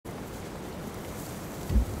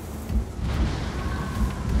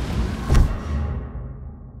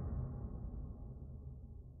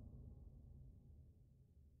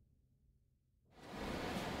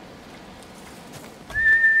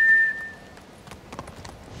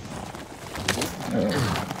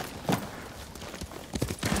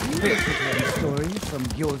Basically, stories from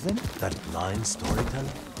Gyozen. That blind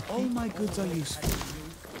storyteller? All my goods are useful.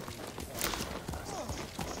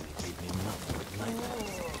 Leave me nothing but light.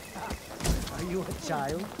 Are you a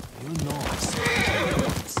child? You know I said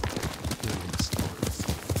stories. Hearing stories.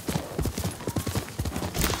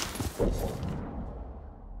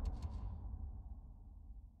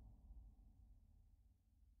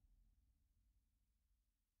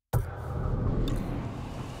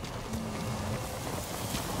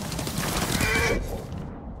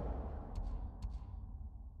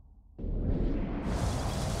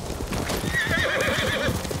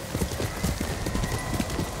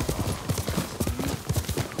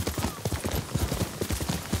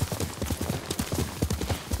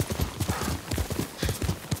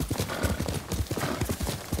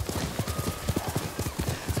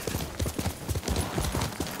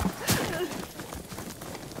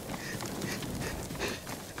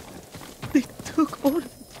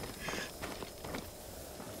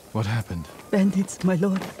 What happened? Bandits, my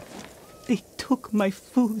lord. They took my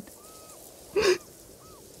food.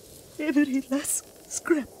 Every last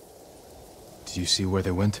scrap. Did you see where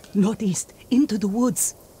they went? Northeast, into the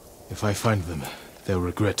woods. If I find them, they'll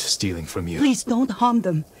regret stealing from you. Please don't harm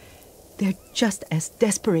them. They're just as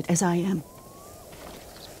desperate as I am.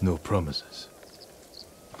 No promises.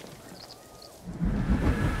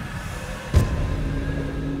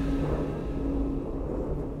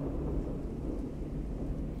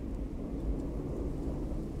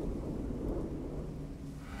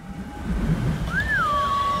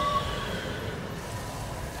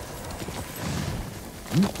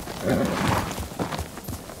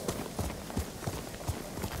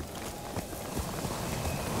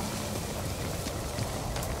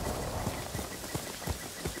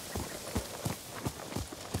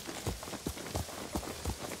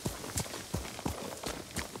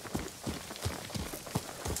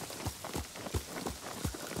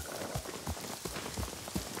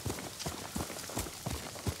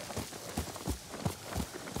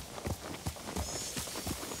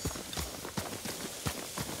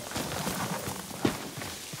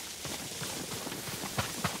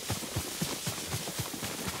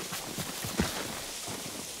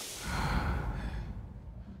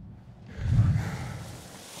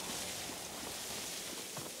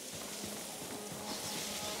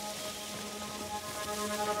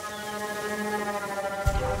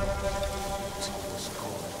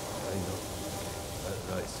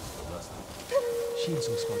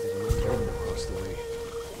 Shinzo spotted an old woman across the way.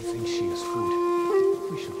 He thinks she has food.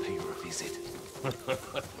 We should pay her a visit.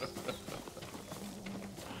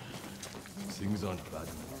 Things aren't bad.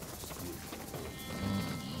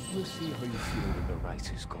 We'll see how you feel when the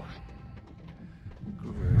rice is gone.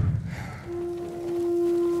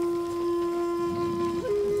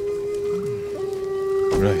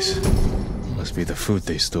 Rice. Must be the food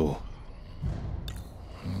they stole.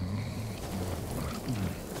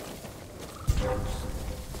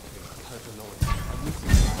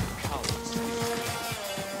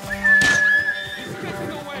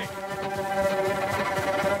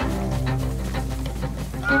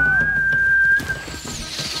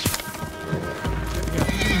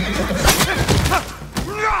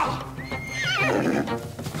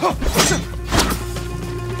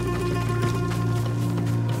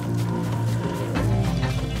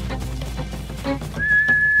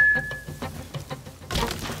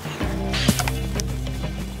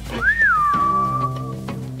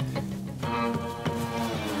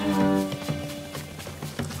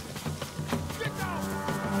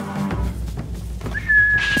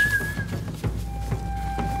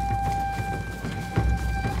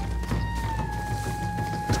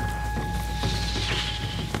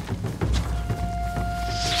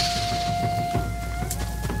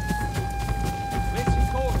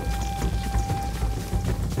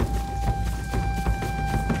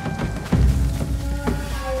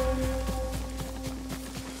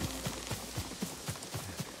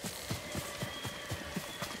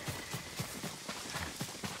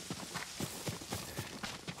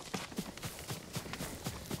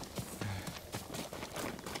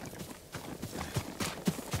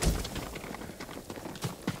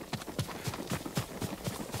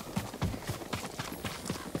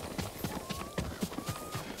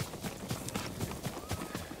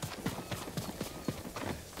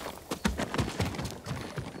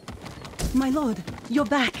 My lord, you're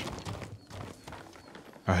back.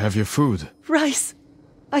 I have your food. Rice!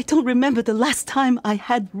 I don't remember the last time I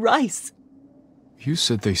had rice. You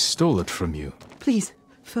said they stole it from you. Please,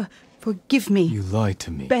 forgive me. You lied to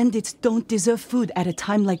me. Bandits don't deserve food at a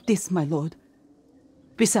time like this, my lord.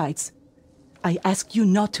 Besides, I asked you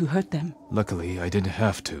not to hurt them. Luckily, I didn't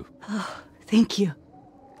have to. Thank you.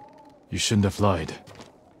 You shouldn't have lied.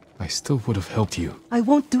 I still would have helped you. I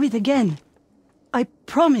won't do it again. I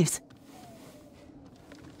promise.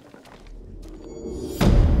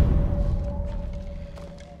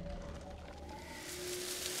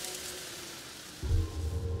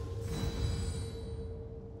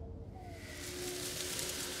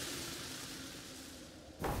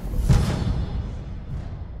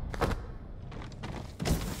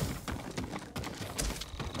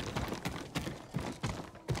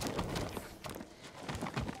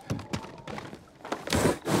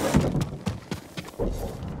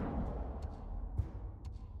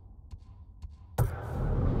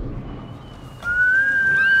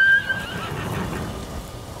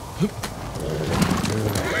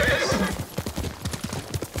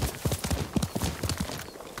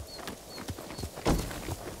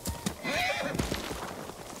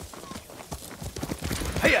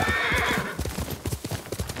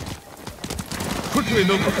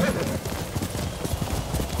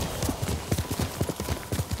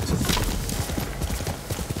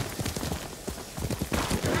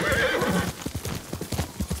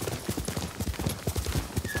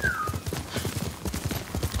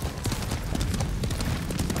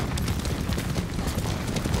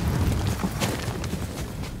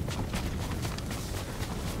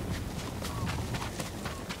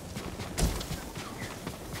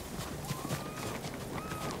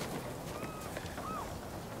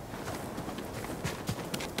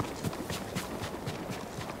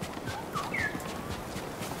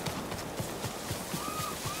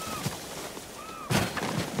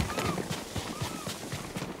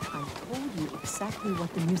 Exactly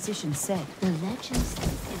what the musician said. The legend says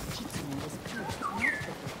if Tsushima was built not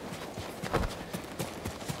for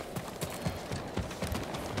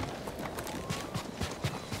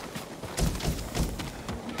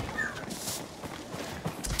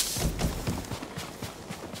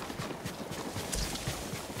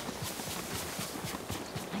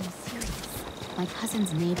I'm serious. My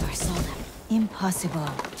cousin's neighbor saw them. Impossible.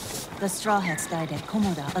 The Straw Hats died at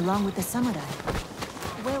Komoda along with the samurai.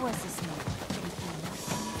 Where was this man?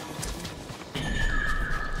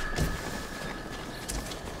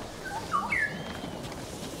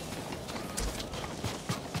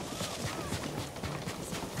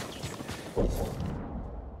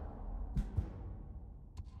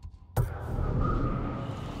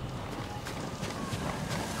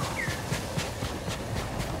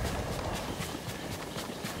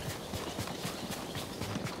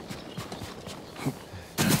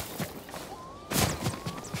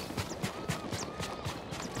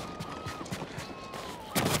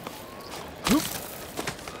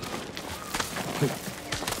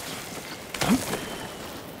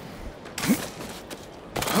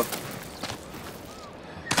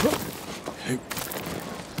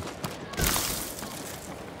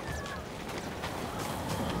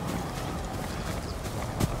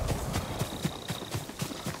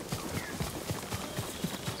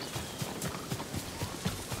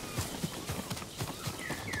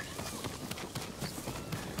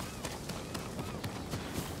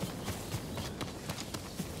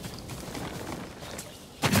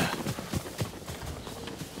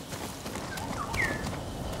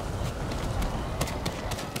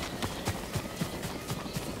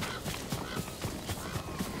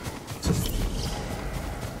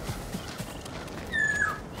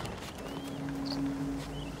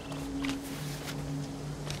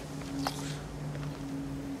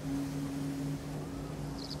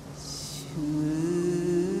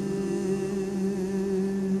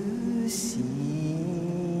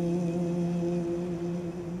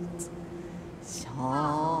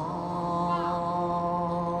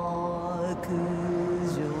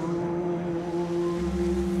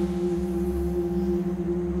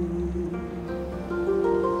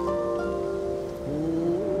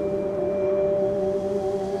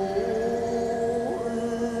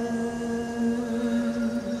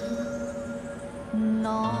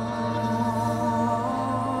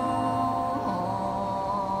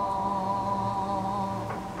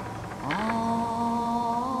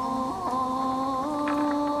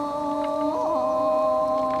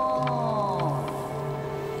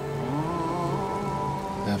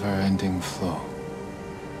 Never-ending flow.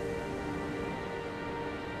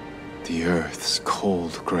 The Earth's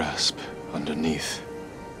cold grasp underneath.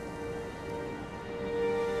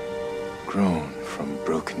 Grown from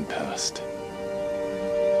broken past.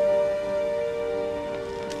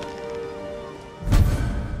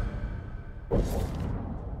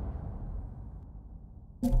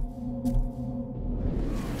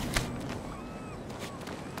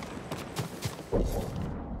 That's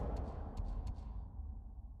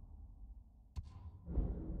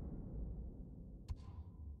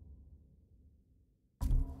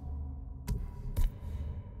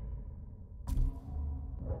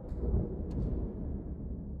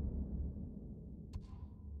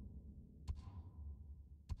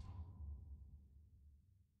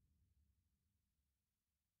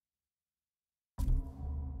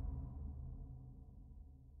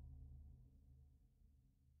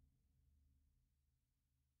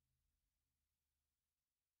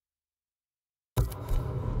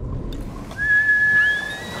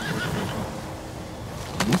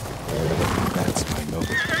my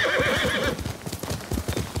number.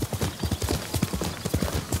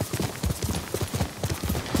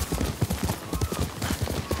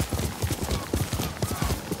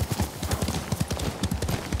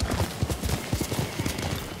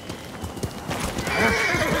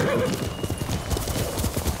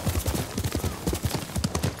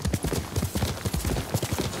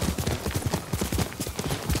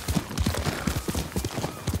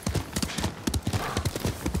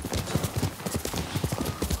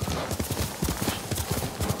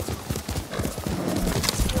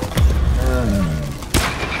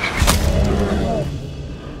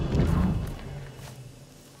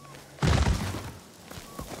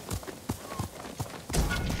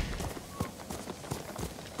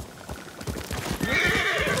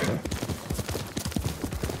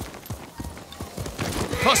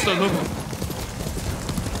 Hasta luego.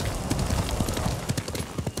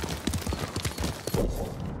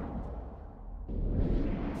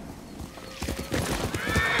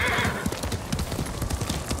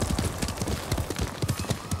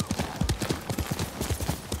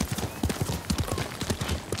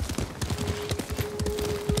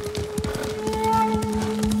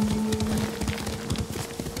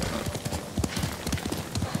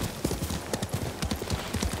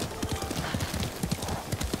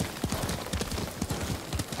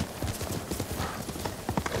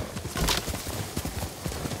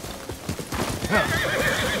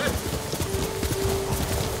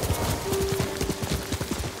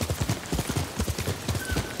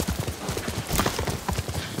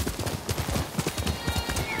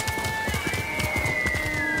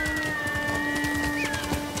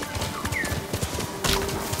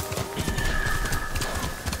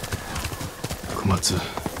 Komatsu,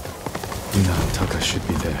 Ina and Taka should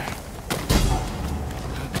be there.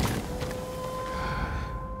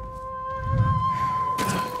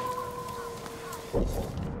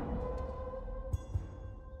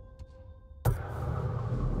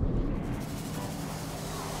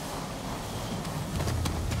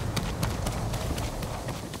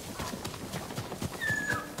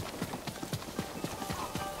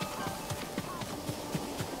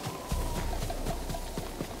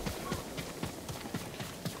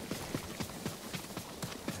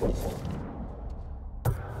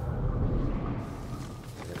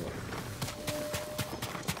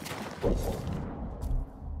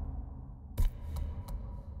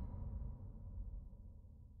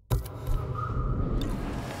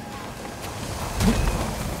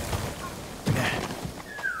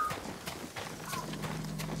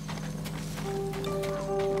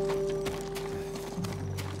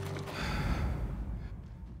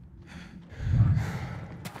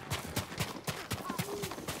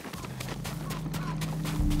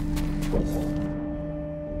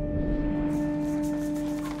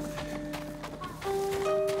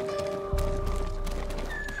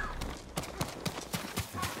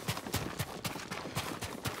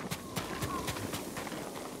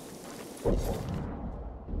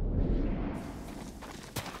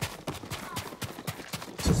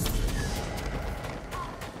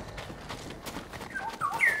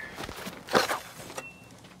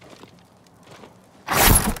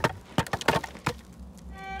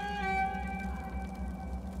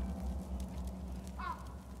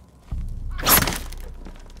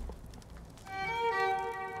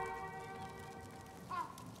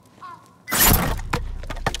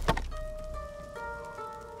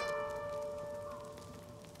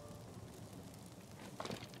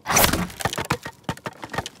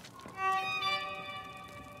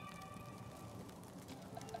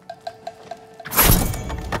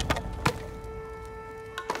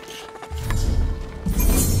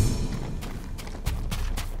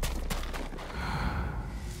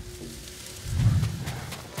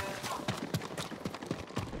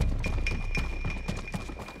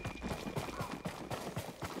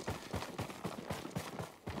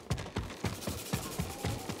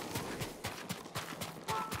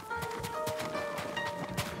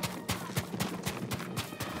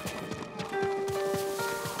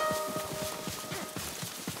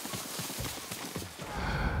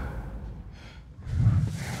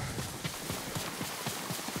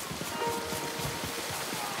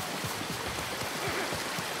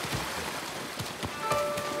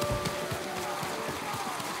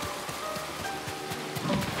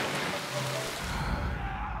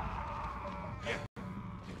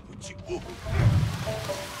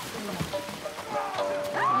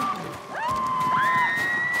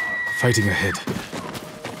 Fighting ahead.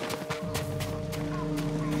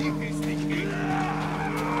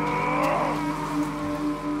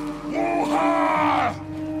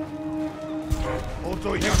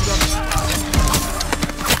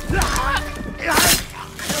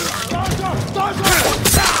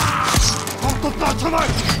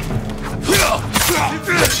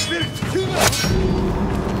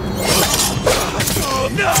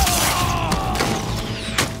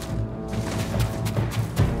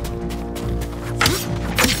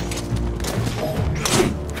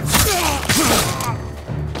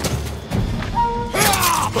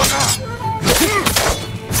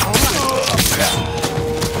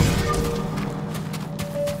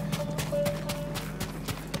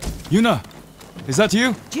 Yuna, is that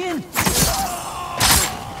you? Jin!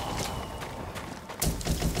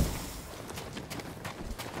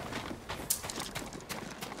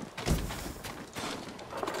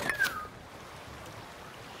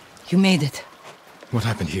 You made it. What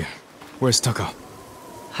happened here? Where's Taka?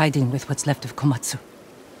 Hiding with what's left of Komatsu.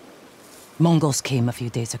 Mongols came a few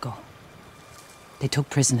days ago. They took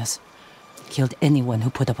prisoners. Killed anyone who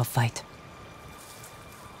put up a fight.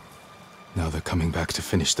 Now they're coming back to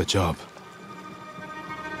finish the job.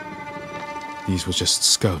 These were just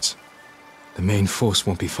scouts. The main force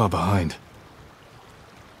won't be far behind.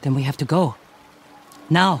 Then we have to go.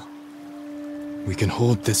 Now. We can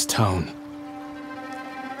hold this town.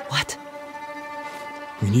 What?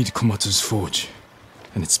 We need Komatsu's forge.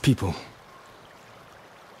 And its people.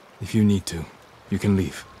 If you need to, you can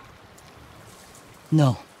leave.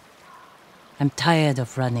 No. I'm tired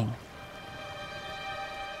of running.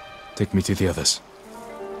 Take me to the others.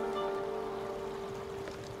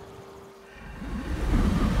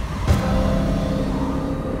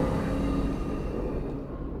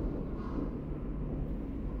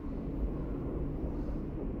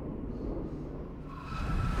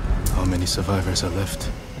 How many survivors are left?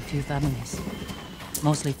 A few families.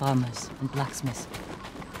 Mostly farmers and blacksmiths.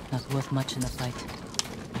 Not worth much in a fight.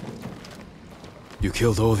 You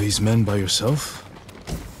killed all these men by yourself?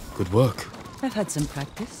 Good work. I've had some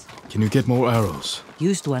practice. Can you get more arrows?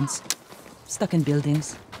 Used ones. Stuck in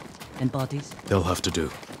buildings. And bodies. They'll have to do.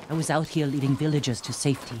 I was out here leading villagers to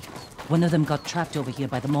safety. One of them got trapped over here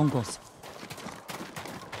by the Mongols.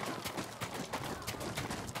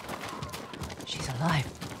 She's alive.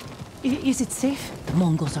 Is it safe? The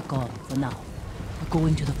Mongols are gone for now. We're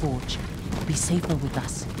going to the forge. Be safer with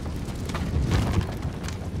us.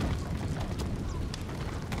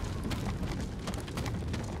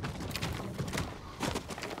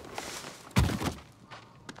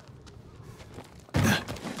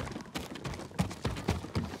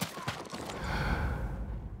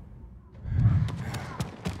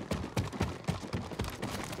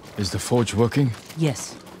 Is the forge working?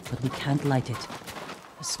 Yes, but we can't light it.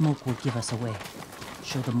 The smoke will give us away.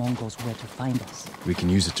 Show the Mongols where to find us. We can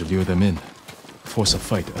use it to lure them in. Force a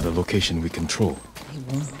fight at a location we control.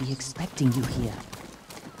 They won't be expecting you here.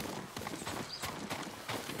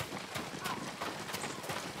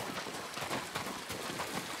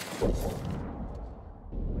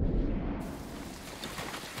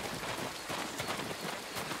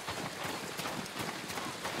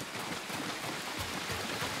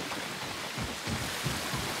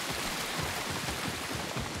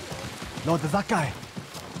 Lord Zakai,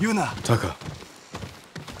 Yuna. Taka.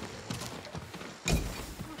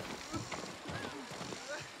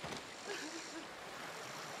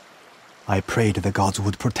 I prayed the gods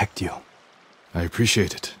would protect you. I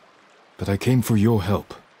appreciate it, but I came for your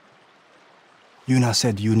help. Yuna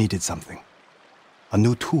said you needed something. A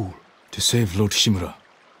new tool. To save Lord Shimura.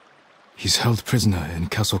 He's held prisoner in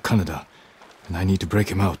Castle Kaneda, and I need to break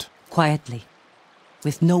him out. Quietly.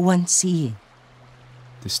 With no one seeing.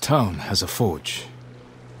 This town has a forge,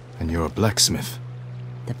 and you're a blacksmith.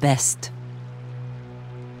 The best.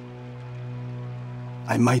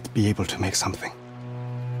 I might be able to make something.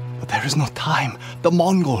 But there is no time. The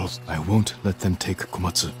Mongols. I won't let them take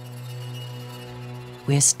Komatsu.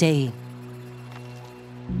 We're staying.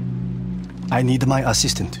 I need my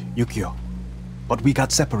assistant, Yukio. But we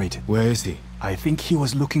got separated. Where is he? I think he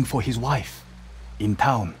was looking for his wife. In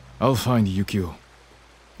town. I'll find Yukio.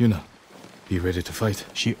 Yuna, be ready to fight.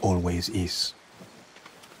 She always is.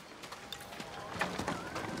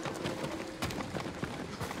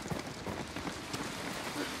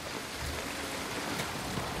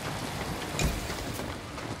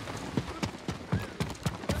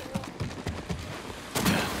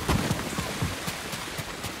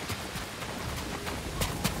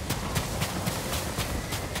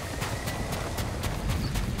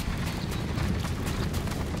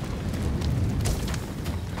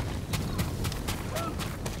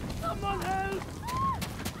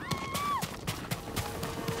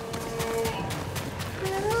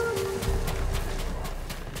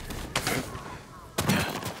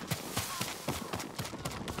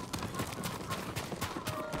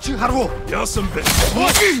 시작하라고. 야선배.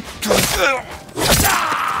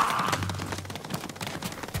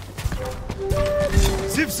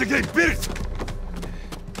 Zipsige Birt!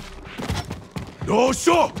 No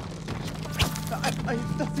show!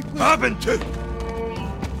 Abenteuer!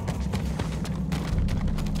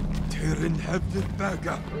 Terren hävder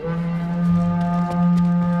berga.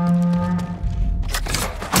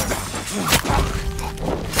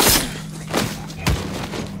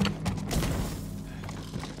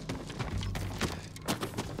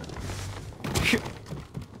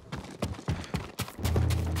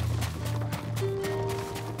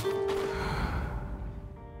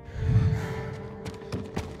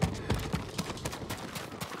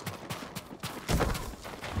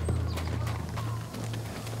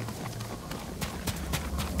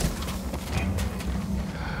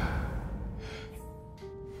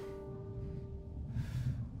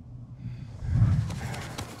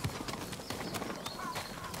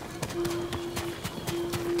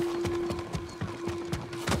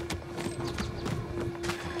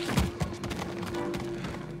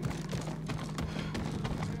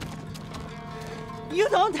 You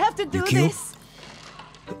don't have to do Yukio? this!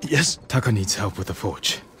 Yes? Taka needs help with the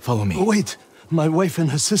forge. Follow me. Wait. My wife and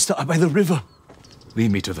her sister are by the river.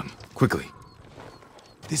 Lead me to them, quickly.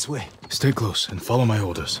 This way. Stay close and follow my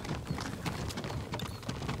orders.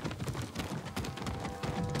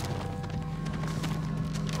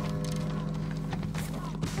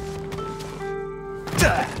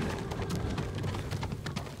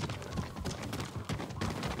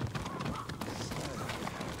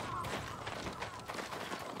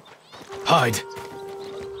 Hide!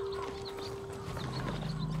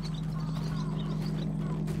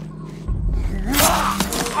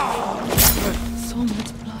 So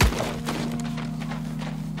much blood.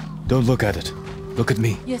 Don't look at it. Look at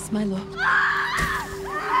me. Yes, my lord.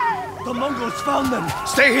 The Mongols found them.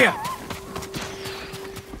 Stay here!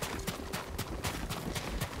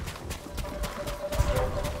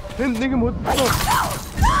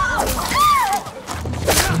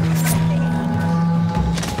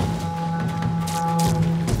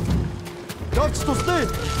 Guards to stay.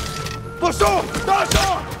 Пошел! Дальше!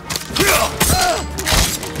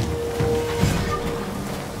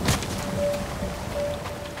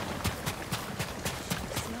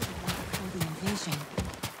 For the invasion.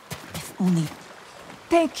 If only.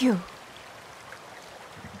 Thank you.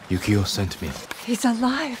 Yukio sent me. He's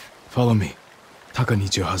alive. Follow me. Taka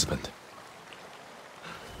needs your husband.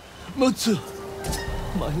 Mutsu.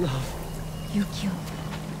 My love. Yukio,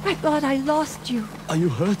 I thought I lost you. Are you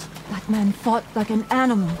hurt? That man fought like an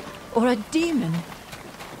animal or a demon.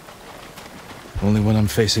 Only when I'm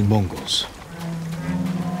facing Mongols.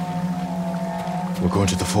 We're going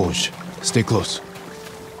to the forge. Stay close.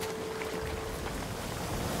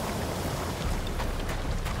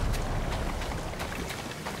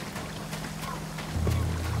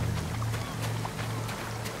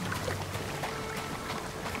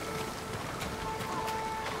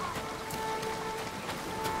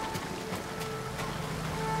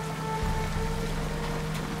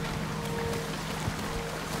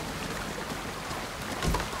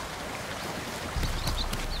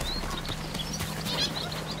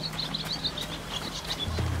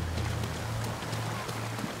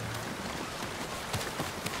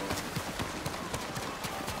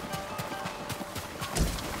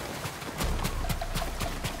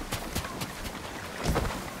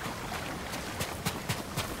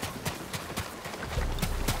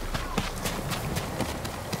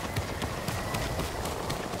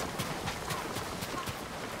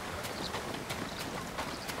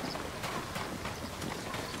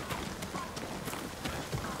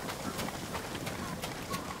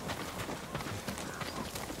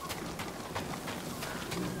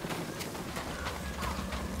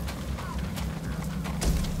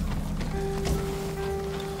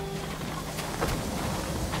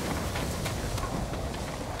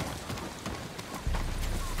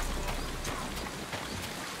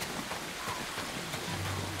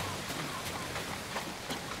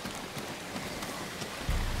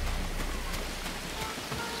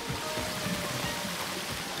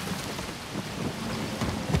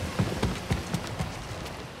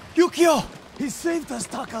 Yukio! He saved us,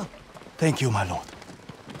 Taka. Thank you, my lord.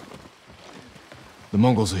 The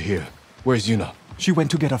Mongols are here. Where's Yuna? She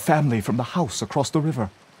went to get her family from the house across the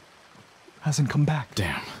river. Hasn't come back.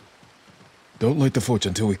 Damn. Don't light the forge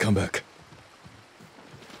until we come back.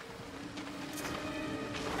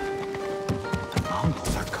 The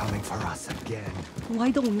Mongols are coming for us again.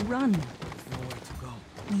 Why don't we run? Nowhere to go.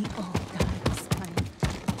 We all die this time.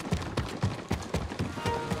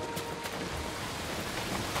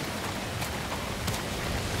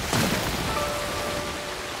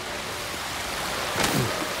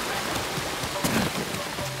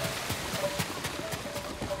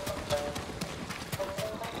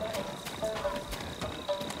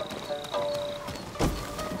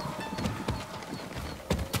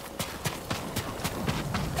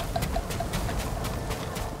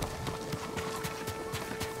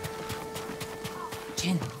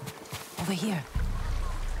 over here.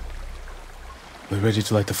 We're ready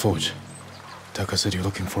to light the forge. Taka said you're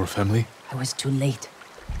looking for a family? I was too late.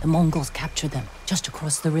 The Mongols captured them, just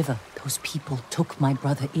across the river. Those people took my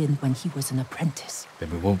brother in when he was an apprentice. Then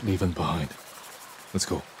we won't leave him behind. Let's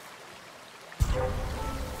go.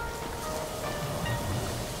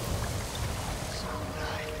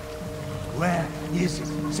 Where is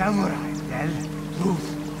it, samurai? Tell truth,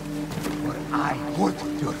 or I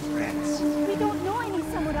hurt your friends. We don't know any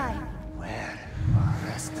samurai. Where are the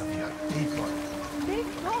rest of your people?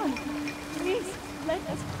 They've gone. Please, let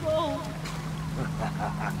us go.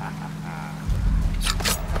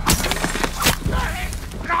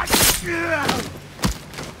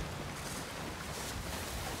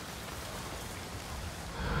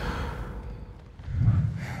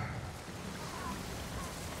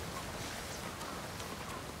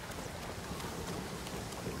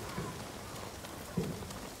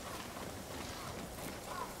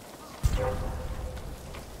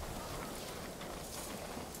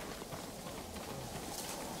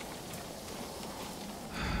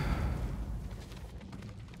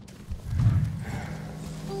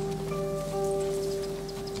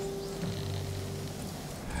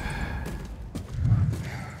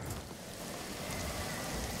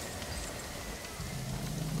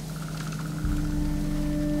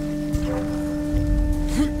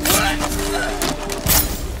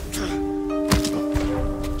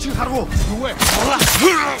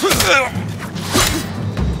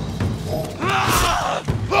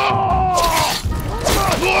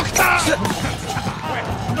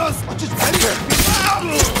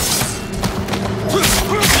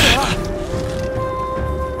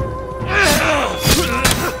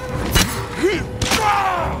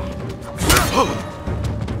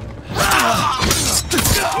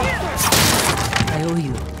 I owe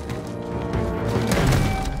you.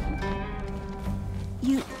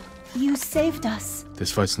 You saved us.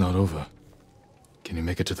 This fight's not over. Can you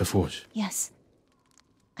make it to the forge? Yes.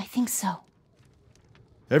 I think so.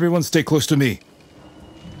 Everyone stay close to me.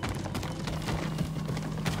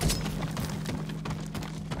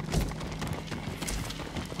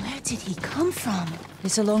 Where did he come from?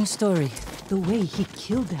 It's a long story. The way he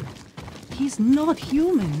killed them. He's not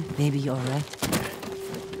human. Maybe you're right.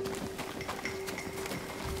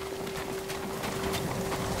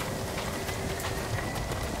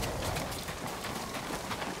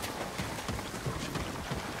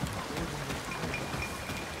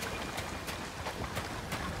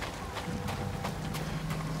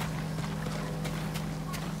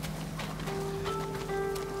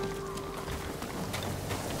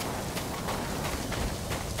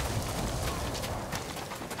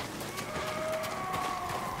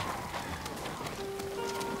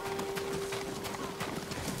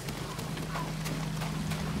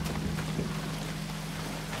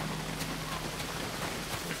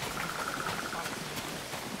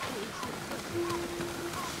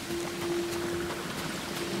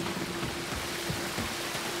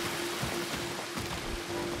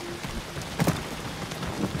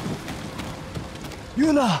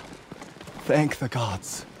 Yuna! Thank the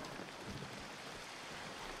gods.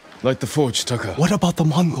 Light the forge, Taka. What about the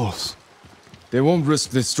Mongols? They won't risk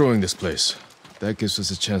destroying this place. That gives us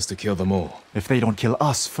a chance to kill them all. If they don't kill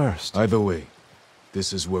us first. Either way,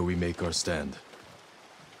 this is where we make our stand.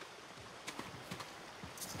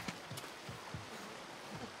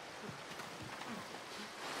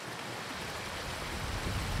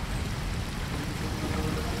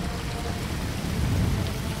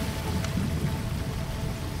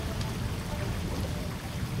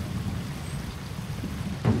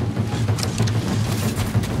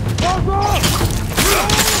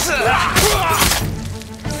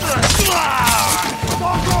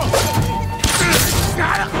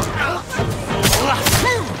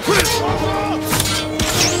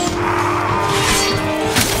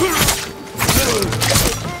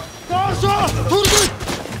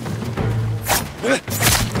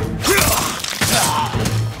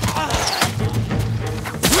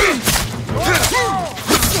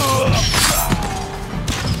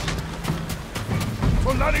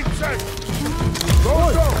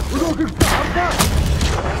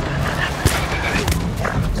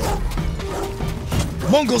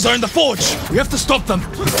 Mongols are in the forge! We have to stop them!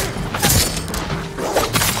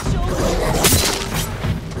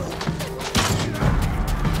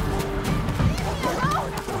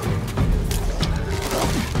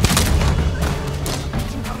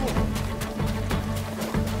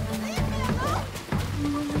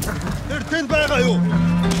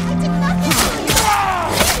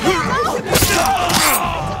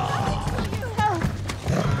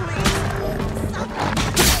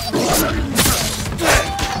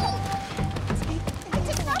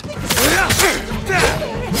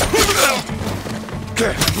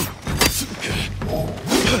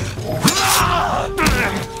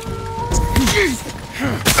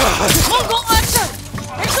 Mongol archers!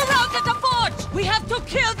 They surrounded the forge! We have to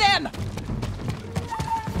kill them!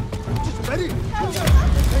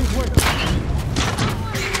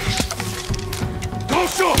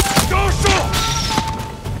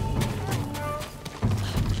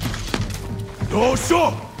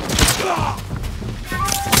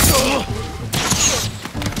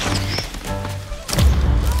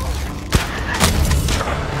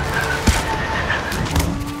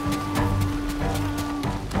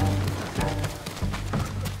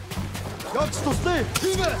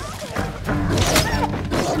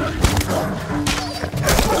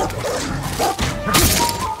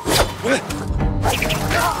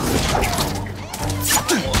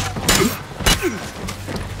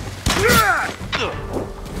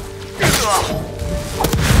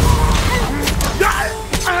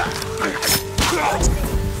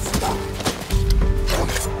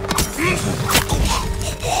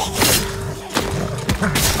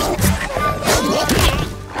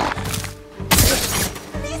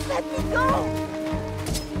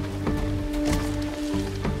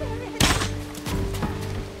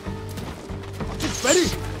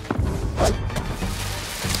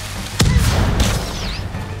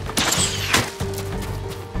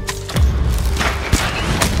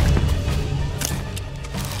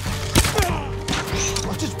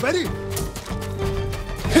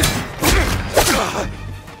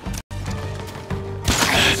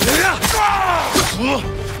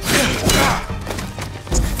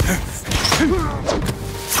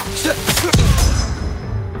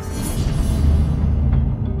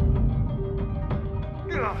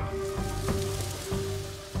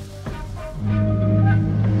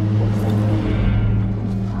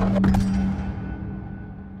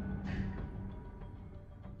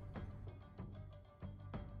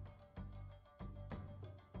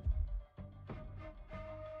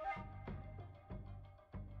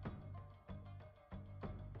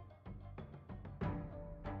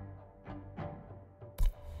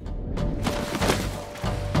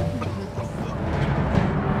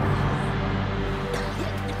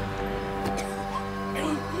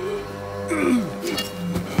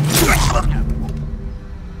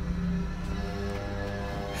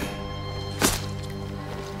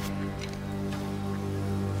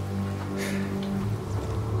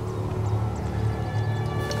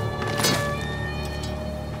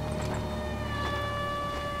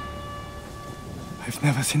 I've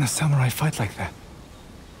never seen a samurai fight like that.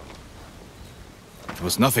 It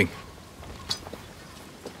was nothing.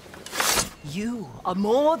 You are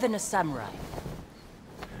more than a samurai.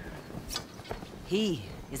 He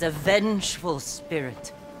is a vengeful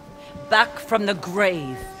spirit, back from the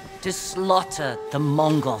grave to slaughter the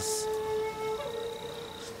Mongols.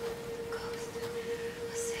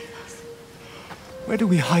 Where do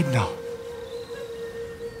we hide now?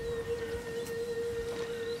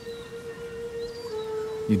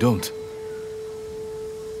 You don't.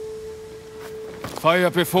 Fire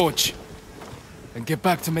up your forge, and get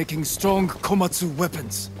back to making strong Komatsu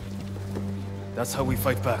weapons. That's how we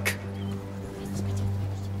fight back.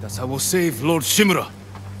 That's how we'll save Lord Shimura.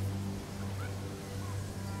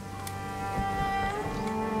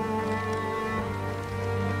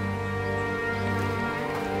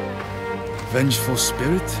 Vengeful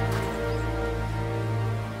spirit?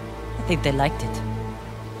 I think they liked it.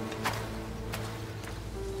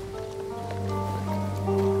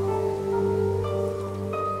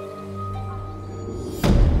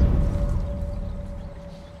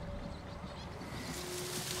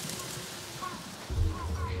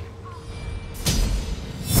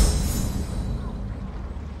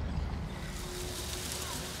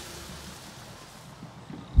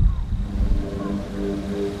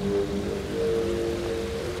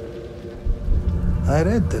 I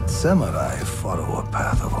read that samurai follow a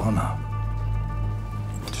path of honor.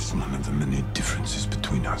 It is one of the many differences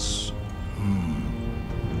between us.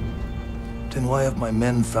 Then why have my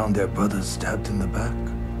men found their brothers stabbed in the back?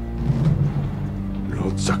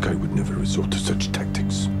 Lord Sakai would never resort to such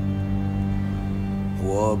tactics.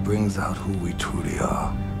 War brings out who we truly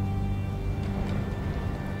are.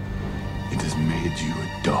 It has made you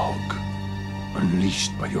a dog,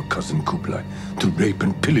 unleashed by your cousin Kublai to rape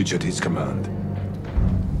and pillage at his command.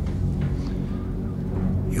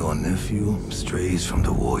 Your nephew strays from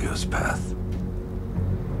the warrior's path.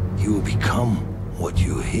 He will become what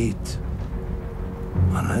you hate,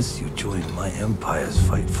 unless you join my empire's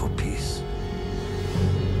fight for peace.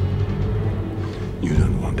 You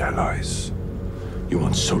don't want allies. You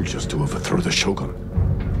want soldiers to overthrow the Shogun.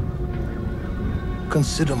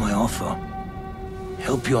 Consider my offer.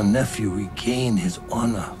 Help your nephew regain his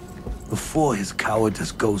honor before his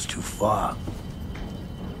cowardice goes too far.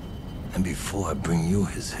 And before I bring you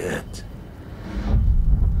his head...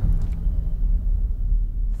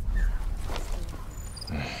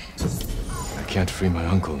 I can't free my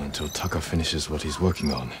uncle until Taka finishes what he's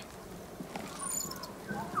working on.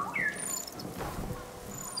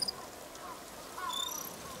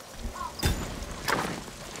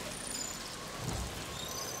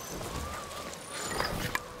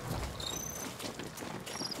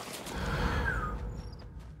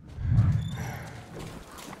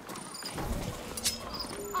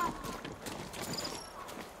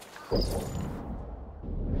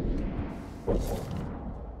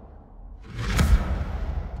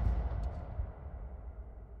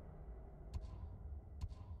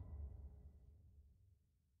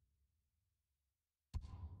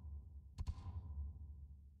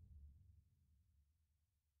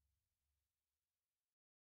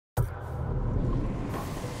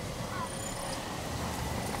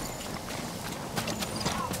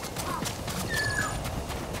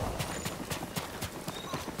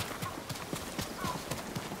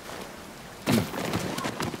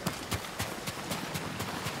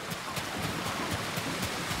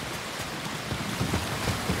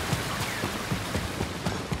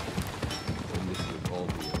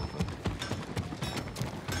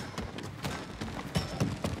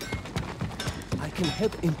 Can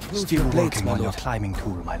help improve Still the blades, working my on your lord. climbing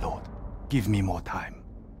tool, my lord. Give me more time.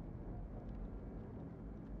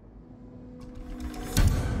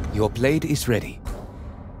 Your blade is ready.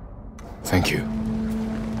 Thank you.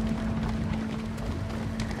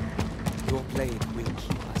 Your blade will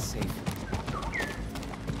keep us safe.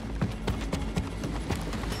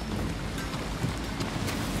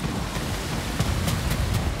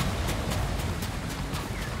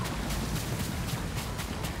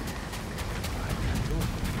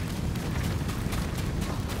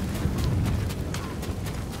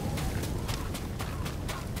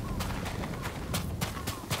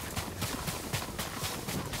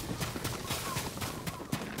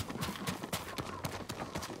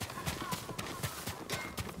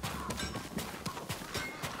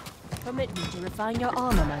 Permit me to refine your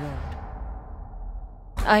armor, my lord.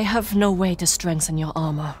 I have no way to strengthen your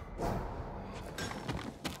armor.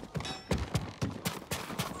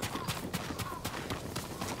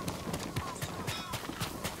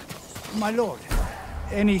 My lord,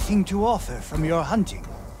 anything to offer from your hunting?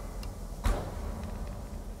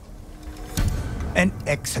 An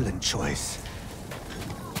excellent choice.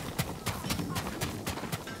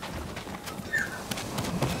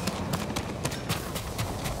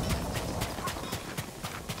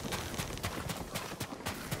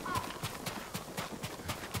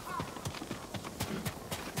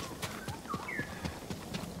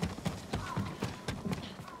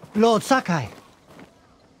 Lord Sakai.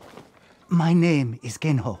 My name is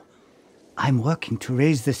Genho. I'm working to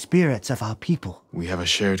raise the spirits of our people. We have a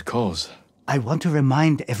shared cause. I want to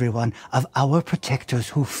remind everyone of our protectors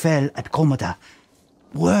who fell at Komoda.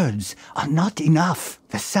 Words are not enough.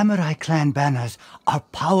 The samurai clan banners are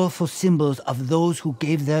powerful symbols of those who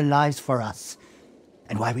gave their lives for us,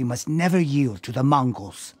 and why we must never yield to the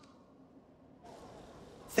Mongols.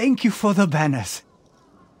 Thank you for the banners.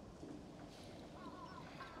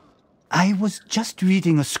 I was just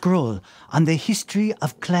reading a scroll on the history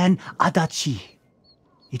of Clan Adachi.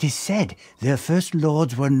 It is said their first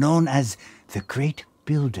lords were known as the Great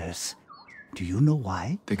Builders. Do you know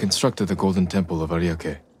why? They constructed the Golden Temple of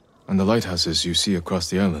Ariake, and the lighthouses you see across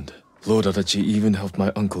the island. Lord Adachi even helped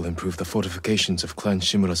my uncle improve the fortifications of Clan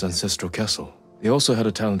Shimura's ancestral castle. He also had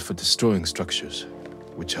a talent for destroying structures,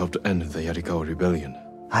 which helped end the Yarikawa rebellion.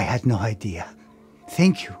 I had no idea.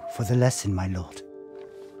 Thank you for the lesson, my lord.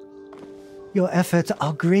 Your efforts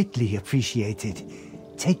are greatly appreciated.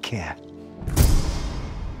 Take care.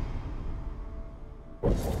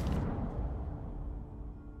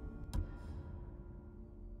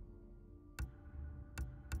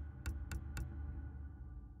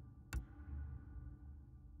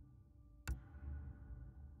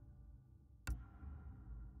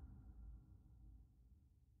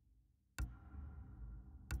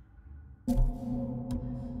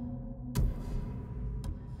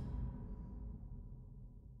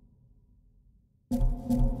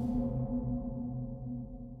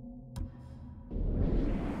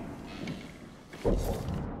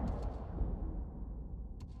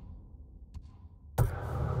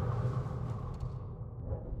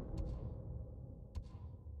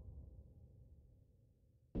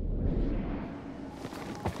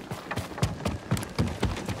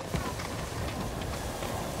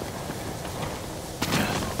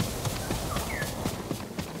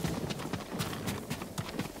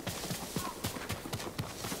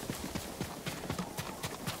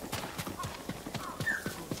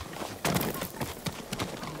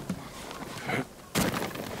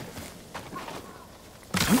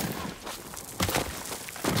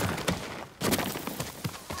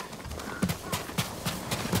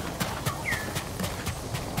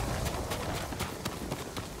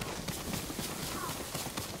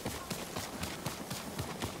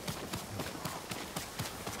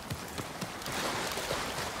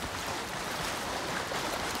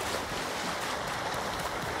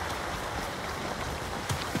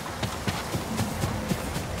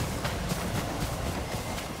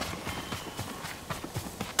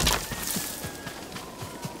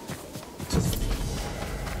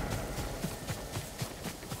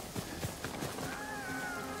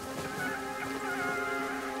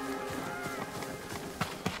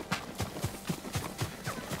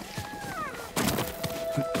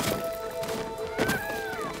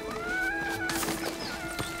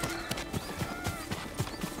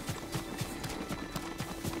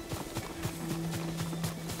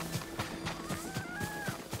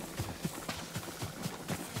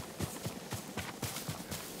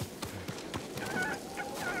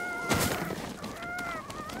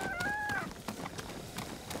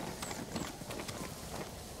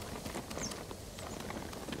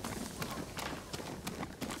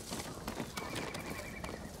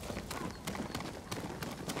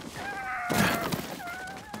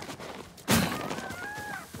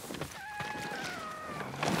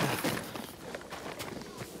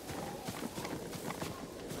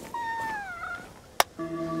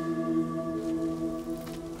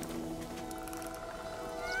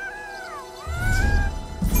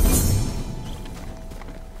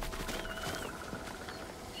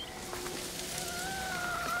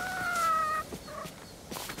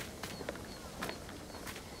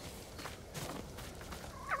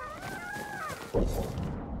 You're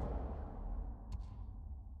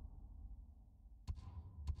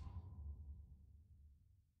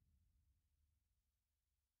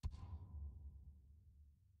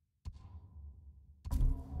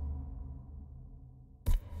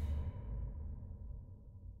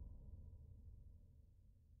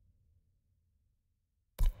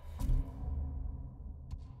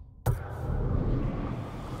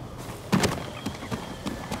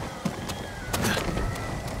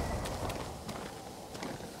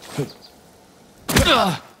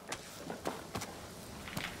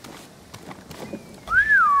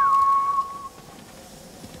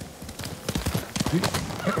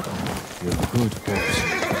good, boss.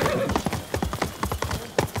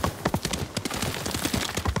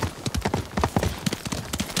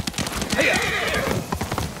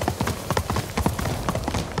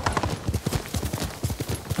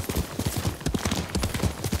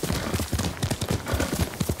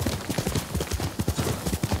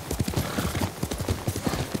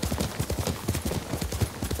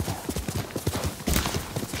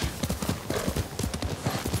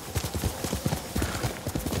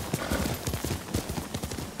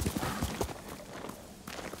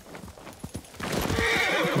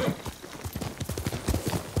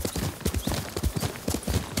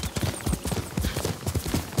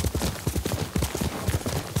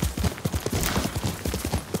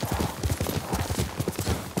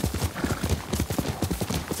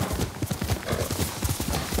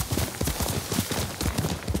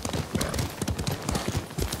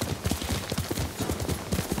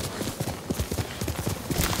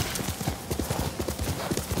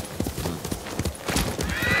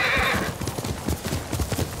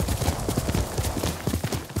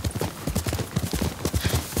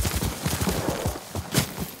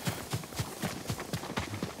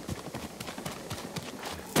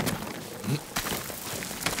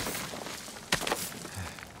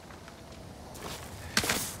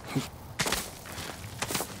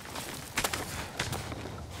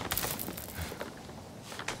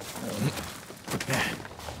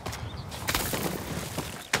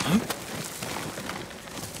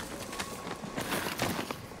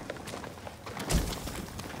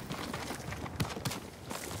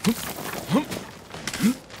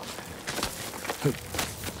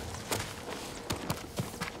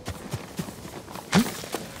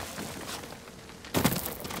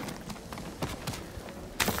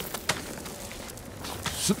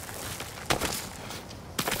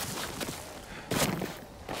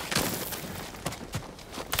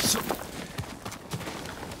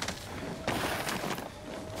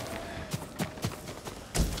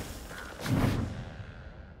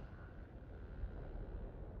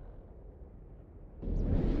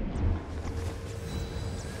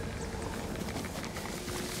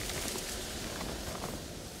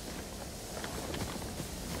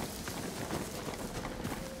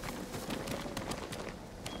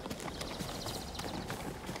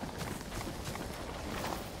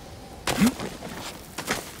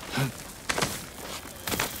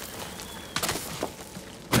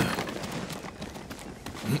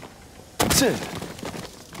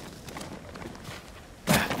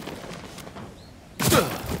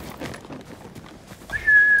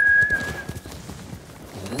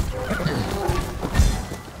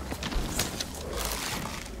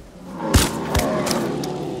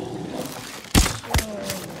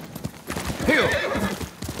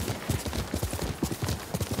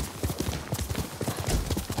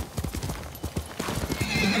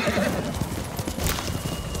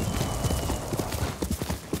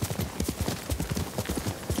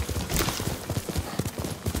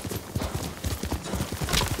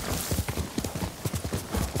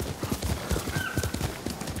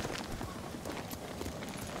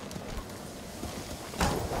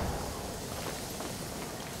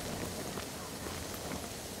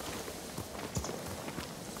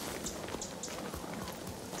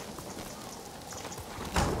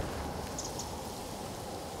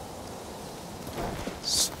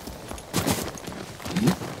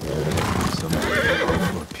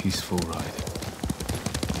 Peaceful ride.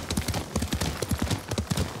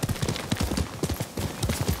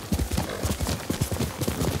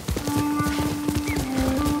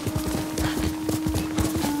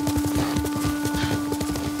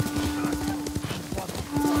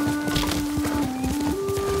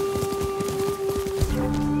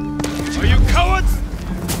 Are you cowards?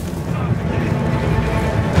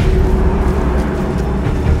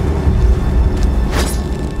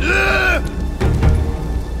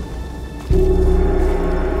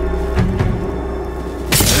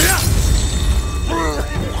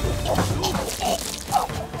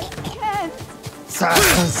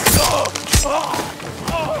 Silence!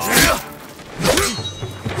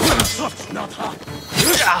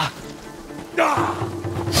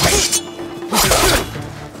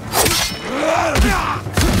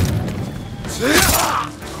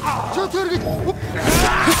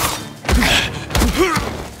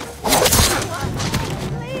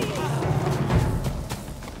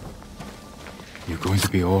 You're going to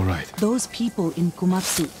be all right. Those people in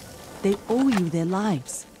Komatsu, they owe you their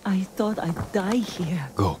lives. I thought I'd die here.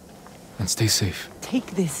 Go, and stay safe.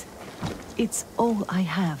 Take this. It's all I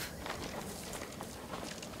have.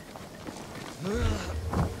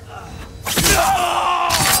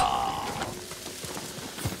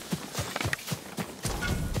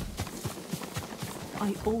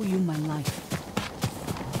 I owe you my life.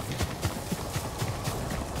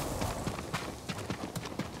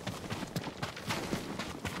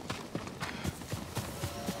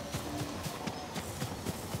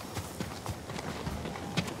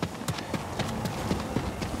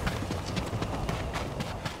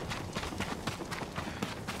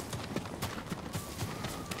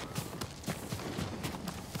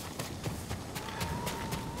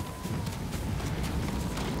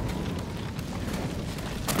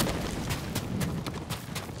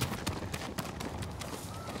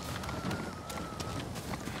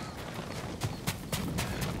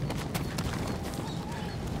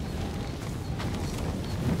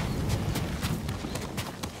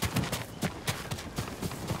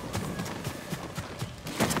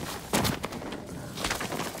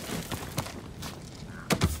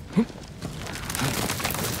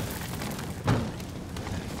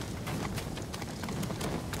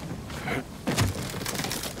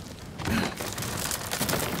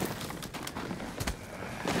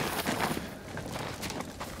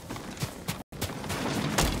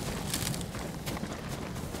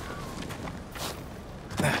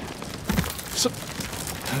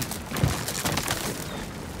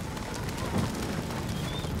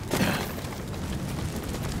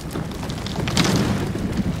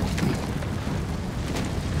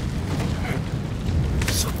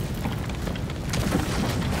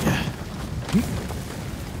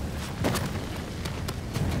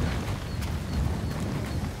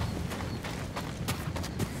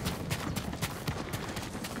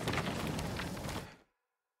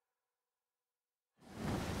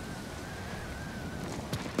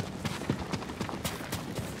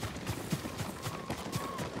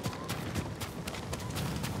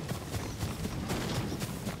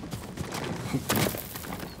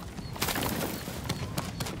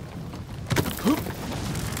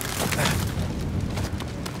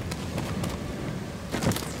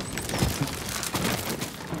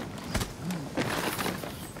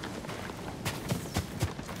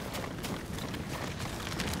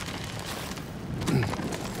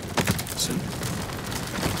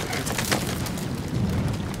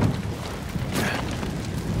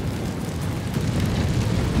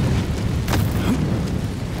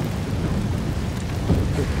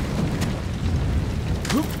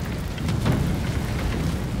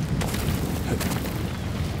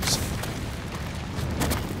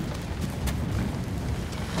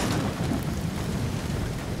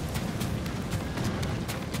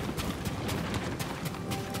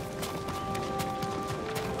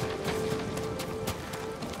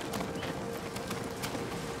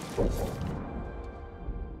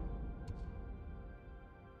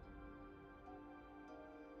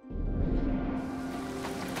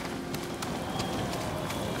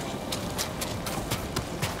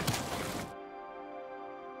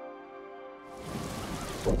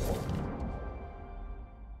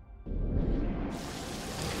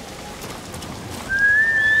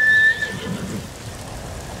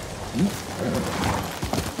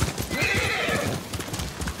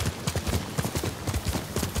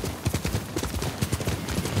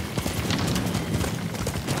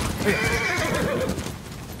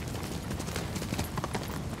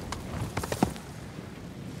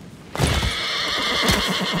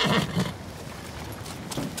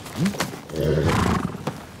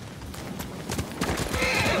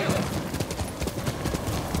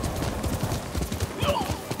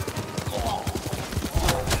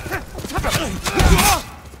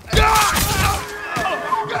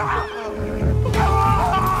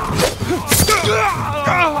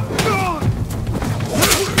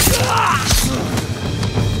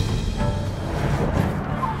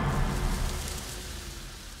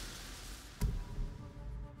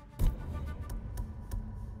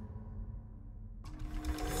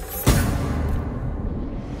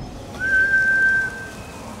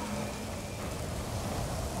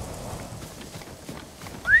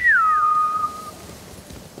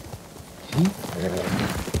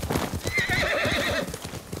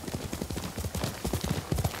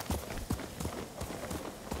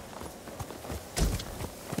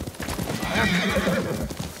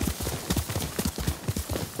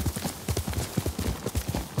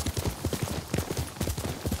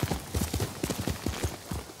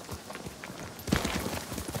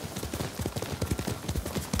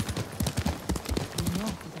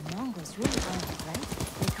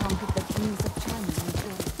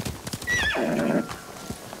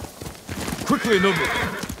 Quickly, Nobu!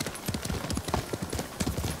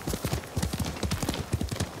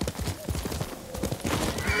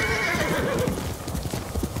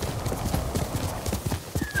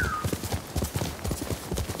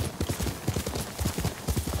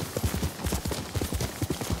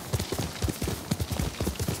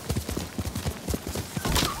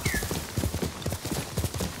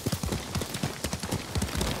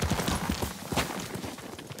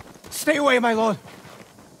 Stay away, my lord!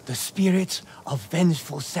 The spirits of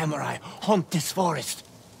vengeful samurai haunt this forest.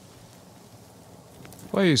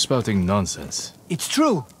 Why are you spouting nonsense? It's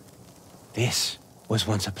true! This was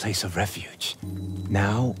once a place of refuge.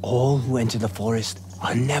 Now, all who enter the forest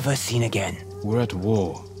are never seen again. We're at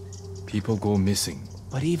war. People go missing.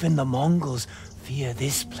 But even the Mongols fear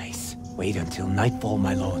this place. Wait until nightfall,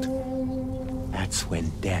 my lord. That's when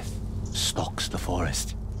death stalks the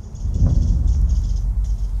forest.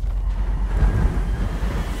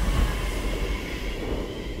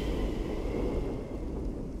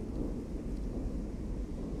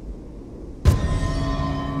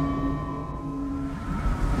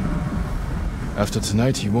 After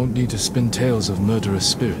tonight, you won't need to spin tales of murderous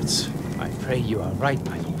spirits. I pray you are right,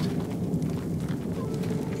 my lord.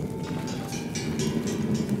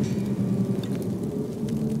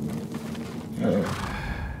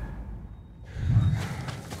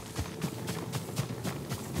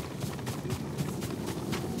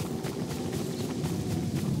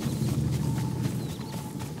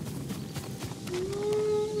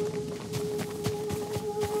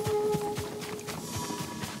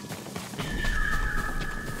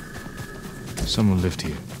 Someone lived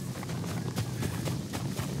here.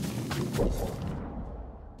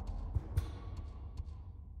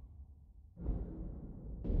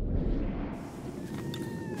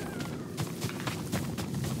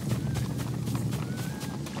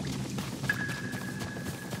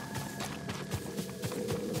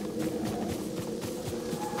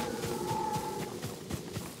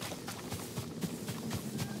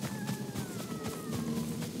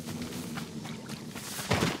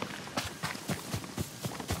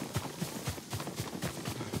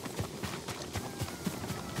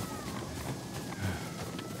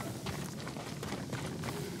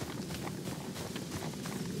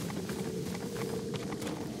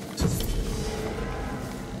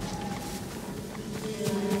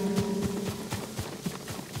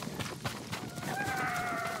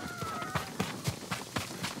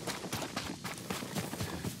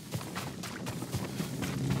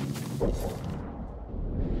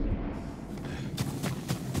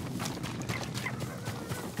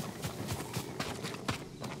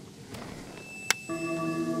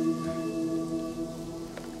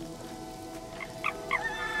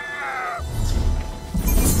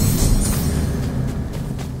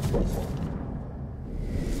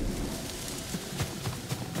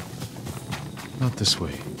 Not this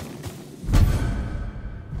way.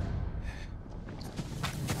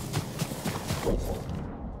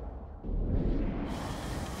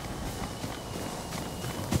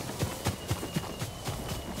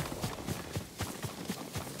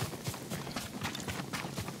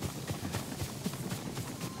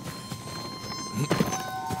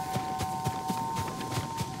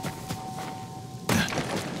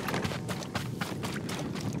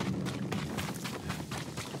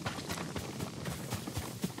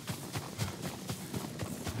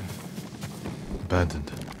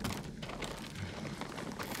 Abandoned.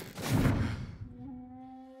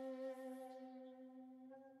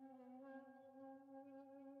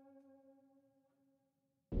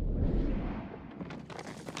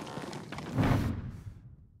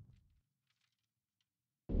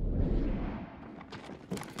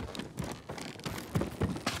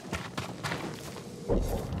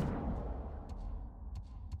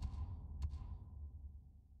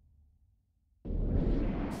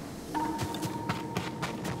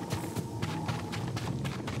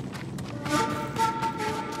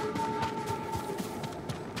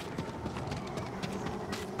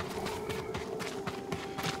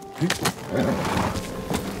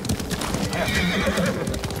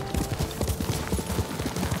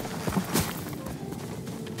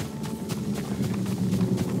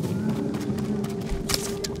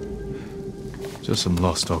 Just some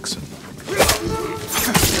lost oxen.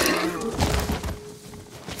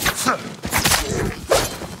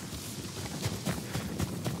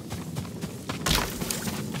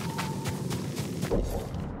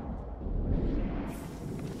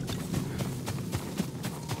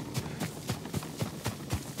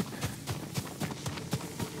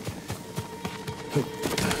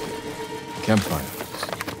 Campfire.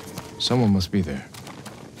 Someone must be there.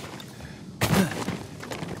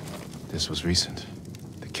 This was recent.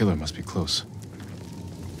 The killer must be close.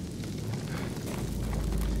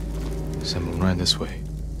 Someone ran this way.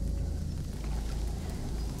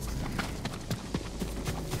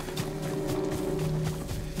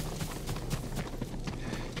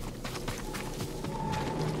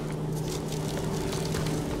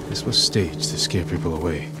 This was staged to scare people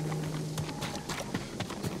away.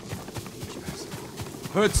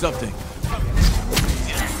 Heard something.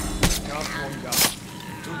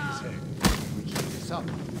 We keep this up,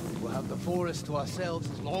 we'll have the forest to ourselves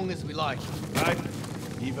as long as we like. Right?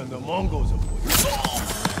 Even the Mongols avoid it.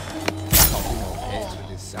 Chopping off heads with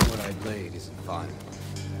this samurai blade isn't fun.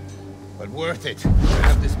 But worth it to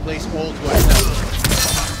have this place all to ourselves.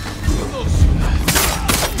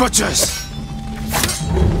 Butchers!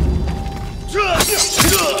 Let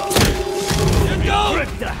go!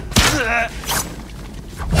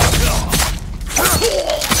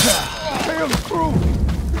 I am through!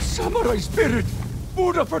 The samurai spirit!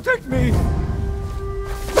 Buddha, protect me! The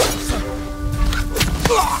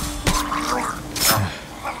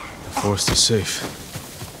forest is safe.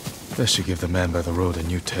 This should give the man by the road a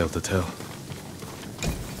new tale to tell.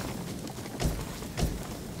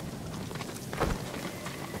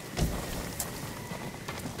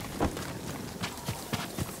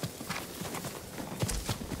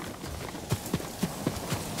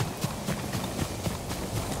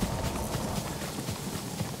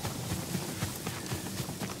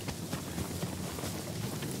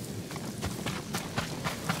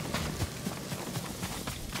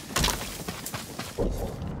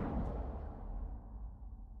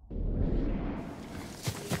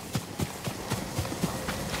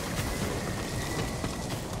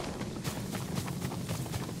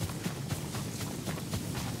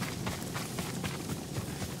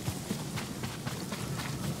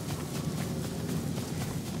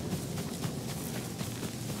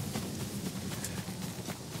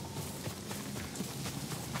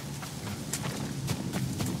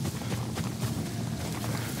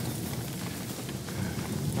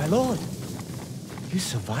 My lord, you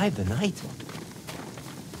survived the night.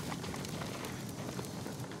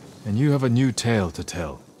 And you have a new tale to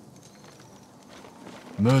tell.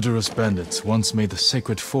 Murderous bandits once made the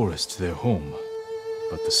sacred forest their home,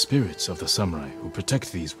 but the spirits of the samurai who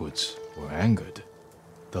protect these woods were angered.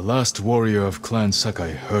 The last warrior of Clan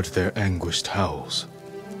Sakai heard their anguished howls.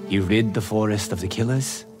 You rid the forest of the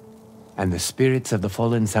killers, and the spirits of the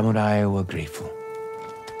fallen samurai were grateful.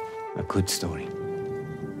 A good story.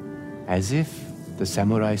 As if the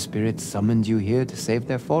samurai spirits summoned you here to save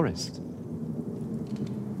their forest.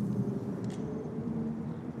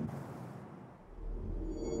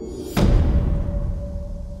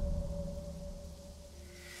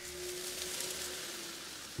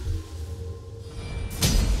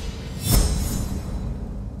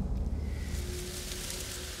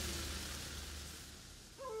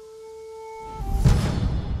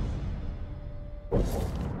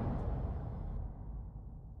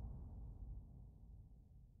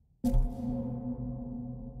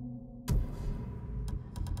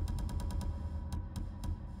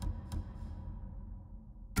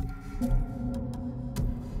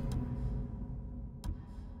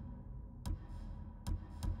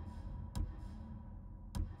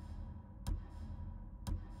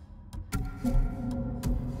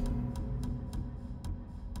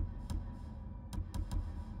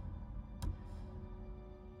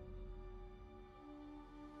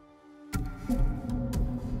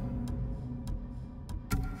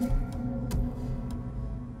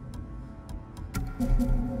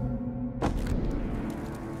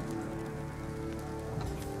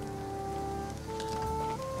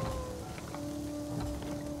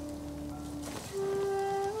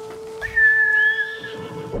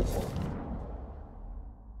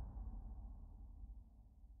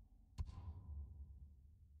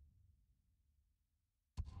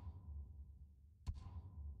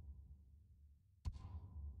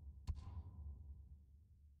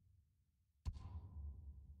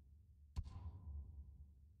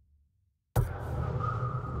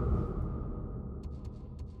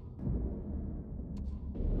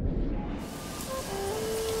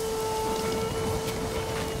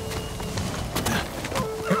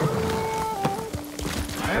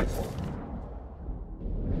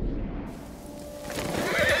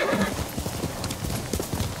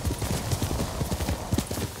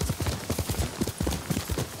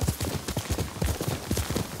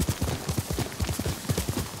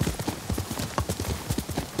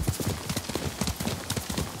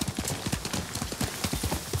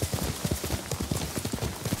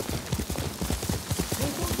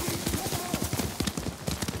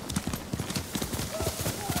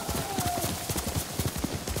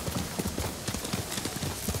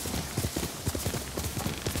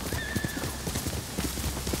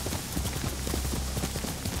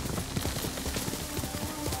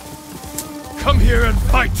 here and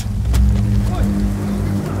fight!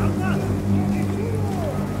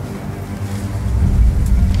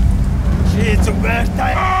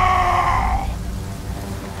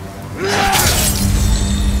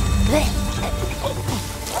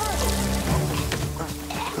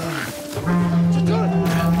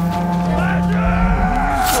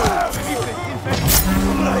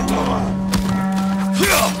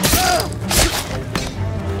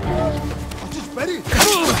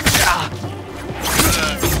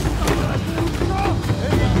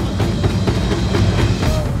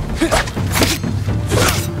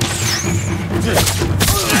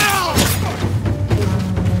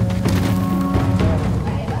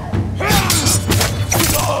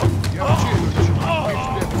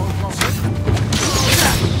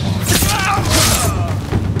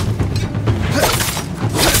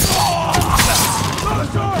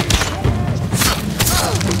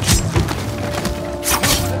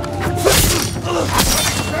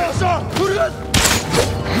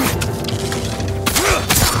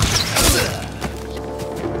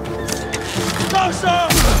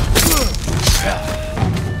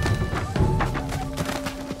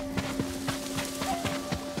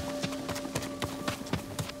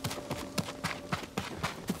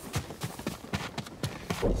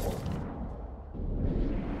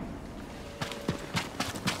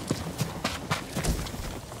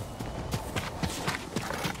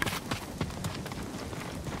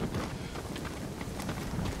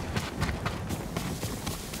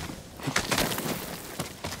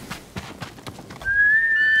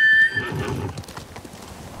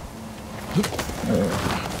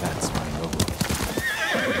 That's my noble.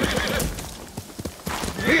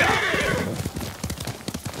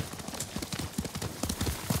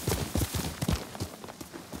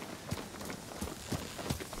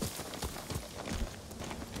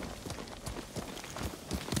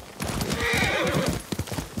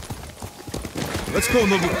 Let's go,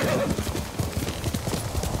 Nobu.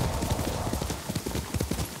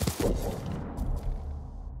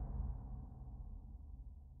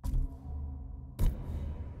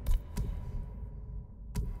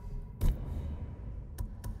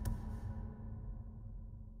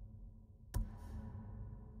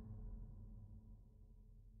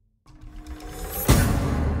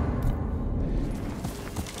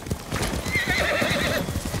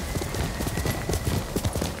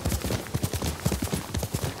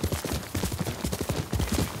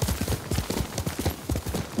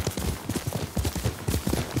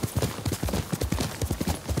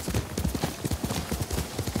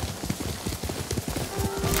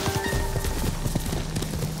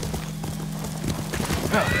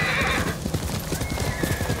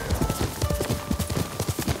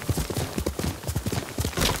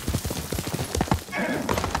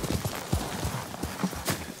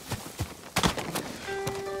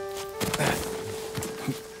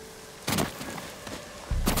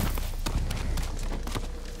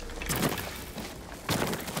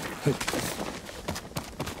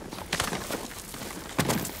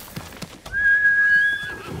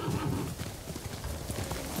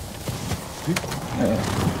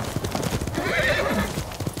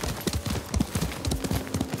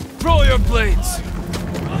 Draw your blades!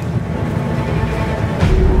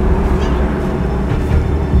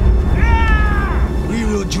 We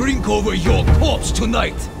will drink over your corpse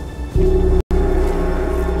tonight!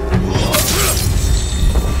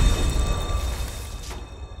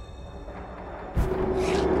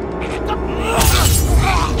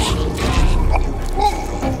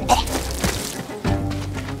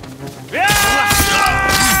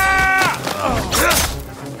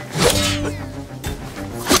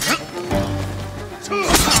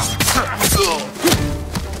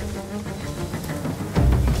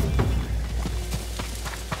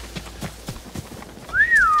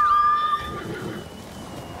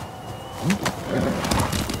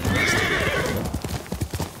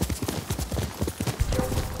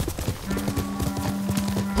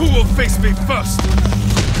 Who will face me first?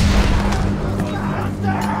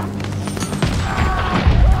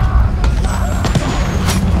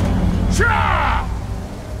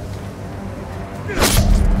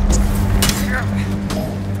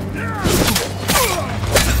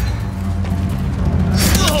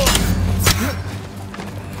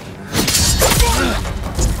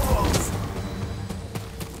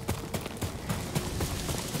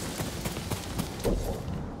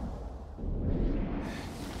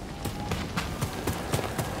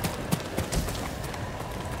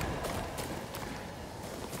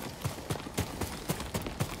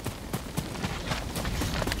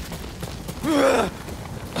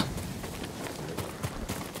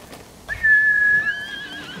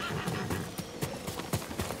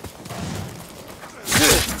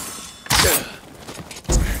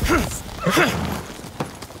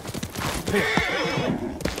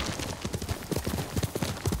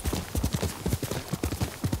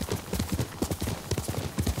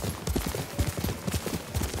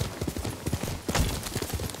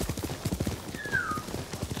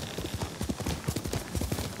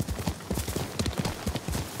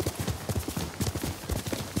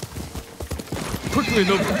 Quickly,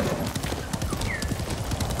 Nobu!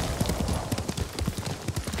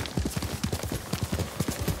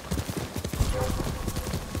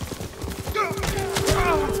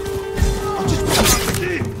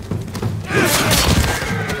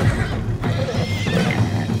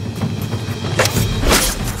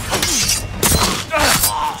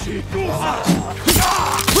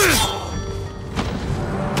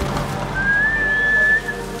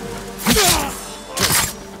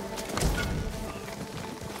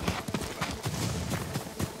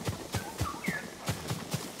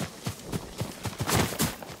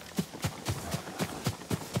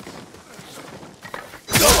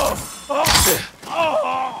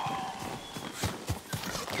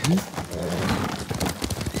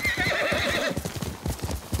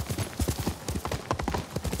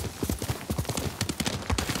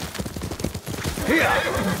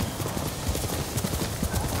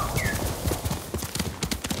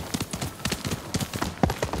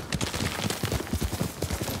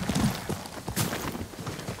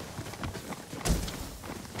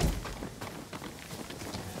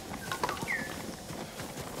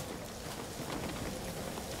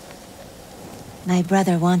 My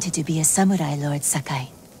brother wanted to be a samurai, Lord Sakai.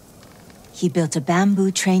 He built a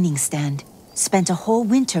bamboo training stand, spent a whole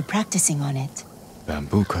winter practicing on it.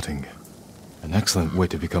 Bamboo cutting. An excellent way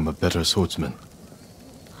to become a better swordsman.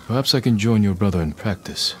 Perhaps I can join your brother in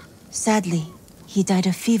practice. Sadly, he died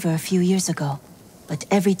of fever a few years ago. But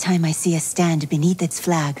every time I see a stand beneath its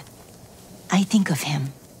flag, I think of him.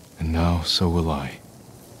 And now, so will I.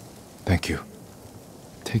 Thank you.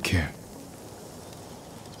 Take care.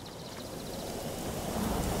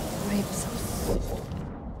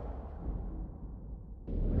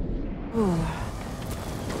 At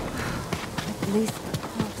least the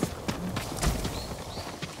cops.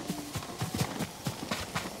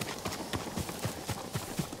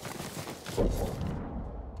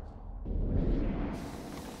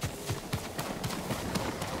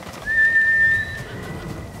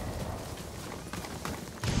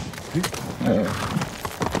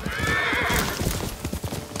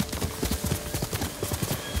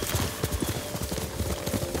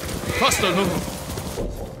 Faster, Nobu!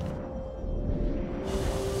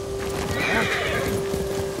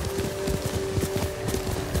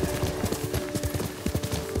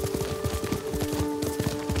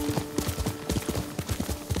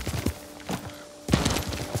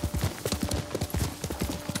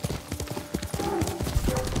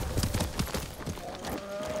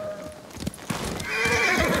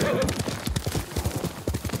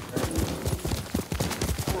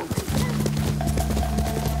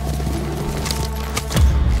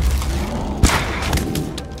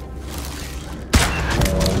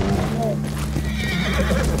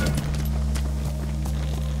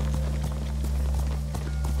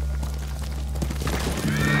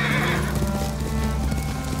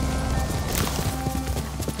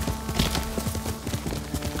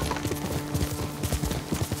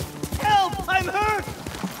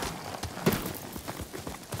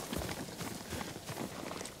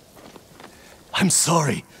 I'm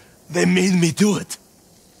sorry. They made me do it.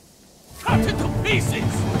 Cut it to pieces!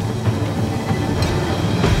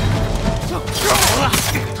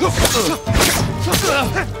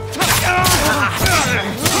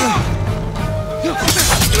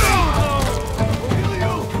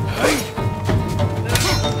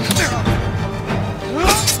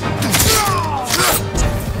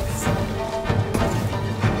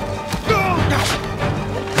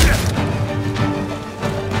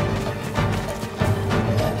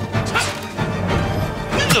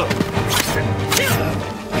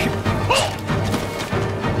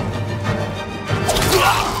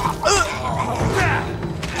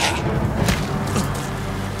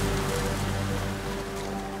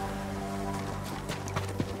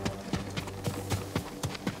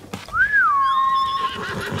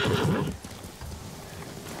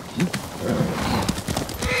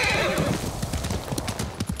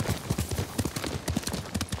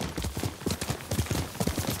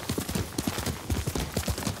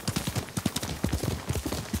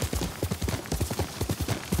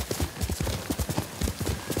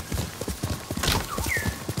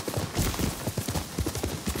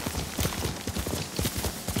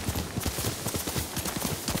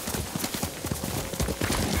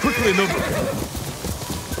 Quickly, Nobu!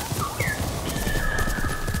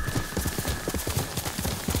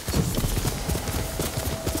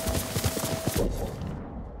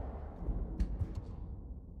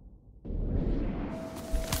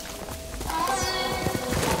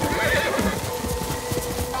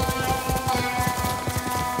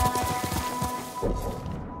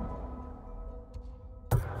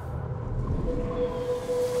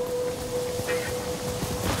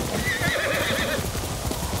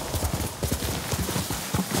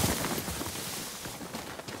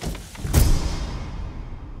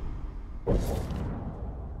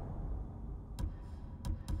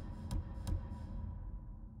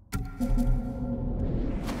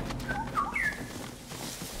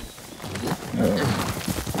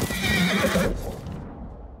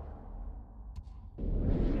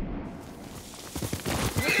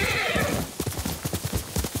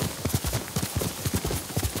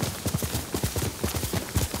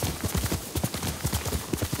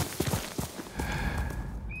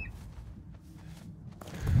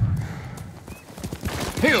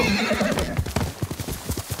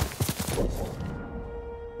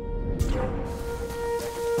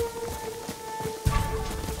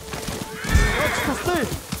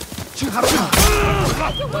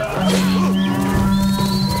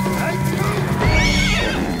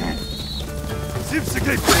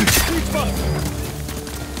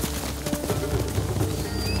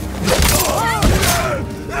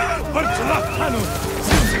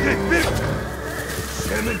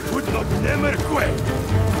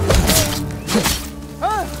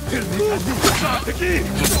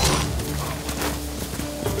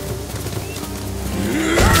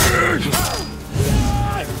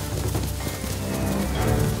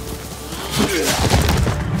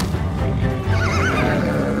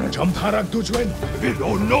 Jamharak Dujwen, we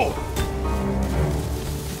don't know.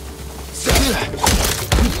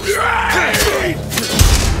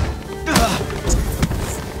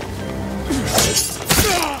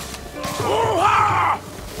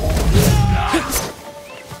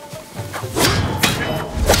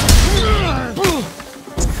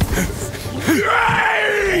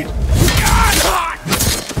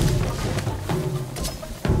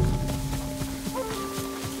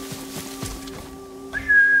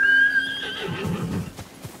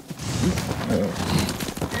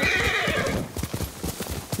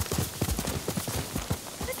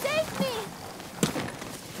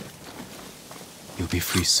 You'll be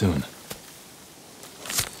free soon.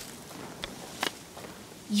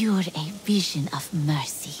 You're a vision of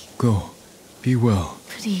mercy. Go. Be well.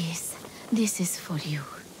 Please, this is for you.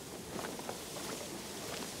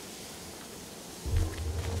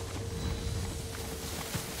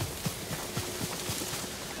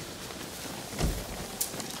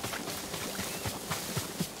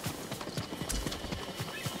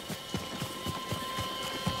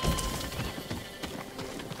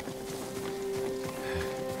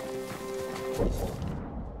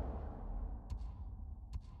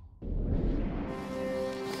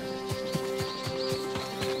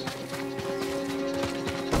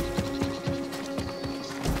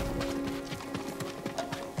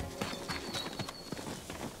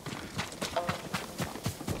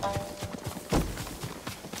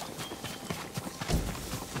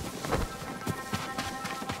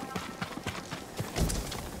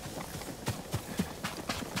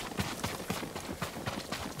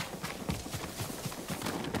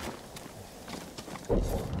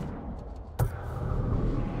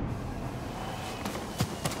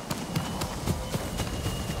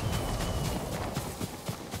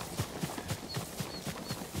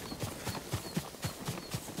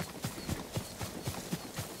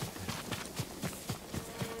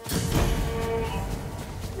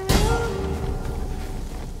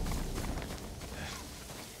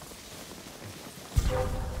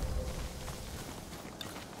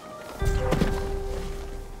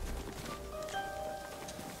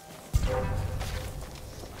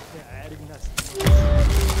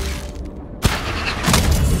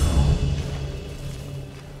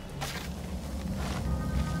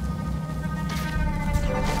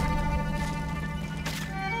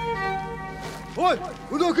 Ой,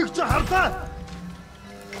 өнөөхийг чи харлаа.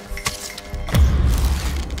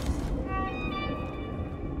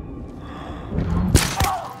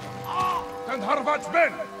 Den harvats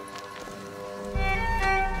ben.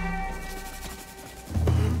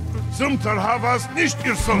 Sumtal havas nicht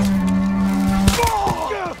irson.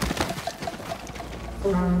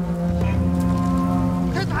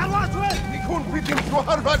 Den harvats ben. Nikon bitin to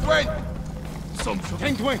harvat ben. Sumtal.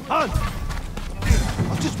 Тэнгвэн хаан.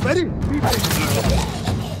 Очиж барин.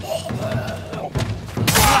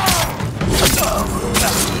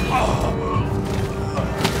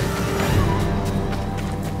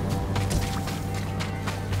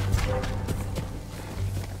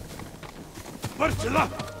 Barçala.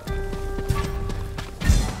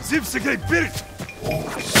 Zipsegay birk.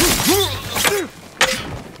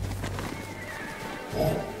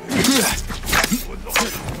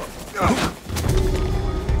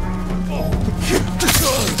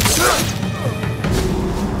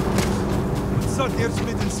 Zat eerst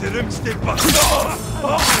met een serumsteek pas.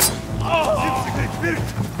 Zipsegay birk.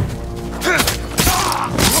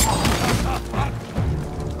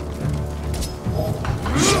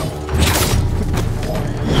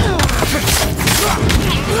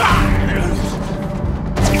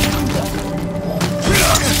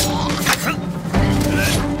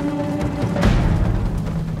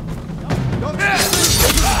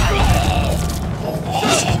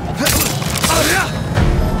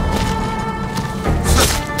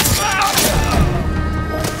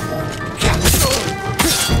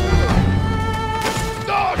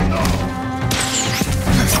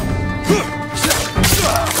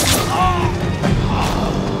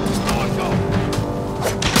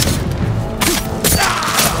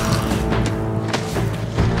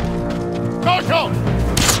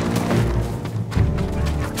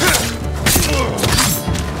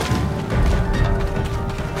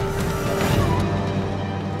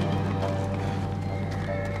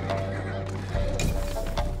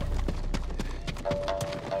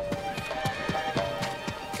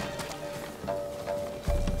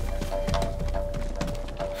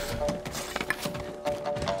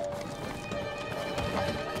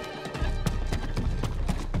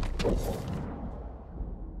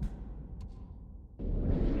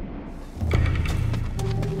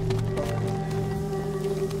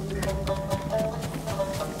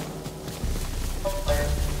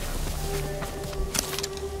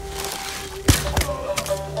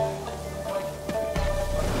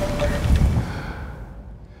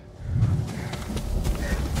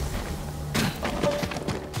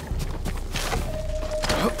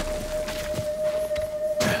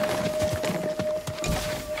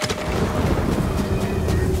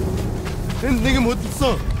 내게 못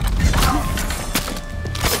있어.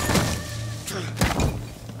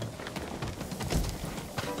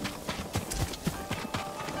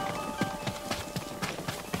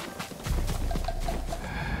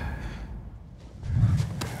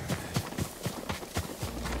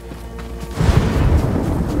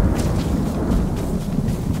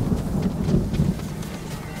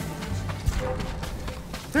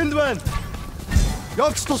 샌드맨,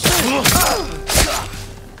 역시 더 세.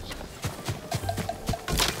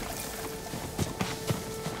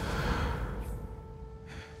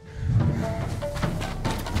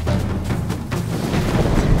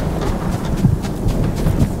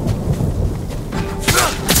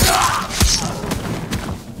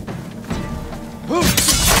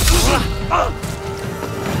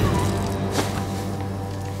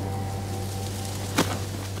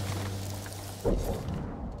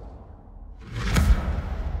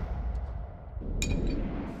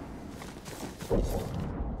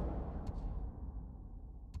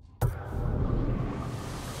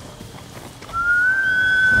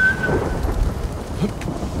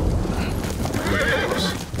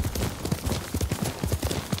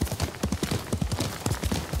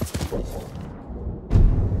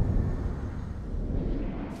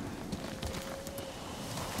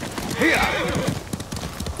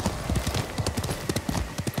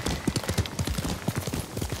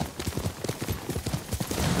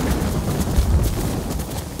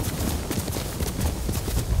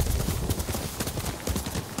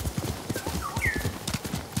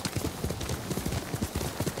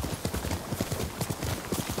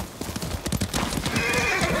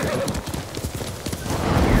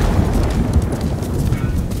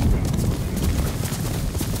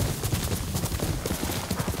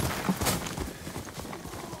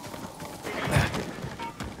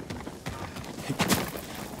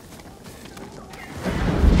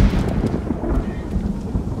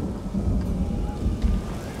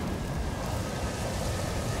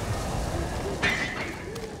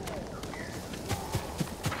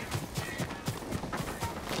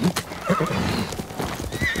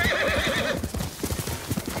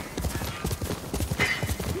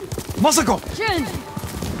 Masako! Jin!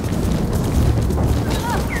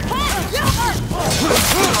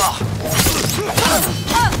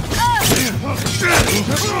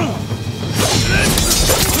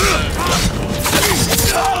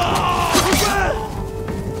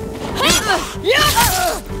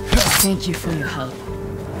 Thank you for your help.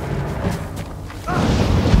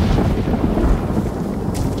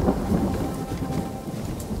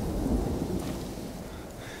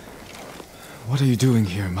 What are you doing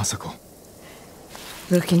here, Masako?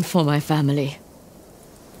 Looking for my family.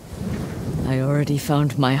 I already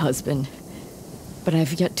found my husband, but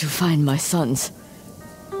I've yet to find my sons.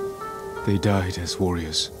 They died as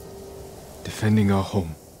warriors, defending our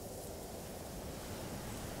home.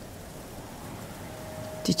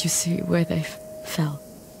 Did you see where they fell?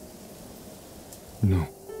 No.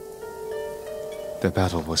 The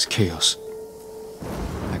battle was chaos.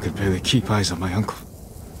 I could barely keep eyes on my uncle.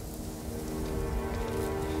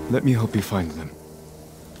 Let me help you find them.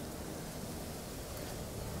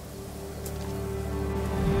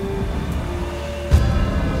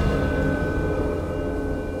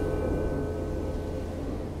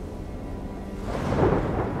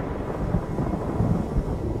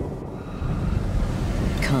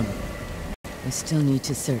 Come. I still need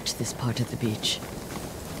to search this part of the beach.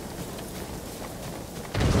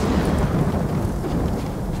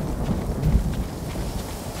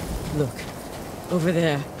 Look. Over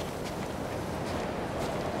there.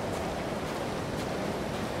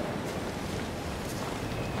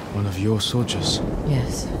 One of your soldiers?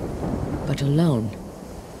 Yes. But alone.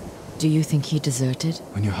 Do you think he deserted?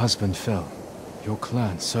 When your husband fell, your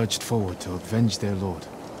clan surged forward to avenge their lord.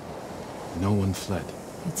 No one fled.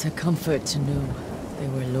 It's a comfort to know they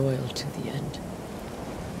were loyal to the end.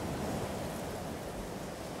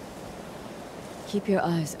 Keep your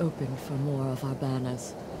eyes open for more of our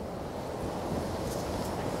banners.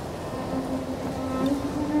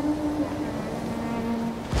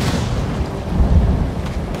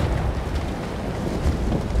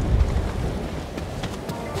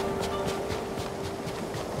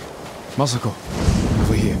 Masako,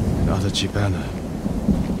 over here, the Adachi banner.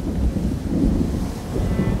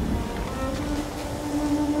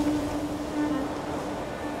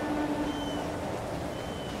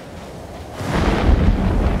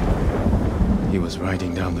 He was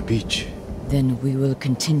riding down the beach. Then we will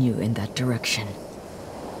continue in that direction.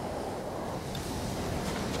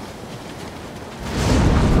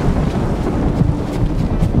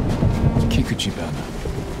 Kikuchi banner.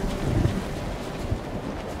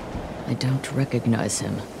 I don't recognize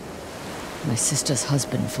him. My sister's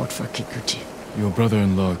husband fought for Kikuchi. Your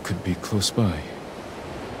brother-in-law could be close by.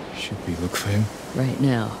 Should we look for him? Right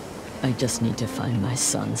now, I just need to find my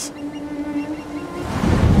sons.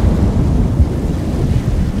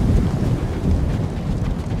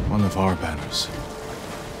 One of our banners.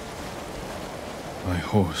 My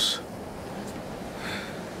horse.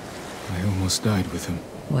 I almost died with him.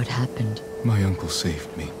 What happened? My uncle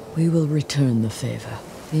saved me. We will return the favor.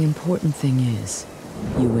 The important thing is,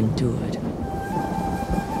 you endured.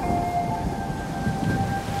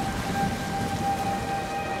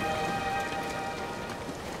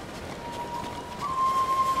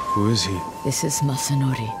 Who is he? This is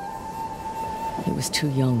Masanori. He was too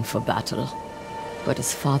young for battle, but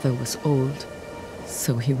his father was old,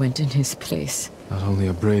 so he went in his place. Not only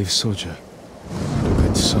a brave soldier, but a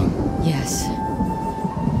good son. Yes,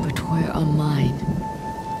 but where are mine?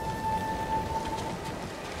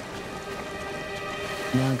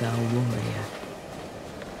 Naga warrior.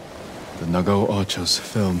 The Nagao archers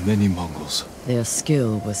fell many Mongols. Their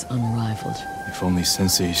skill was unrivaled. If only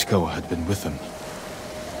Sensei Ishikawa had been with them.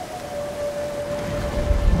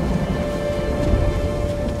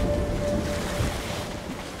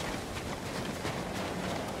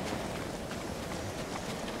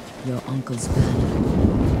 Your uncle's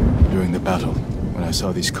banner. During the battle, when I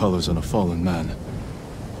saw these colors on a fallen man,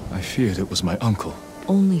 I feared it was my uncle.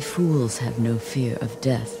 Only fools have no fear of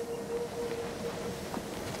death.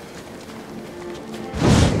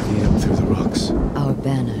 They lead up through the rocks. Our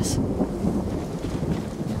banners.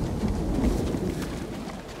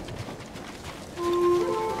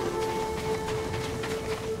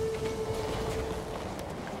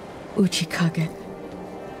 Uchikage,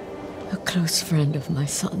 a close friend of my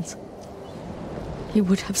son's. He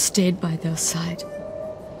would have stayed by their side.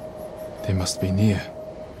 They must be near.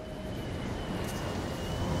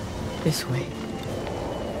 This way.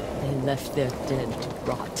 They left their dead to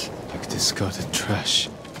rot. Like discarded trash.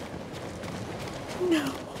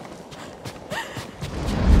 No.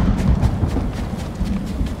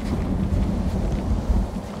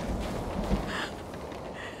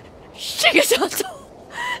 Shigesato!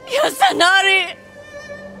 Yasanari!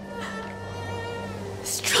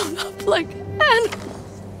 Strung up like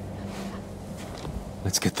animals.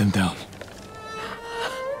 Let's get them down.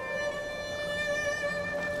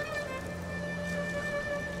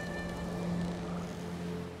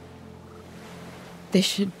 They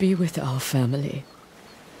should be with our family,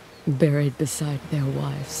 buried beside their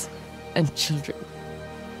wives and children.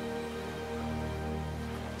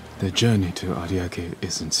 The journey to Ariake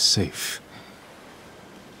isn't safe.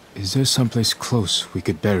 Is there someplace close we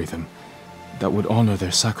could bury them that would honor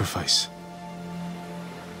their sacrifice?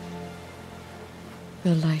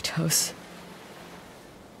 The lighthouse.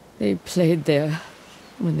 They played there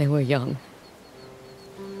when they were young,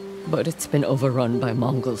 but it's been overrun by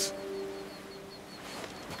Mongols.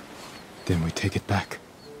 Then we take it back.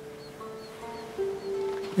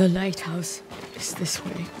 The lighthouse is this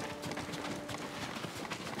way.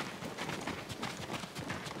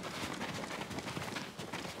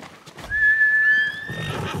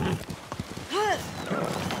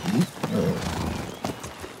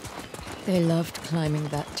 They loved climbing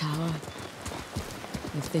that tower.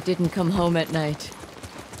 If they didn't come home at night,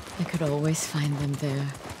 I could always find them there,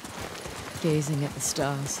 gazing at the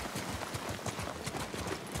stars.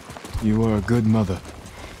 You are a good mother.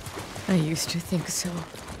 I used to think so,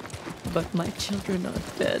 but my children are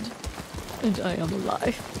dead, and I am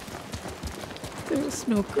alive. There is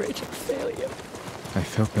no greater failure. I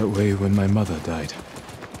felt that way when my mother died.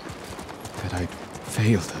 That I'd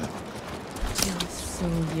failed her. She was so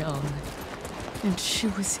young, and she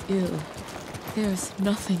was ill. There's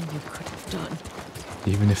nothing you could have done.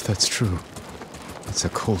 Even if that's true, it's a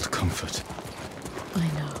cold comfort. I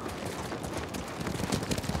know.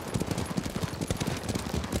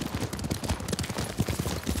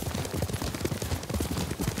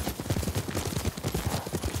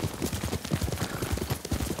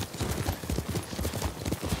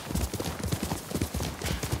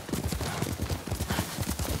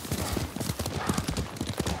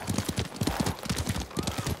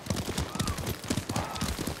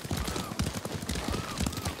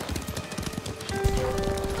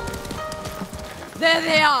 There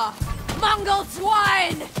they are! Mongol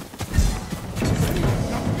swine!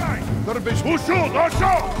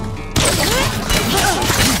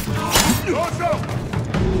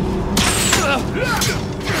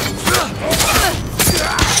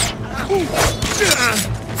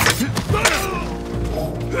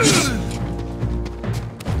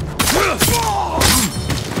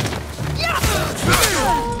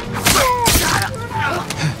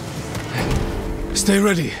 Stay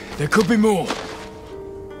ready. There could be more.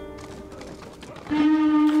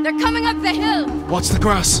 They're coming up the hill! Watch the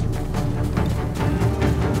grass.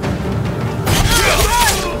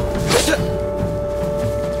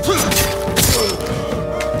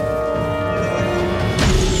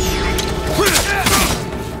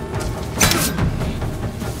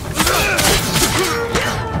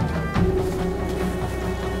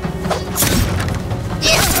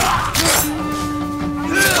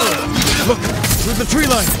 Look, through the tree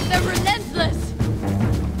line. They're relentless!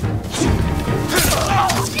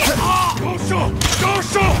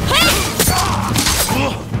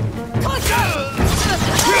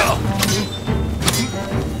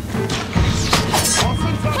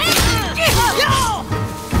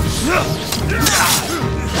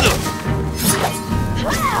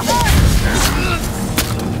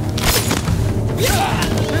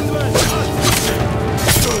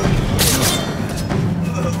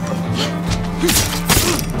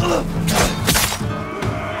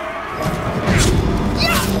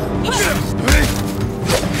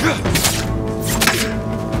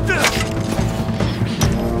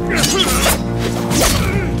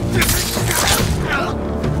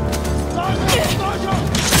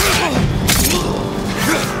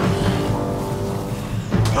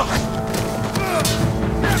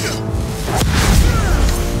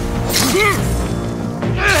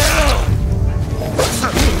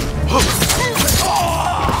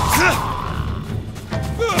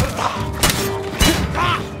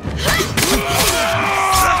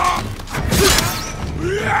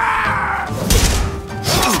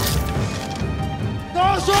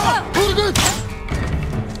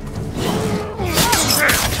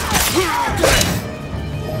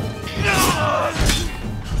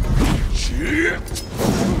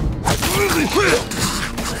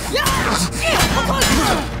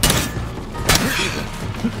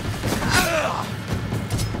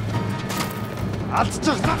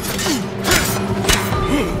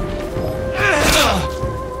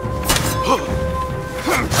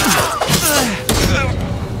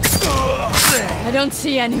 I don't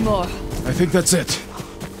see any more. I think that's it.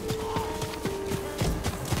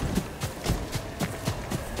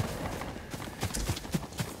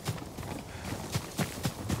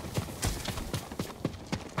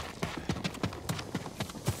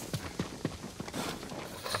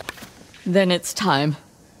 Then it's time.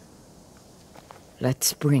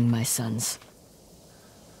 Let's bring my sons.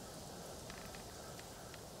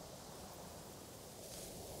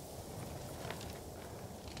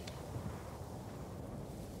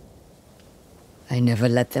 I never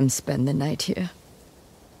let them spend the night here,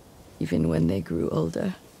 even when they grew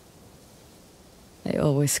older. I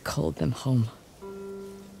always called them home.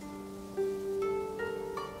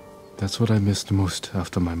 That's what I missed most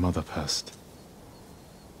after my mother passed.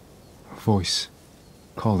 Her voice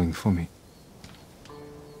calling for me.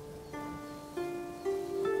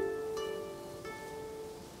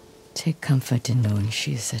 Take comfort in knowing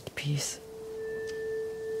she is at peace.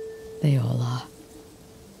 They all are.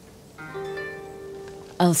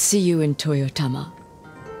 I'll see you in Toyotama.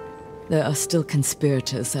 There are still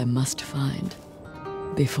conspirators I must find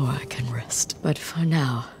before I can rest. But for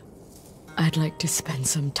now, I'd like to spend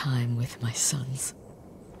some time with my sons.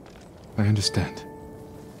 I understand.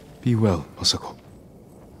 Be well, Masako.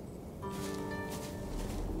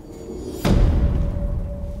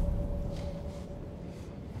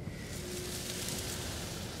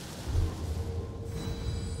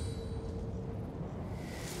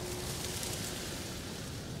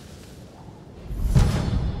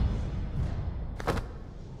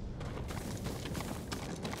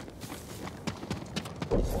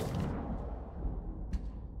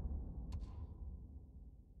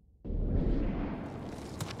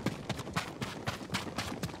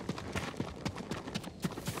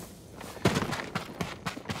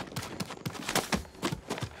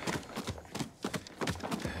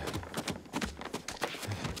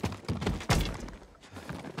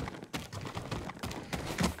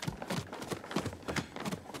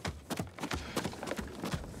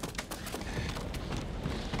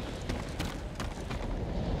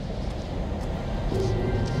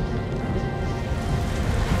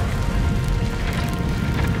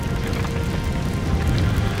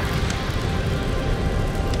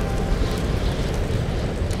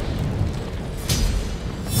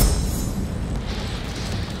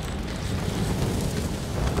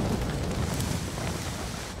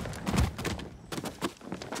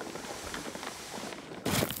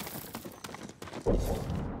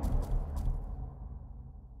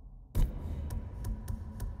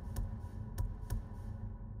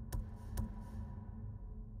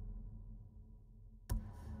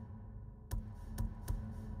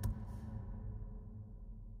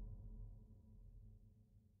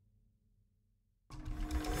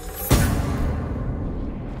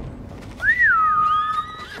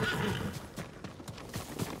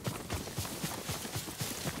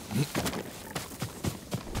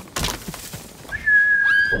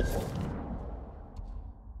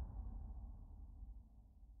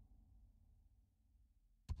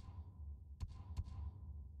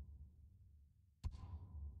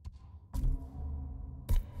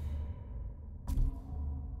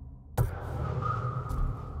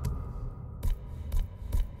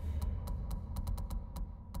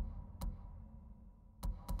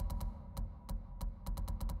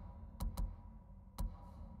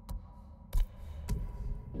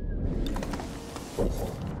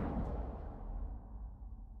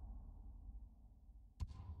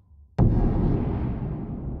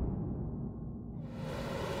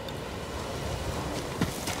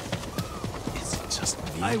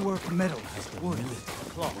 I work metal, wood,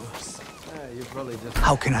 cloth. You probably just...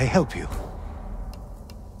 How can I help you?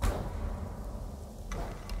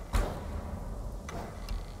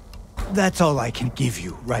 That's all I can give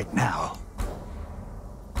you right now.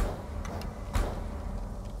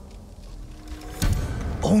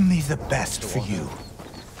 Only the best for you.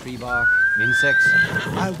 Tree bark, insects.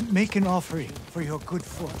 I'll make an offering for your good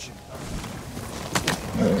fortune.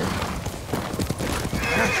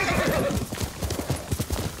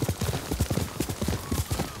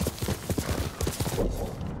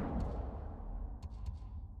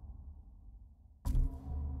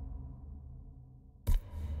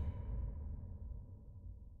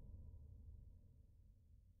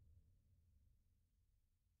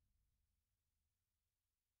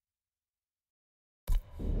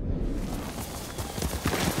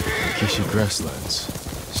 Kishi grasslands.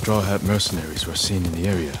 Straw Hat mercenaries were seen in the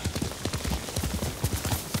area.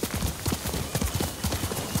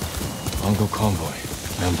 Mongol convoy,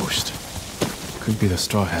 ambushed. Could be the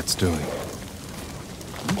Straw Hats doing.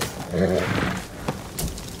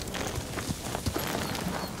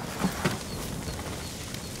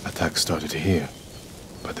 Attack started here,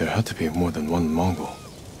 but there had to be more than one Mongol.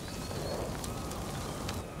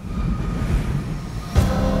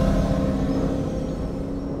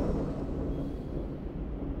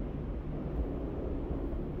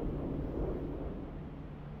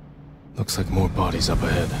 Looks like more bodies up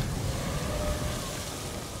ahead.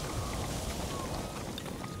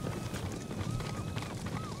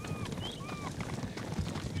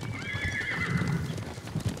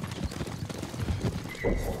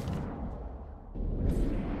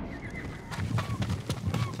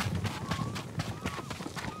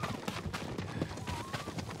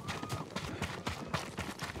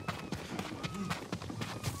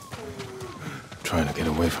 Trying to get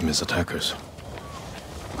away from his attackers.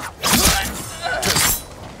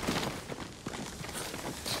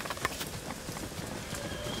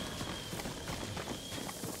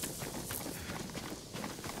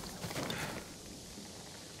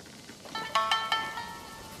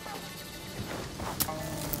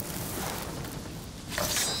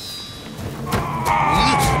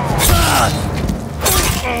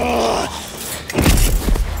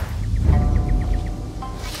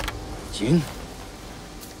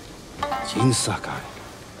 Jin Sakai.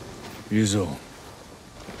 Ryuzo.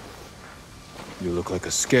 You look like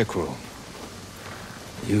a scarecrow.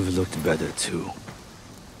 You've looked better too.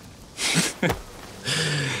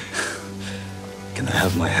 Can I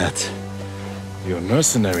have my hat? You're a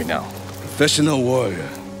mercenary now. Professional warrior.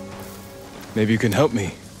 Maybe you can help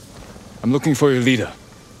me. I'm looking for your leader.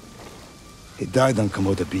 He died on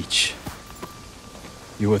Komoda Beach.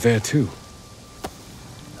 You were there too.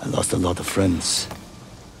 I lost a lot of friends.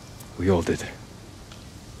 We all did.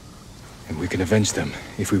 And we can avenge them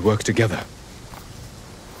if we work together.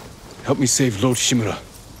 Help me save Lord Shimura.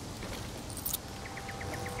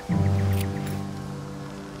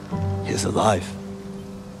 He's alive.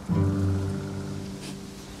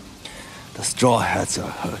 The Straw Hats are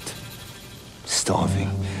hurt. Starving.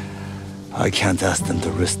 I can't ask them to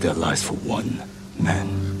risk their lives for one man.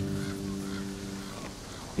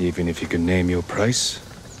 Even if you can name your price?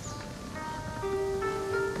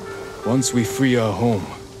 Once we free our home,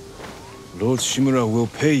 Lord Shimura will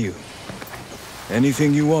pay you.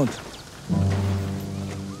 Anything you want.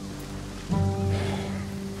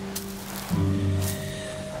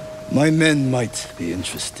 My men might be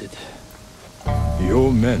interested.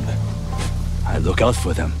 Your men? I look out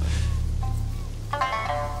for them.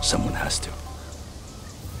 Someone has to.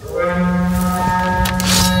 Do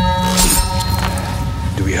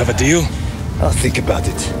we have a deal? I'll think about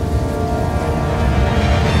it.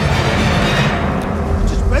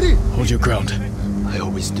 Just ready? Hold your ground. I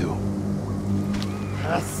always do.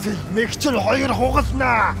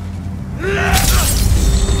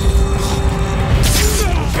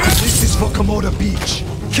 This is for Komoda Beach.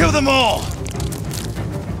 Kill them all!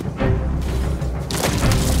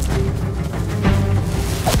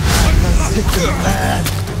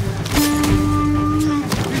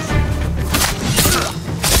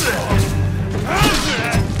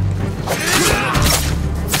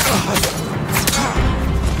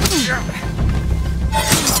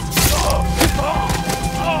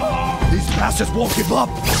 These bastards won't give up!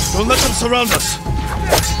 Don't let them surround us!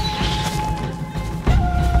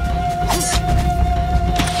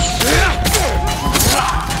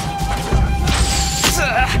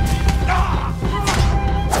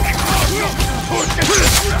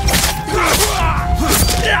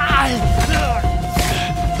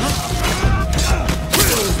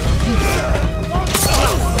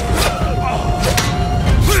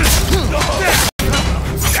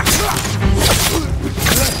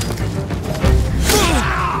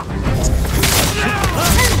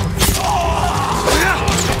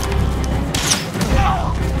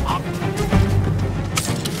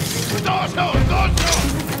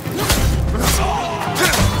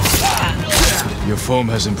 Your form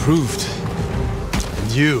has improved.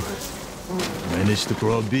 And you managed to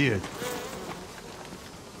grow a beard.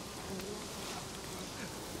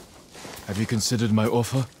 Have you considered my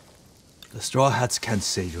offer? The Straw Hats can't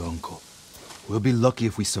save your uncle. We'll be lucky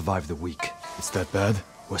if we survive the week. It's that bad?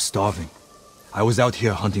 We're starving. I was out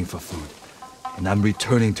here hunting for food, and I'm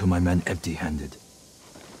returning to my men empty-handed.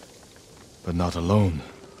 But not alone.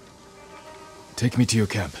 Take me to your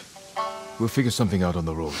camp. We'll figure something out on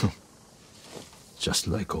the road. Just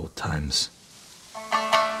like old times.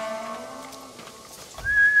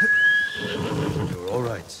 You're all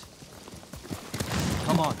right.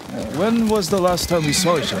 Come on. When was the last time we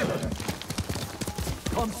saw each other?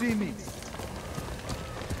 Come see me.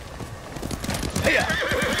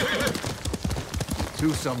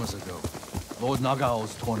 2 summers ago, Lord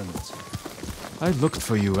Nagao's tournament. I looked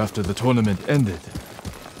for you after the tournament ended.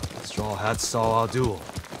 Straw Hats saw our duel.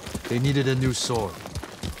 They needed a new sword.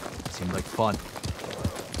 Seemed like fun.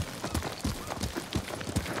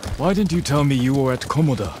 Why didn't you tell me you were at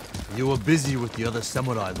Komoda? You were busy with the other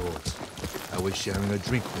samurai lords. I was sharing a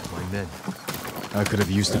drink with my men. I could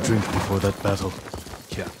have used a drink before that battle.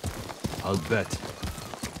 Yeah, I'll bet.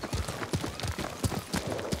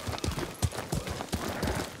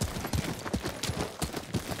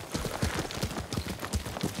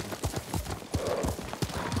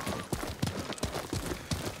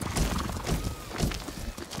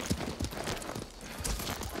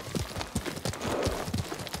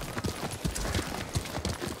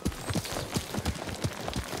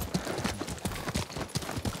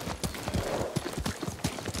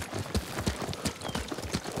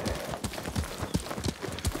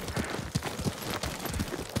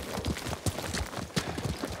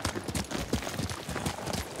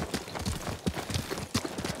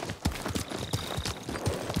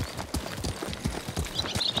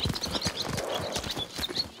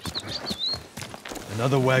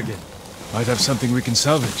 Another wagon. Might have something we can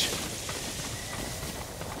salvage.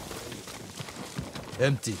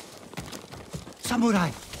 Empty. Samurai!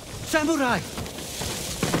 Samurai!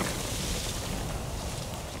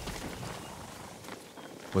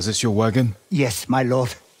 Was this your wagon? Yes, my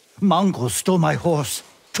lord. Mongols stole my horse,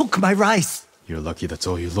 took my rice. You're lucky that's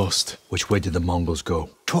all you lost. Which way did the Mongols go?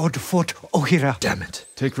 Toward Fort Ohira. Damn it.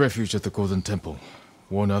 Take refuge at the Golden Temple.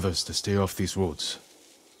 Warn others to stay off these roads.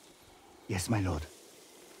 Yes, my lord.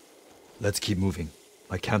 Let's keep moving.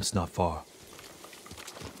 My camp's not far.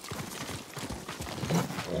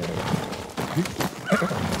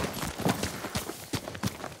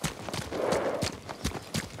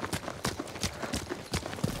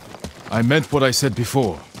 I meant what I said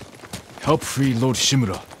before. Help free Lord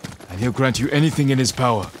Shimura, and he'll grant you anything in his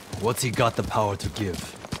power. What's he got the power to give?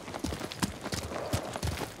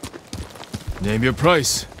 Name your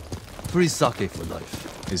price. Free sake for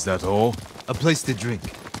life. Is that all? A place to drink.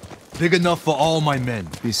 Big enough for all my men.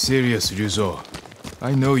 Be serious, Ryuzo.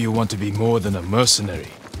 I know you want to be more than a mercenary.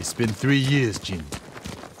 It's been 3 years, Jin.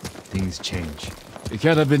 Things change. It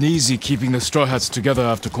can't have been easy keeping the Straw Hats together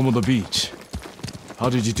after Komoda Beach. How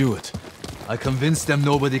did you do it? I convinced them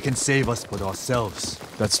nobody can save us but ourselves.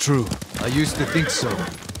 That's true. I used to think so.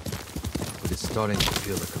 But it's starting to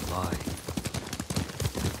feel like a lie.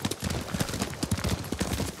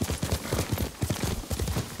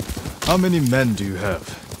 How many men do you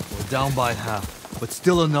have? down by half, but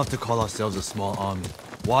still enough to call ourselves a small army.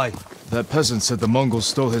 Why? That peasant said the Mongols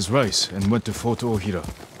stole his rice and went to Fort Ohira.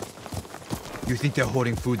 You think they're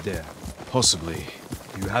hoarding food there? Possibly.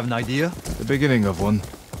 Do you have an idea? The beginning of one.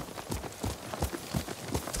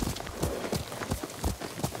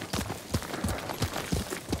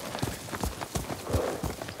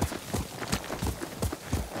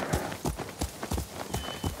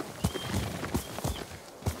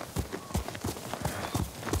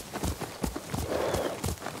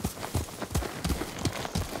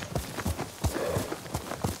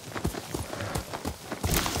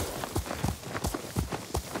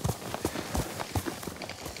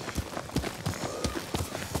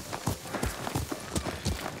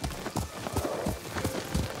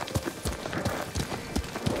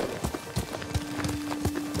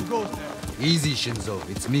 Easy, Shinzo.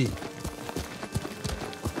 It's me.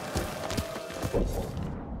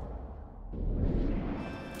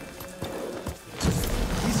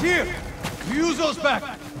 He's here! Ryuzo's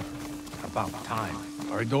back! About time.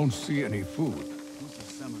 I don't see any food.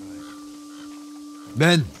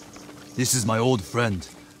 Men, this is my old friend,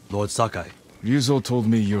 Lord Sakai. Ryuzo told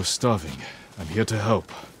me you're starving. I'm here to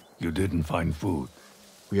help. You didn't find food.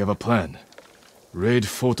 We have a plan. Raid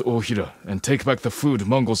Fort Ohira and take back the food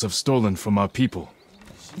Mongols have stolen from our people.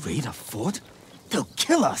 Raid a fort? They'll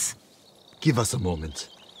kill us! Give us a moment.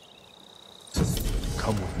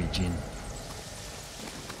 Come with me, Jin.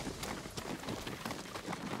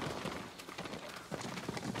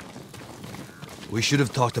 We should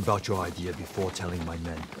have talked about your idea before telling my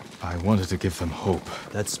men. I wanted to give them hope.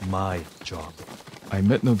 That's my job. I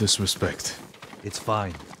meant no disrespect. It's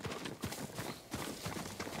fine.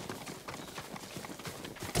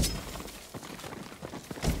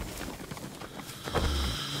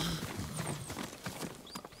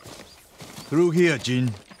 Through here,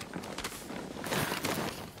 Jin.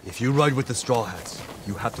 If you ride with the Straw Hats,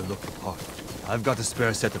 you have to look the part. I've got a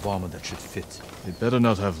spare set of armor that should fit. It better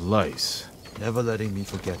not have lice. Never letting me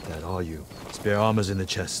forget that, are you? Spare armor's in the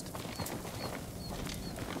chest.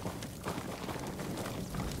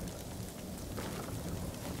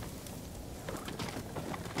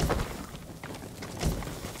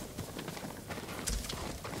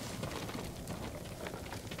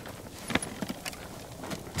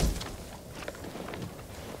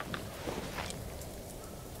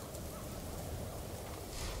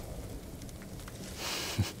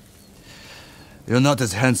 You're not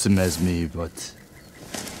as handsome as me, but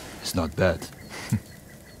it's not bad.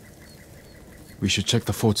 We should check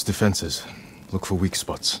the fort's defenses. Look for weak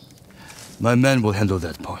spots. My men will handle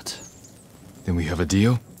that part. Then we have a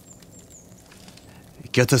deal?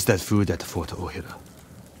 Get us that food at the Fort Ohira,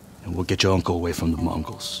 and we'll get your uncle away from the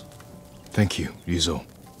Mongols. Thank you, Ryuzo.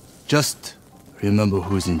 Just remember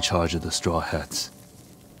who's in charge of the Straw Hats.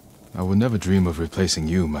 I would never dream of replacing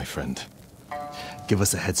you, my friend. Give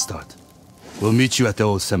us a head start. We'll meet you at the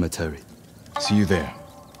old cemetery. See you there.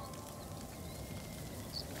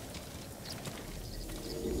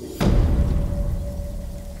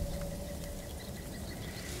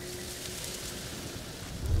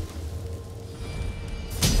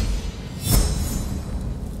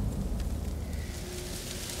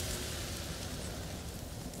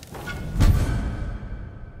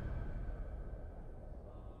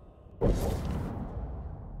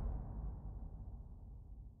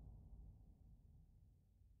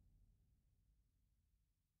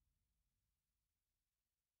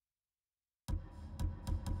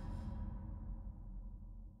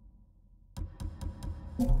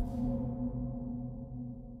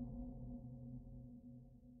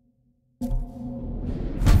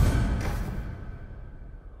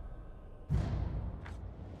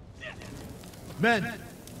 Men,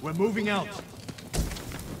 we're moving out.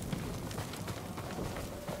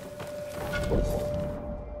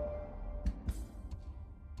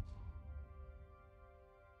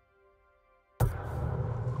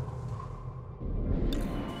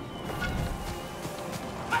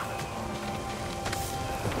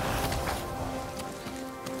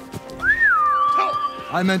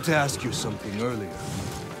 I meant to ask you something earlier.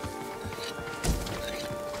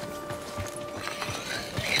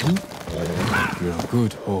 You're a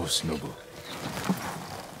good horse, Nobu.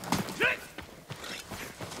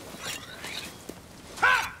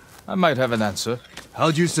 I might have an answer.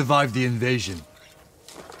 How'd you survive the invasion?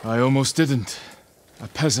 I almost didn't. A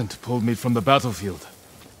peasant pulled me from the battlefield.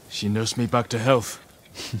 She nursed me back to health.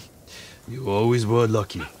 You always were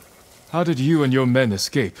lucky. How did you and your men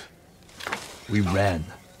escape? We ran.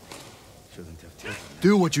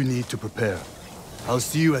 Do what you need to prepare. I'll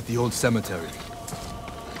see you at the old cemetery.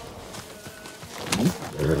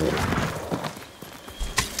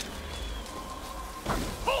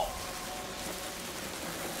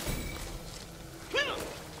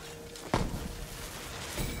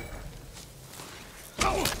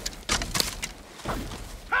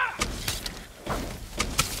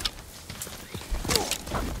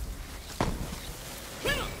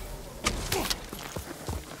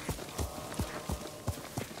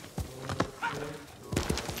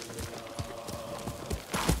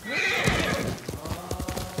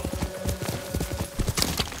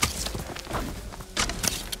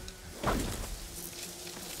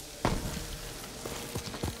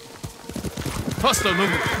 Hostile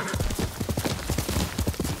movement.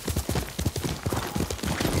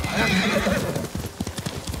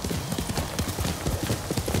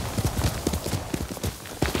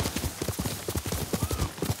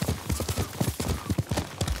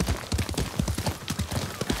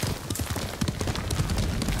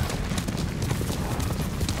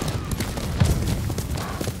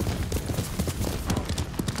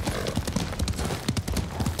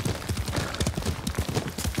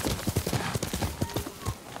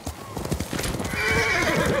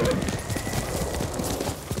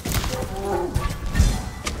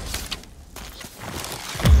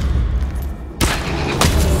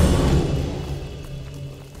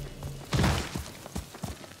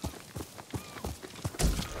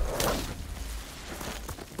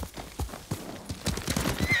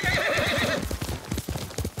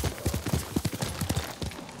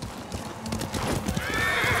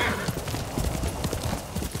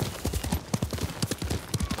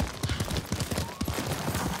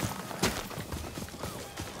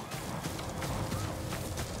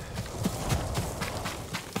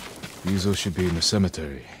 Yuzo should be in the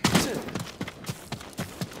cemetery.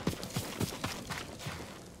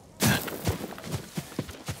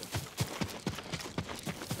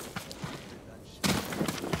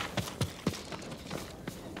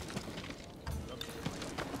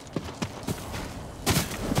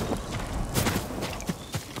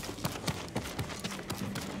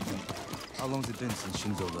 How long's it been since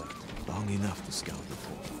Shinzo left? Long enough to scout the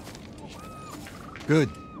fort. Good.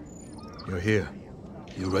 You're here.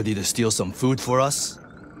 You ready to steal some food for us?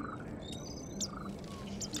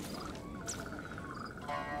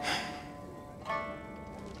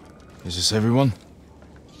 Is this everyone?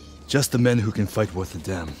 Just the men who can fight worth a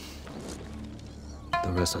damn.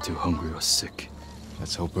 The rest are too hungry or sick.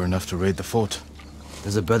 Let's hope we're enough to raid the fort.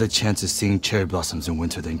 There's a better chance of seeing cherry blossoms in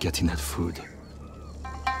winter than getting that food.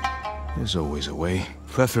 There's always a way.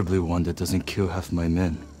 Preferably one that doesn't kill half my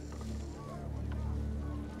men.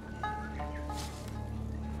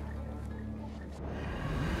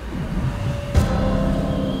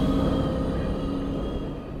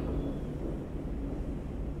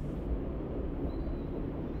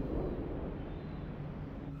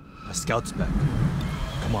 A scout's back.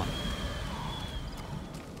 Come on.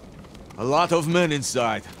 A lot of men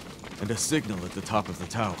inside, and a signal at the top of the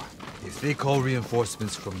tower. If they call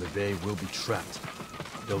reinforcements from the bay, we'll be trapped.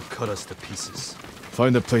 They'll cut us to pieces.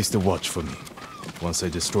 Find a place to watch for me. Once they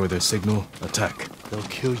destroy their signal, attack. They'll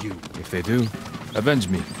kill you. If they do, avenge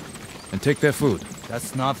me, and take their food.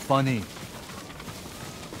 That's not funny.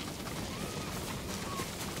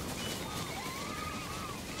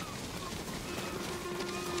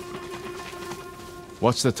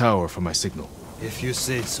 Watch the tower for my signal. If you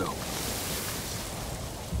say so.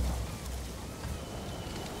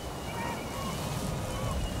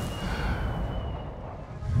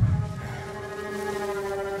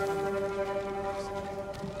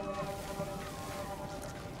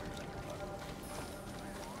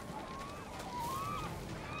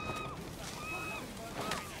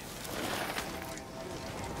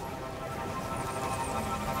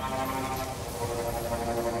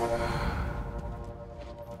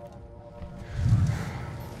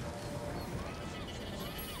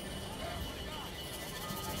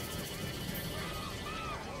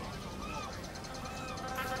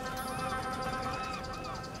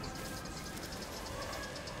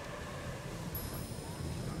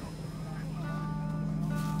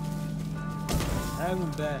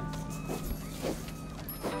 I'm back.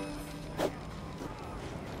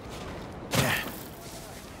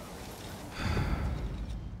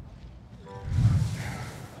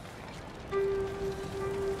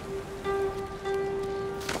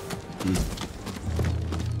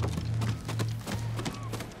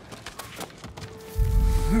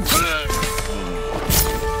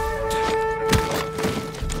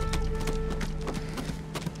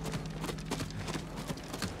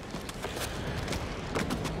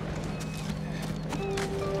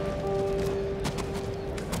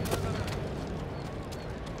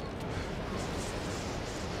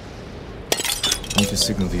 I need to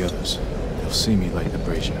signal the others. They'll see me light the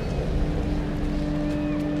brazier.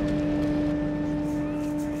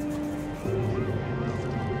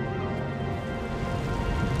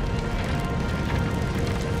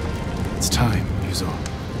 It's time, Yuzo.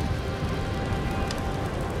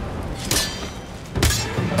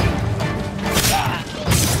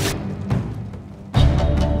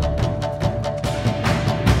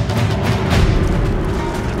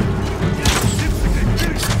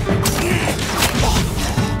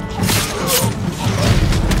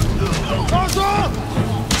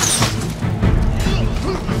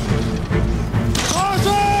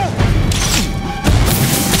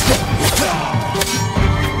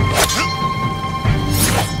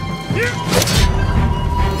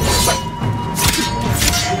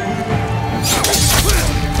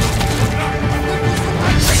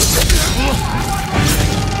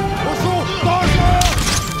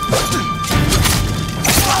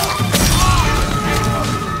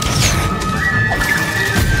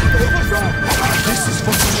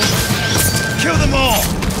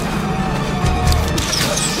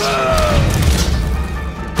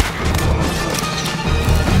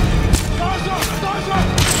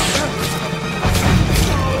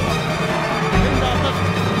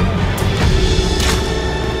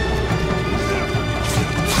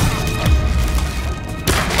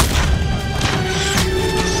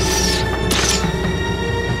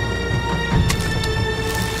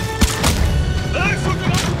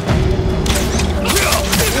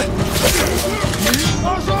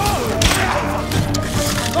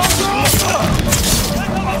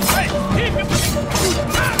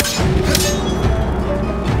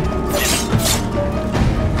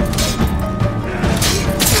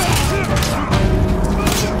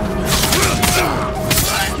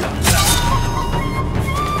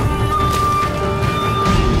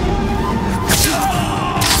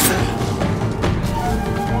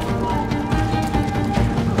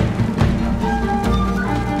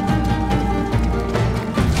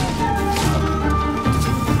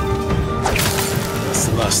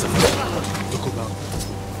 last of them. Look around.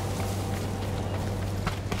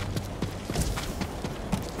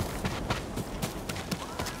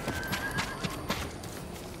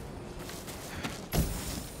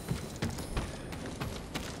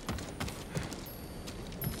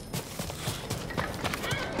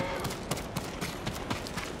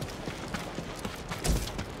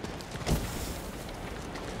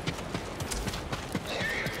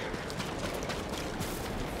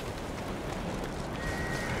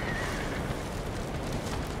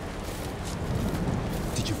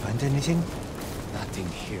 Anything? Nothing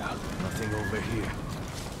here. Nothing over here.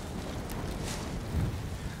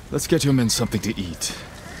 Let's get your men something to eat.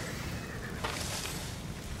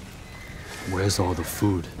 Where's all the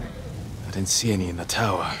food? I didn't see any in the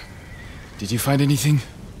tower. Did you find anything?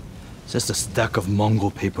 Just a stack of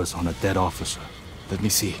Mongol papers on a dead officer. Let me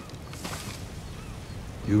see.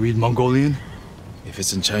 You read Mongolian? If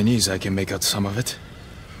it's in Chinese, I can make out some of it.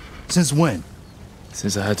 Since when?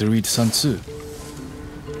 Since I had to read Sun Tzu.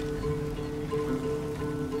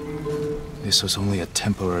 This was only a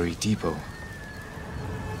temporary depot.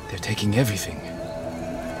 They're taking everything.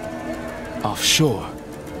 Offshore.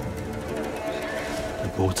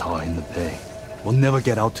 The boats are in the bay. We'll never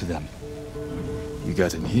get out to them. You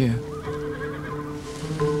got in here.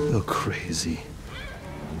 You're crazy.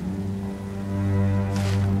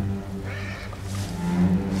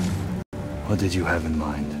 What did you have in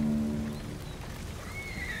mind?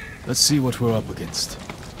 Let's see what we're up against.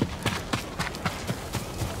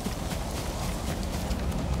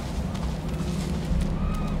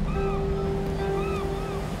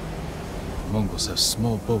 Mongols have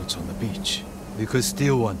small boats on the beach. We could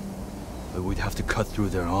steal one, but we'd have to cut through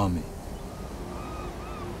their army.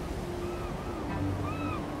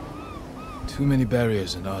 Too many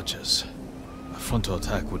barriers and archers. A frontal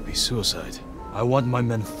attack would be suicide. I want my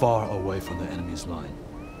men far away from the enemy's line.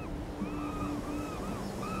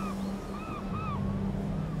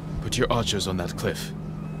 Put your archers on that cliff.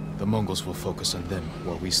 The Mongols will focus on them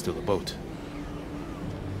while we steal a boat.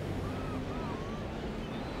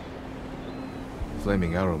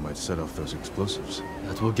 Flaming arrow might set off those explosives.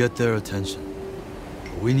 That will get their attention.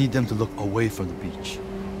 But we need them to look away from the beach.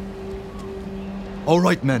 All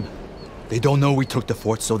right, men. They don't know we took the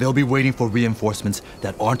fort, so they'll be waiting for reinforcements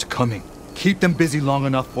that aren't coming. Keep them busy long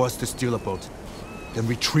enough for us to steal a boat. Then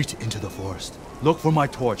retreat into the forest. Look for my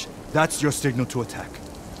torch. That's your signal to attack.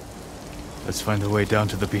 Let's find a way down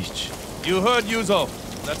to the beach. You heard Yuzo.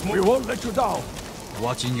 Let's move. We won't let you down.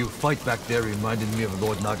 Watching you fight back there reminded me of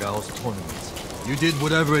Lord Nagao's tournaments. You did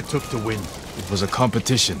whatever it took to win. It was a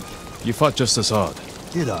competition. You fought just as hard.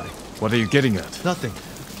 Did I? What are you getting at? Nothing.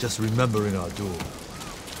 Just remembering our duel.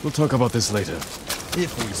 We'll talk about this later.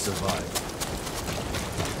 If we survive.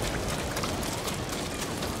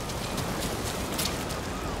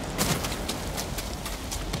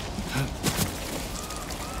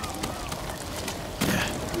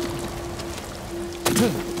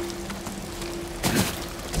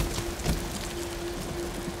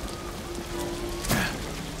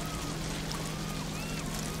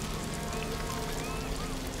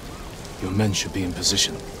 Your men should be in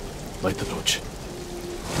position. Light the torch.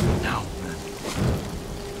 Now, man.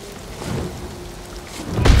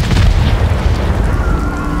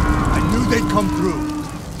 I knew they'd come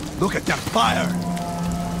through. Look at that fire!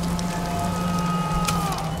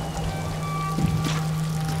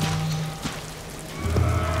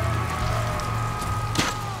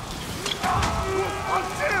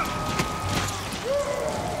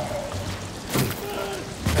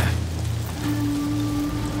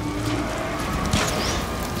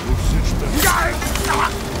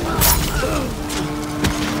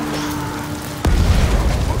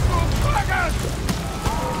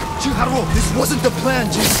 This wasn't the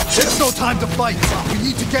plan, Jin. There's no time to fight. We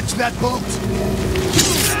need to get to that boat.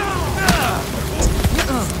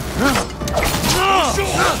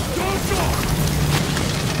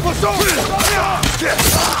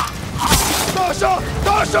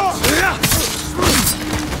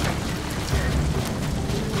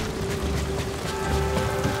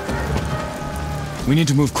 We need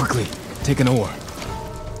to move quickly. Take an oar.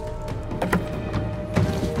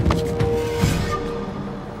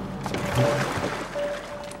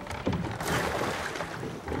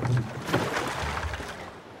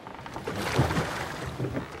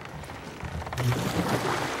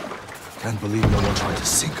 Can't believe no one tried to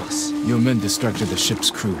sink us. Your men distracted the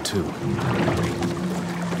ship's crew, too.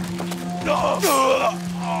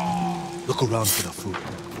 Look around for the food.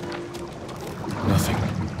 Nothing.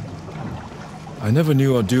 I never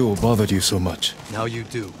knew our duel bothered you so much. Now you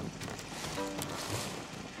do.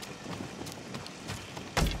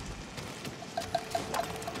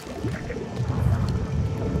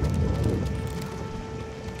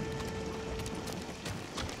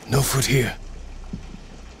 food here.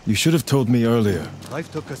 You should have told me earlier. Life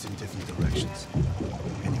took us in different directions.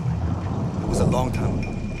 Anyway, it was a long time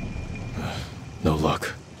ago. No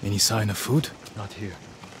luck. Any sign of food? Not here.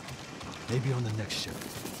 Maybe on the next ship.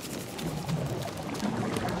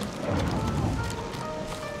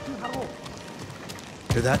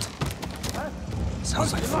 Hear that?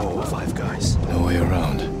 Sounds like 4 or 5 guys. No way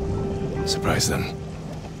around. Surprise them.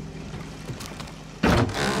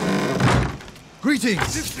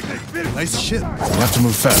 Greetings! Nice ship. We have to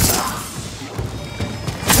move fast.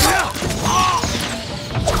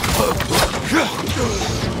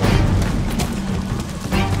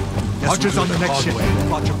 Archers on the next ship.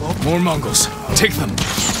 Watch your boat. More Mongols. Take them.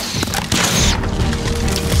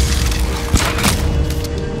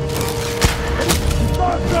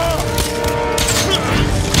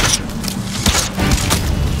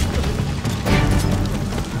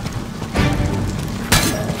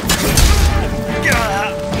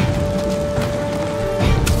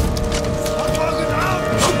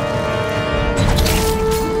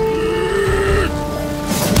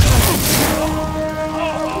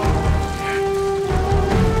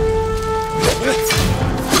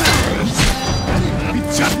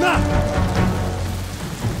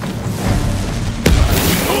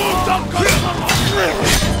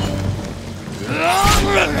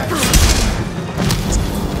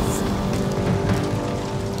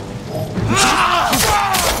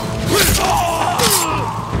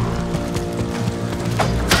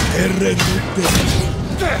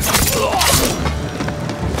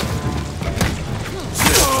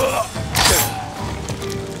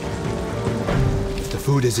 If the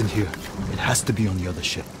food isn't here, it has to be on the other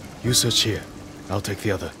ship. You search here. I'll take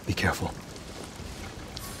the other. Be careful.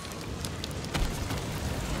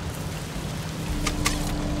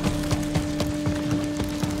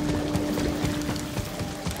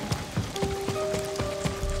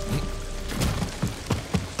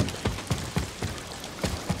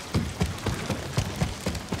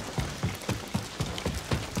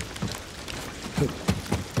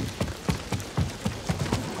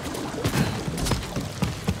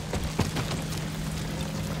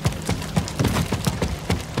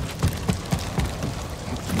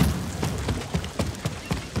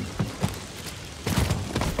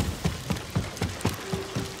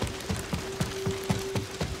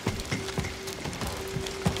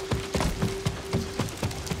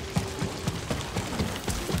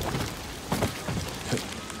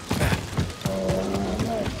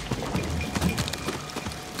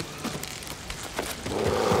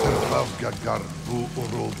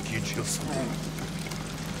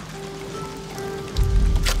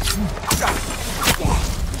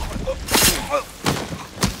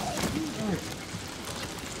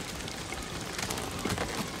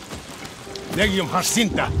 Legium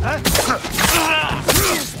Harsinta.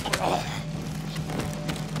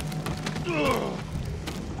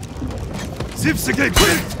 Zipsegate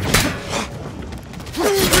quick!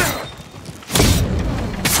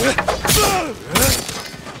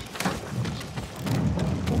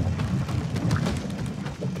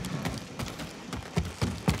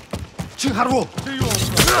 Chiharu!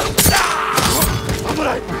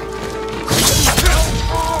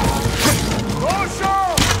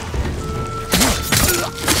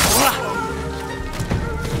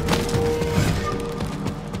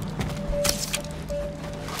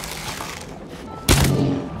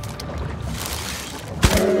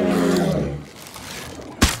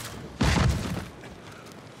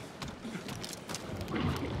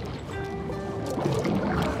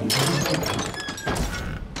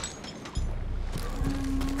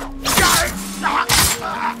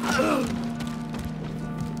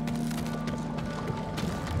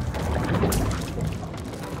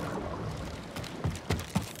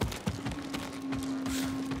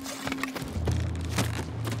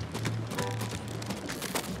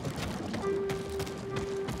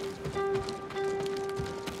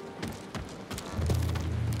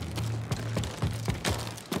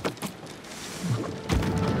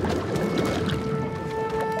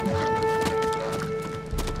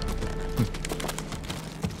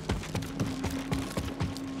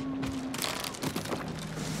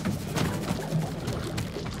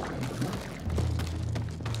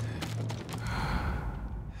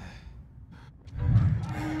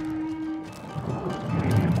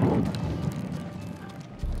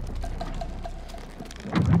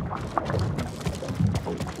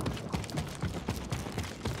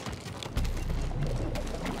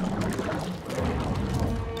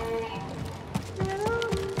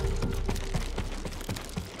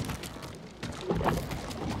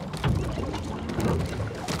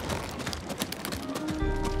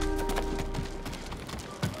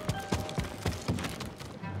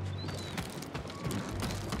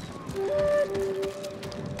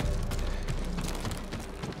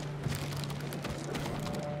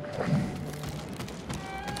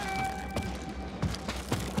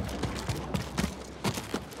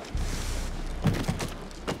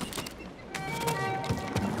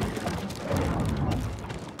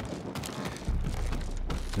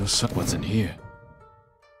 No son. What's in here?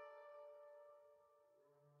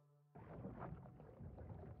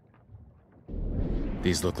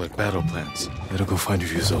 These look like battle plans. Better go find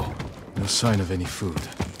Ryuzo. No sign of any food.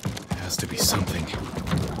 Has to be something.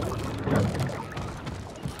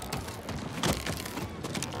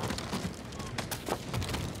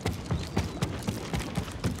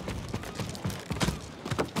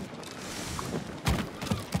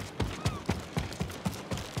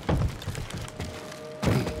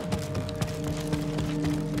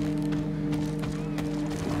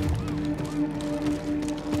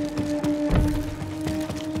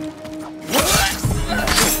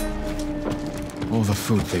 All the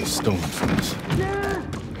food they've stolen from us.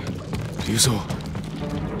 Ryuzo.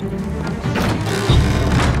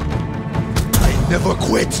 I never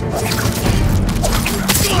quit!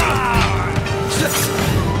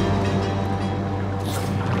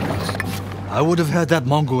 I would have had that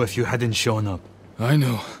Mongol if you hadn't shown up. I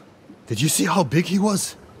know. Did you see how big he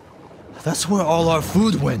was? That's where all our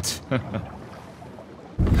food went.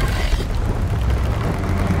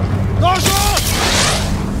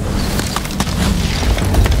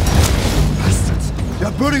 Bastards!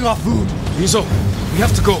 They're burning our food! Ryuzo, we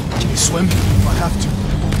have to go. Can you swim? I have to.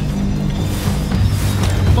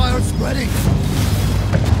 Fire's spreading!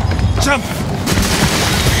 Jump!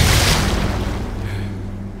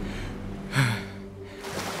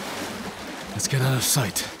 Let's get out of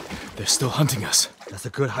sight. They're still hunting us. That's a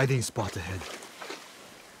good hiding spot ahead.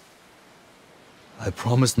 I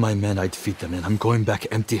promised my men I'd feed them, and I'm going back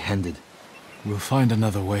empty-handed. We'll find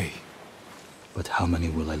another way. But how many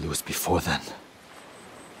will I lose before then?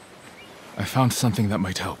 I found something that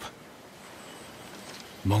might help.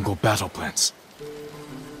 Mongol battle plans.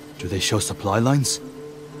 Do they show supply lines?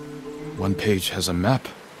 One page has a map.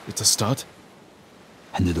 It's a start.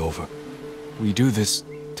 Hand it over. We do this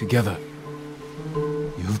together.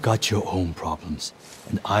 You've got your own problems,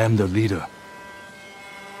 and I am the leader.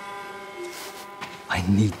 I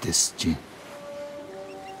need this, Jin.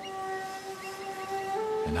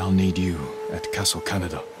 And I'll need you at Castle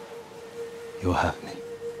Canada. You'll have me.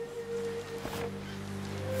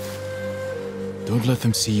 Don't let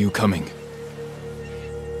them see you coming.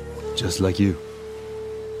 Just like you.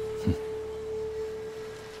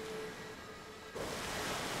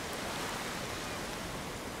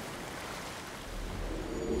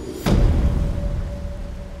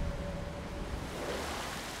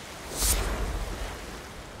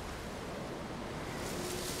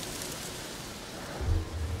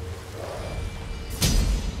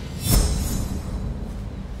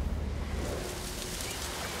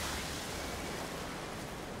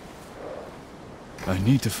 I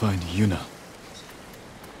need to find Yuna.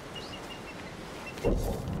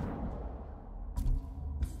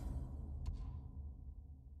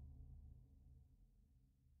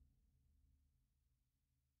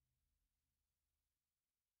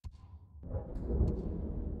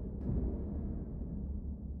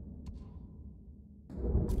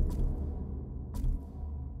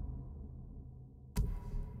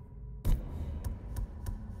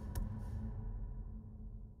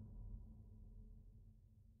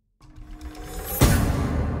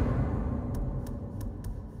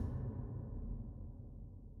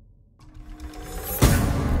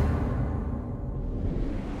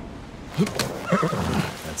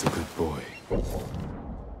 That's a good boy.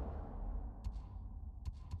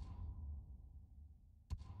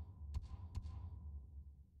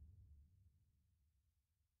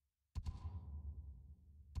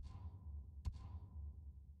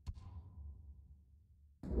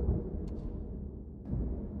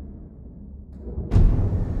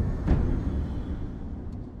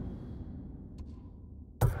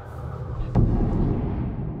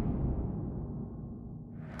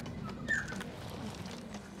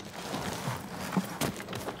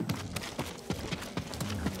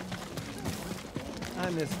 I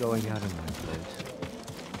miss going out on my boat.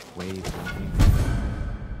 Waves.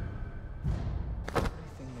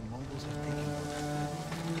 Everything the Mongols are thinking of.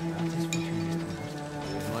 That is what you missed the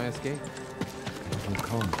most. Can I escape? If you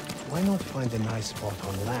come, why not find a nice spot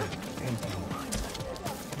on land? Empty your mind.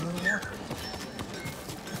 Near the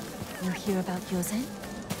water. You hear about Yozen,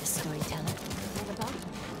 the storyteller? What about him?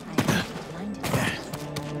 I am blinded.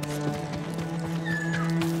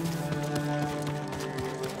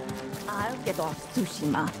 I'll get off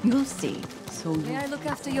Tsushima. You'll see. So May I look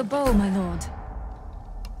after your bow, my lord?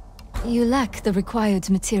 You lack the required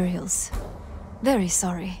materials. Very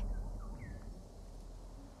sorry.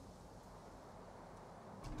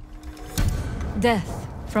 Death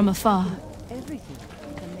from afar. Everything.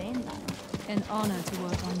 The mainland. An honor to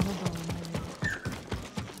work on your bow, my lord.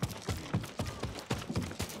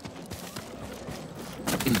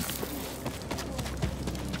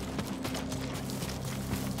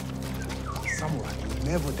 Samurai will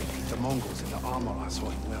never defeat the Mongols in the armor I saw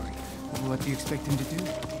him wearing. What do you expect him to do?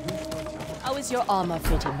 How is your armor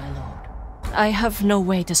fitting, my lord? I have no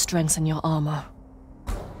way to strengthen your armor.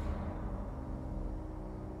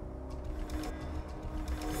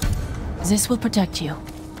 This will protect you.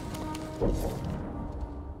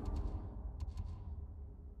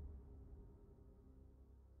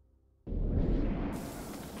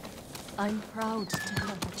 I'm proud to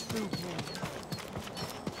have a true warrior.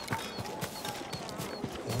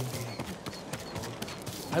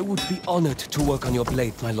 I would be honored to work on your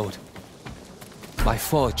blade, my lord. My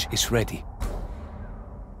forge is ready.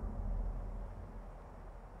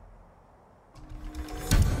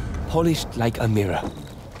 Polished like a mirror.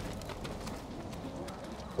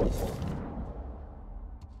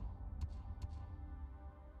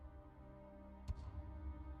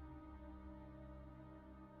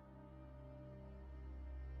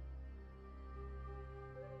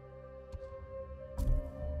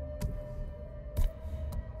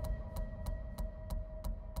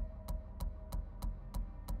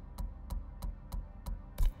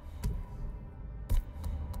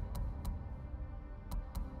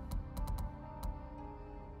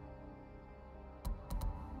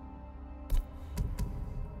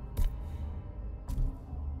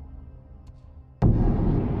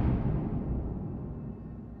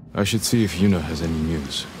 I should see if Yuna has any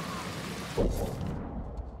news.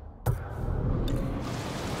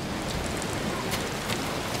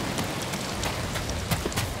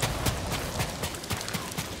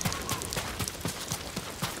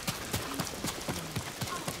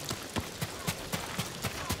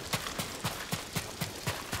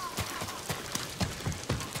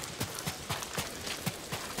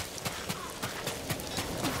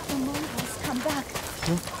 The Mongols come back.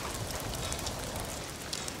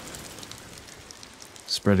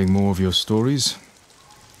 Spreading more of your stories?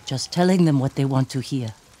 Just telling them what they want to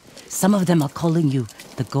hear. Some of them are calling you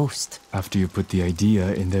the ghost. After you put the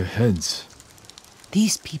idea in their heads.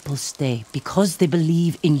 These people stay because they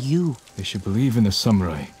believe in you. They should believe in the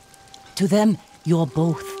samurai. To them, you're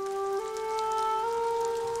both.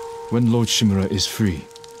 When Lord Shimura is free,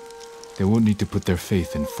 they won't need to put their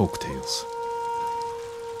faith in folktales.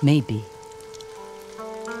 Maybe.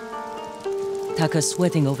 Taka's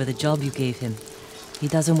sweating over the job you gave him. He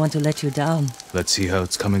doesn't want to let you down. Let's see how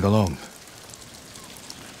it's coming along.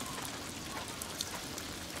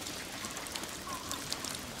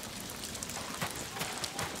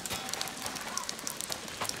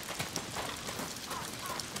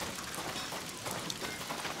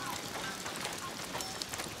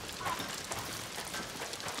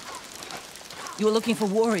 You were looking for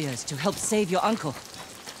warriors to help save your uncle.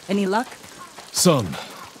 Any luck? Some.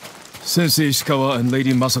 Sensei Ishikawa and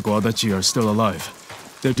Lady Masako Adachi are still alive.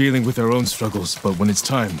 They're dealing with their own struggles, but when it's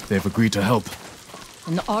time, they've agreed to help.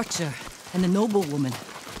 An archer and a noblewoman.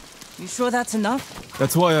 You sure that's enough?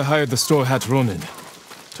 That's why I hired the Straw Hat Ronin.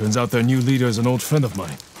 Turns out their new leader is an old friend of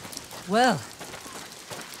mine. Well,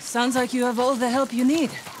 sounds like you have all the help you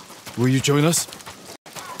need. Will you join us?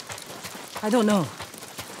 I don't know.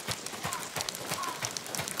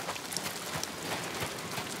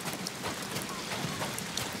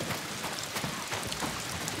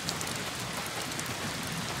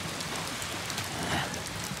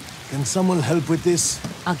 Can someone help with this?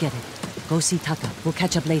 I'll get it. Go see Taka. We'll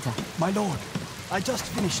catch up later. My lord, I just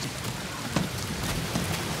finished it.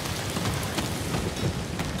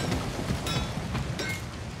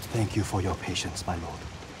 Thank you for your patience, my lord.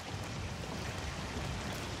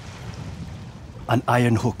 An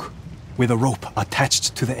iron hook with a rope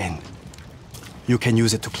attached to the end. You can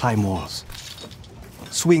use it to climb walls.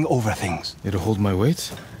 Swing over things. It'll hold my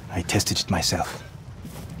weight? I tested it myself.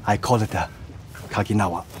 I call it a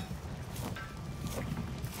Kaginawa.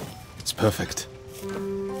 It's perfect.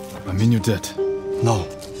 I'm in your debt. No.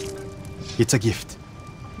 It's a gift.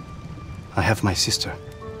 I have my sister,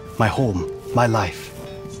 my home, my life.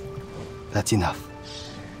 That's enough.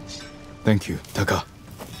 Thank you, Taka.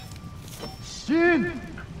 Jin!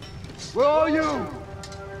 Where are you?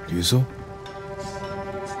 Ryuzo?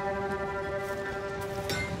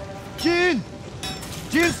 Jin!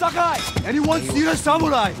 Jin Sakai! Anyone see the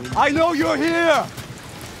samurai? I know you're here!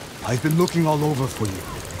 I've been looking all over for you.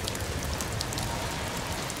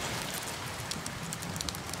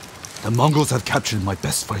 The Mongols have captured my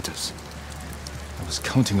best fighters. I was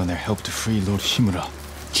counting on their help to free Lord Shimura.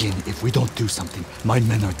 Jin, if we don't do something, my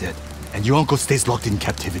men are dead. And your uncle stays locked in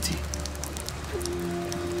captivity.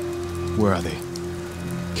 Where are they?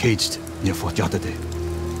 Caged near Fort Yatate.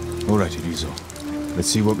 All right, Irizo. Let's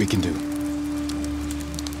see what we can do.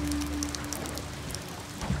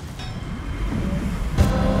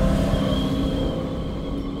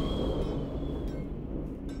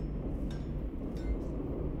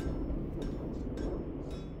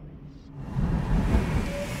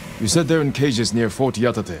 You said they're in cages near Fort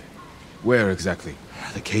Yatate. Where exactly?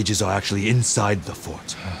 The cages are actually inside the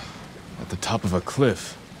fort. At the top of a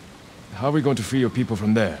cliff. How are we going to free your people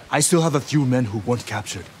from there? I still have a few men who weren't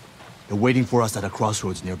captured. They're waiting for us at a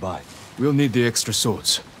crossroads nearby. We'll need the extra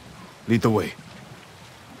swords. Lead the way.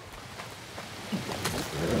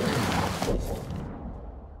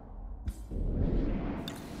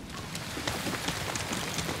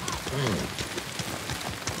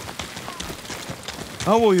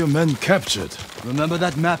 How were your men captured? Remember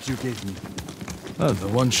that map you gave me? Ah, the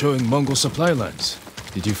one showing Mongol supply lines.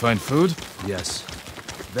 Did you find food? Yes.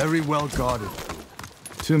 Very well guarded.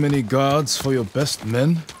 Too many guards for your best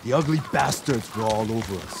men? The ugly bastards were all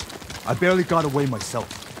over us. I barely got away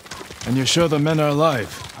myself. And you're sure the men are alive?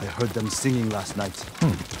 I heard them singing last night.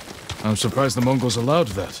 I'm surprised the Mongols allowed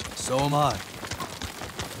that. So am I.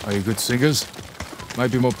 Are you good singers?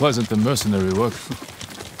 Might be more pleasant than mercenary work.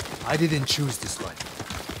 I didn't choose this life.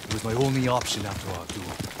 It was my only option after our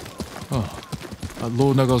duel. Oh, at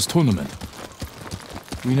Lord Naga's tournament.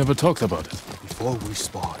 We never talked about it. Before we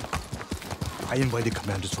sparred, I invited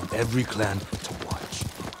commanders from every clan to watch.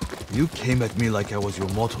 You came at me like I was your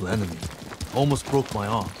mortal enemy. Almost broke my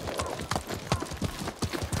arm.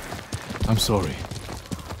 I'm sorry.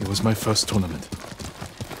 It was my first tournament.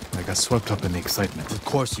 I got swept up in the excitement. Of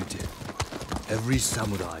course you did. Every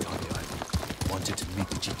samurai on the island wanted to meet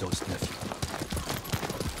Ichito's nephew.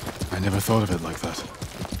 I never thought of it like that.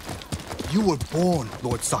 You were born,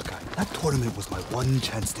 Lord Sakai. That tournament was my one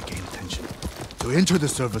chance to gain attention. To enter the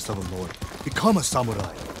service of a lord. Become a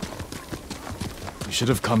samurai. You should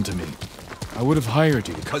have come to me. I would have hired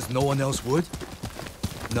you. Because no one else would?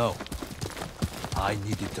 No. I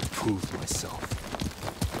needed to prove myself.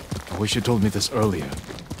 I wish you told me this earlier.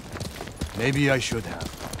 Maybe I should have.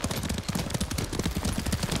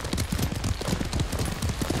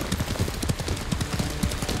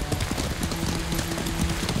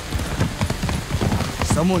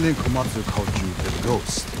 Someone in Komatsu called you the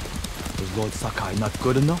Ghost. Was Lord Sakai not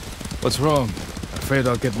good enough? What's wrong? Afraid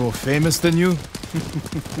I'll get more famous than you?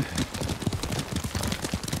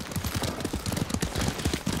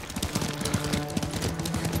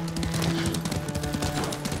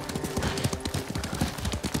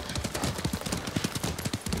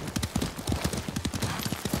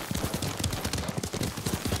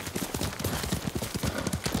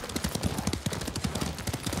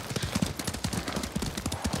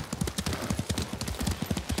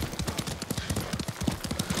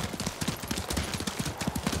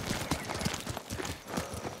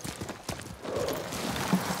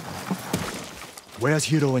 Where's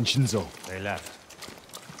Hiro and Shinzo? They left.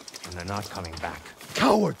 And they're not coming back.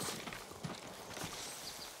 Cowards!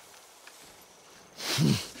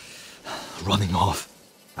 Running off.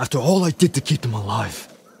 After all I did to keep them alive.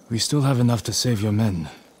 We still have enough to save your men.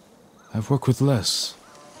 I've worked with less.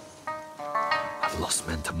 I've lost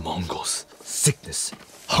men to Mongols, sickness,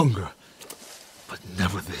 hunger. But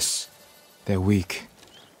never this. They're weak.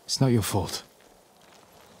 It's not your fault.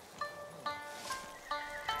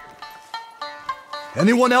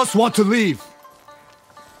 Anyone else want to leave?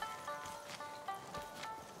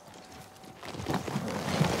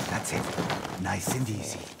 That's it. Nice and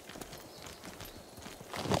easy.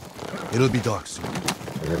 It'll be dark soon.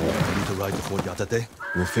 Ready to ride to Fort Yatate?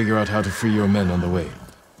 We'll figure out how to free your men on the way.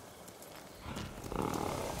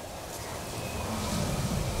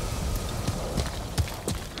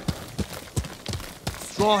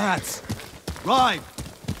 Straw hats! Ride!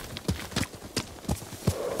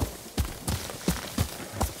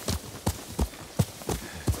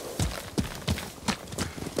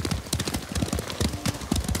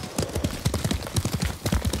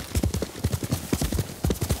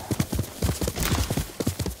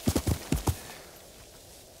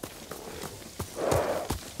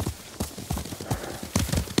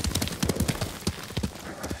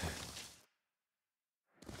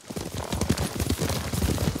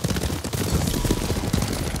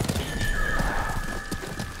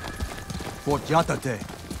 Fort Yatate.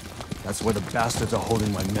 That's where the bastards are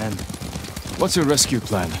holding my men. What's your rescue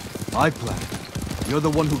plan? My plan? You're the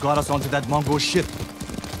one who got us onto that Mongol ship.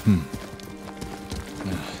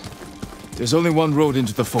 There's only one road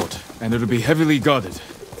into the fort, and it'll be heavily guarded.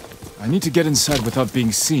 I need to get inside without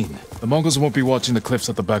being seen. The Mongols won't be watching the cliffs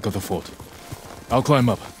at the back of the fort. I'll climb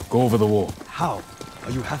up, go over the wall. How? Are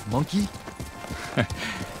you half monkey?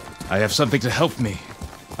 I have something to help me.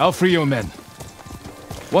 I'll free your men.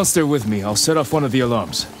 Once they're with me, I'll set off one of the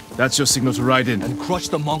alarms. That's your signal to ride in. And crush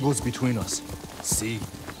the Mongols between us. See?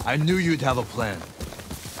 I knew you'd have a plan.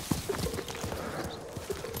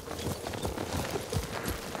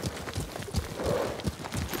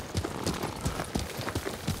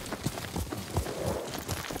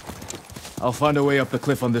 I'll find a way up the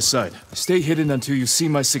cliff on this side. Stay hidden until you see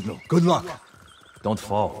my signal. Good luck. Don't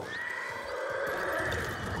fall.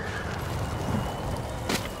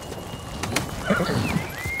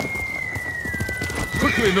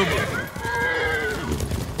 Quickly, Numa!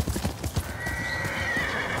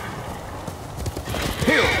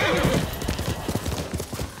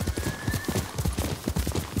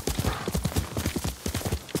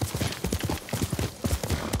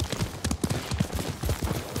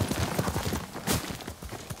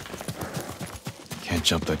 Can't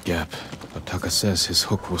jump that gap, but Taka says his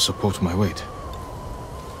hook will support my weight.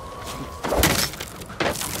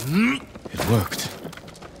 It worked.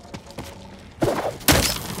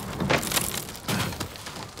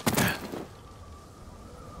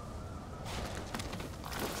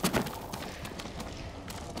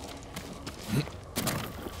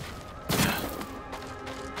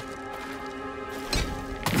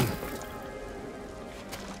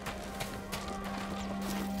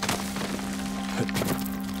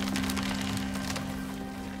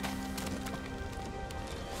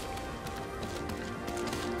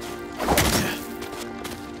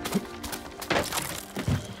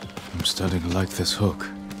 I'm starting to like this hook.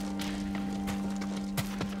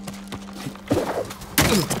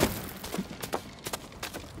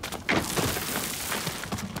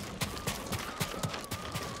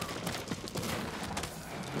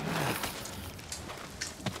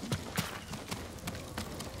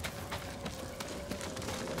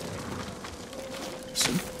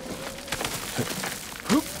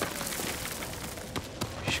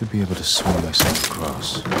 Should be able to swing myself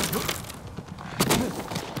across.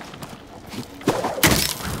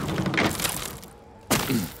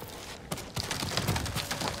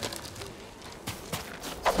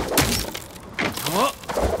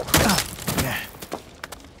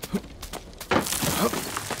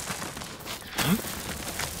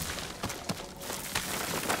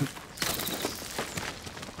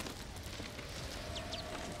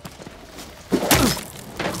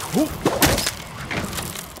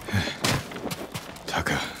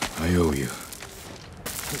 Taka, I owe you.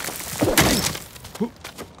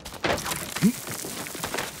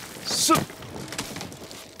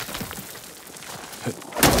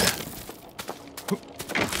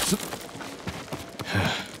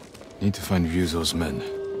 Need to find Ryuzo's men.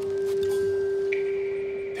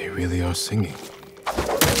 They really are singing.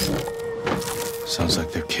 Sounds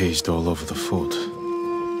like they're caged all over the fort.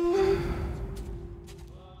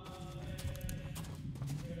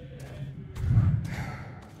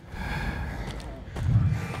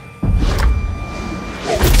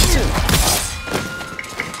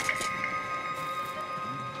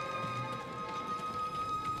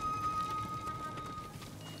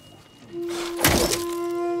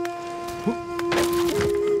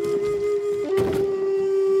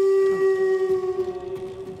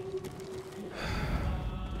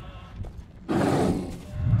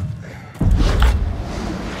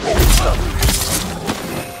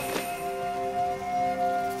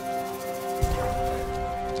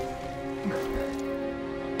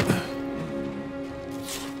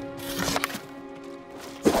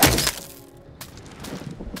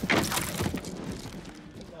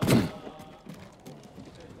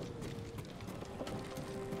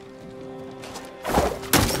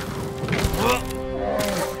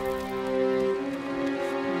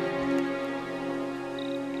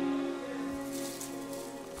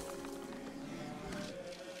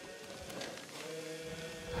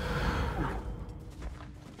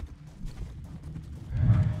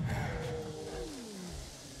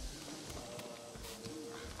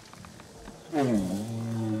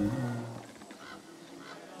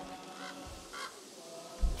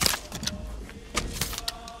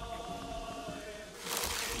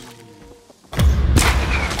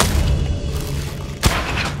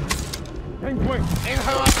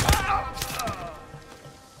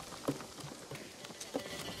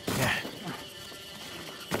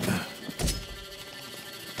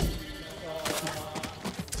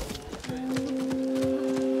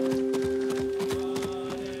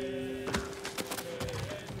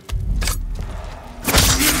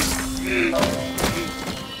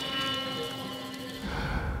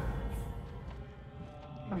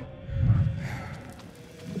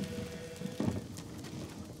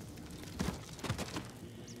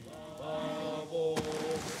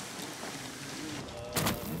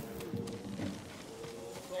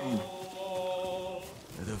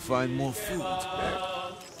 find more food.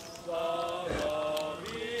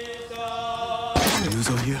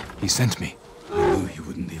 Yuzo here? He sent me. I knew he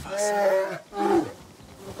wouldn't leave us.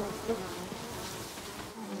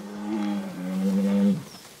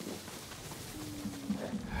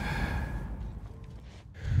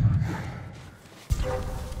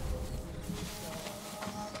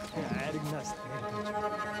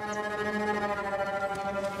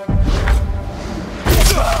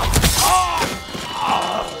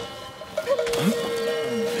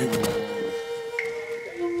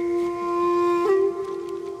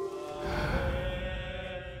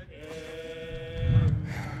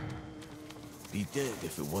 Be dead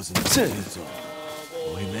if it wasn't for Yuzo.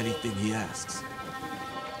 Owe him anything he asks.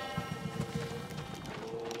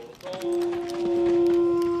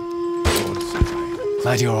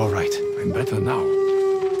 Glad you're all right. I'm better now.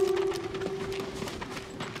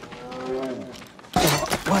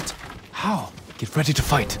 What? How? Get ready to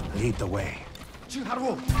fight. Lead the way.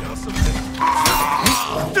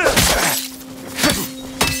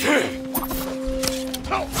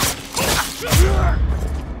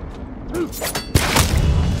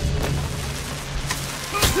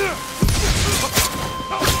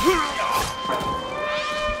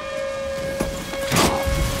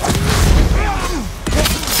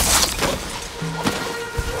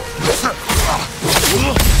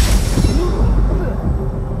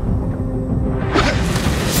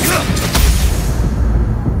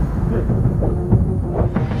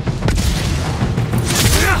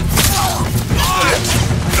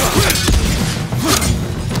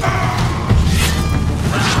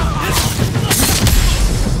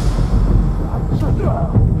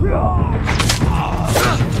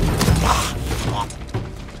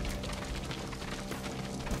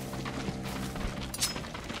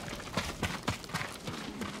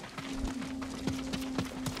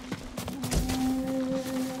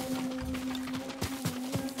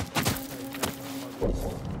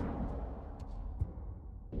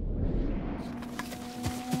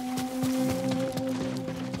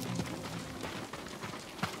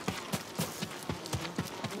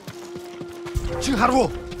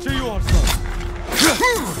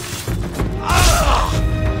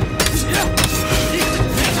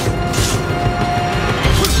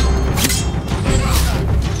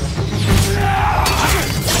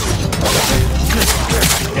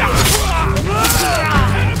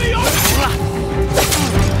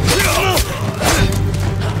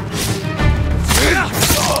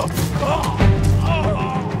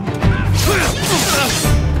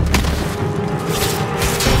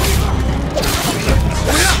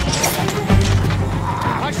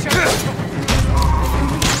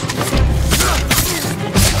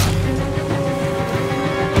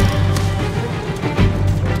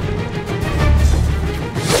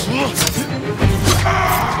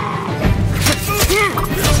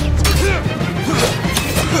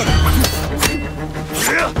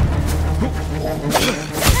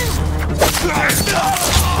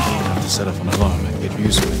 Set off an alarm and get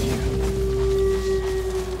used with you.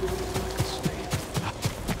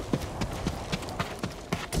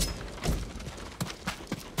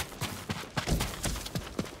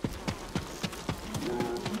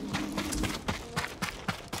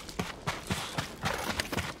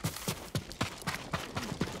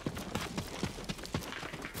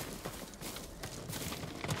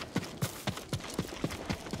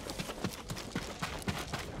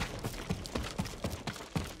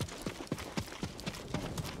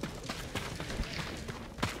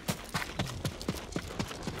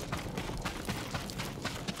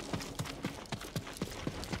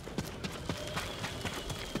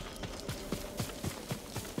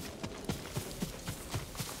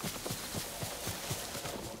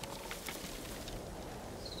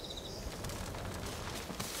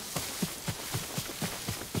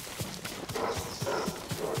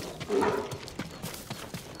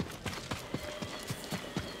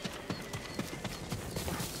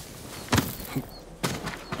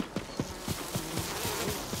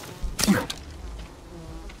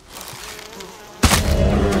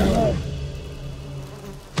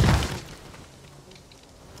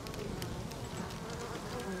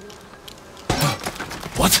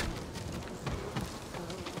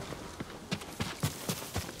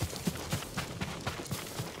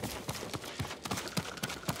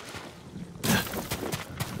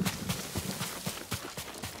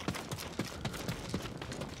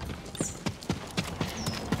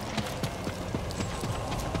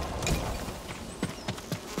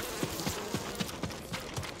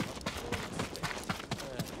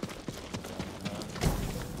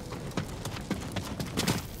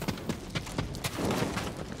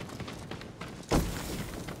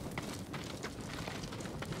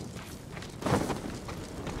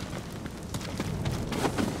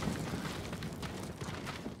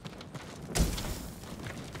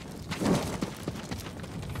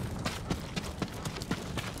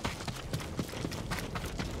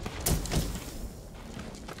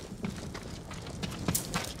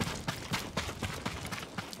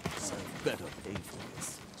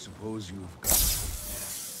 those you've got.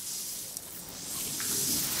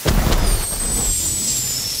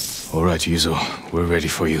 All right, Yuzo. We're ready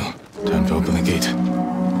for you. Time to open the gate.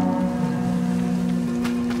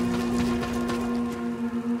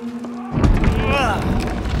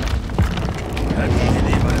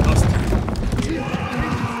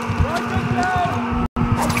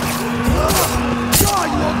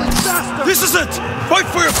 This is it! Fight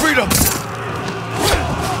for your freedom!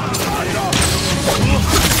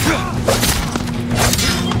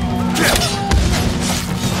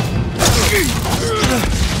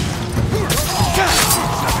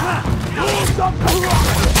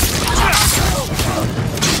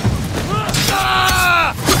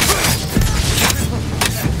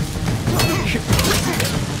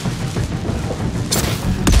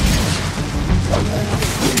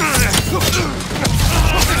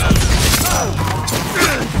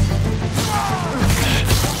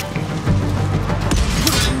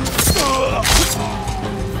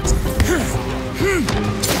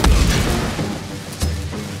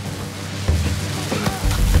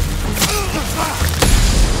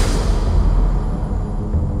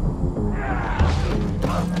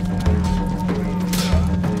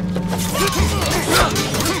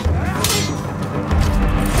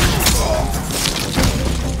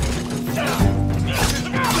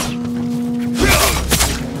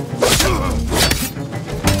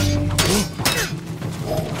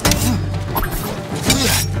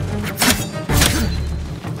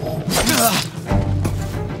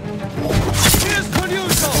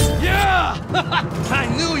 I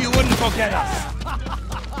knew you wouldn't forget us!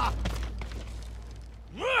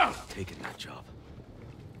 Taking that job.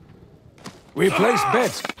 We placed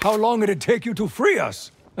bets. How long it'd take you to free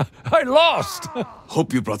us? I lost!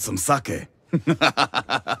 Hope you brought some sake.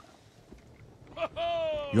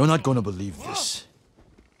 You're not gonna believe this.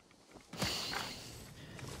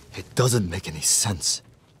 It doesn't make any sense.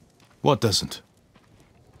 What doesn't?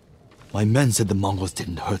 My men said the Mongols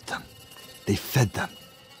didn't hurt them. They fed them.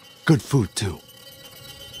 Good food, too.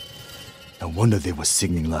 No wonder they were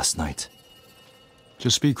singing last night.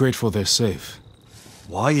 Just be grateful they're safe.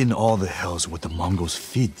 Why in all the hells would the Mongols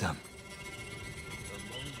feed them?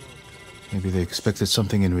 Maybe they expected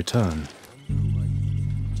something in return.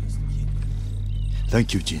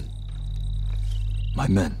 Thank you, Jin. My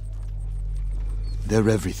men. They're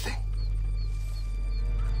everything.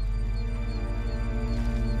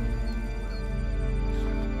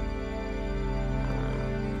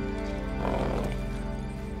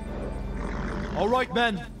 All right,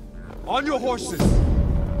 men. On your horses.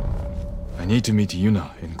 I need to meet Yuna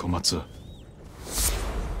in Komatsu.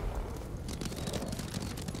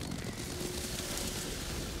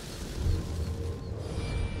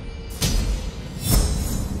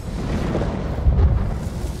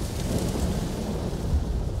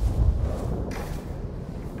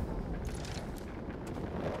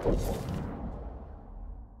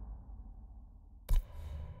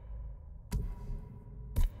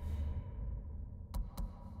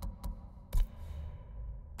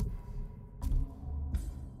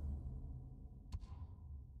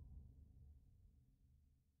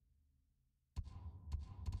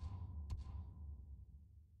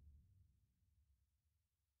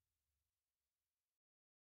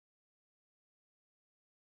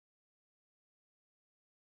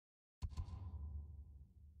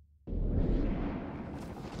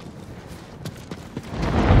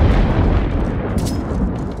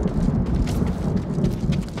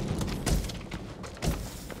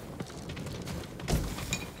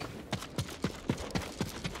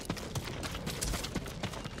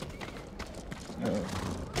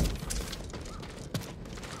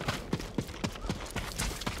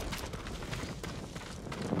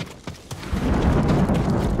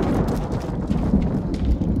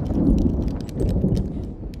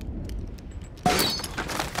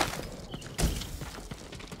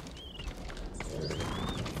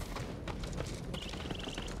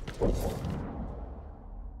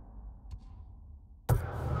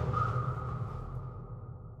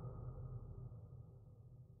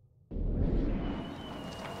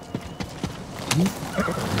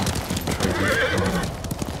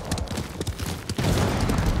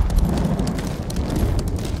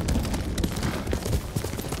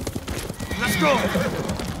 Let's go!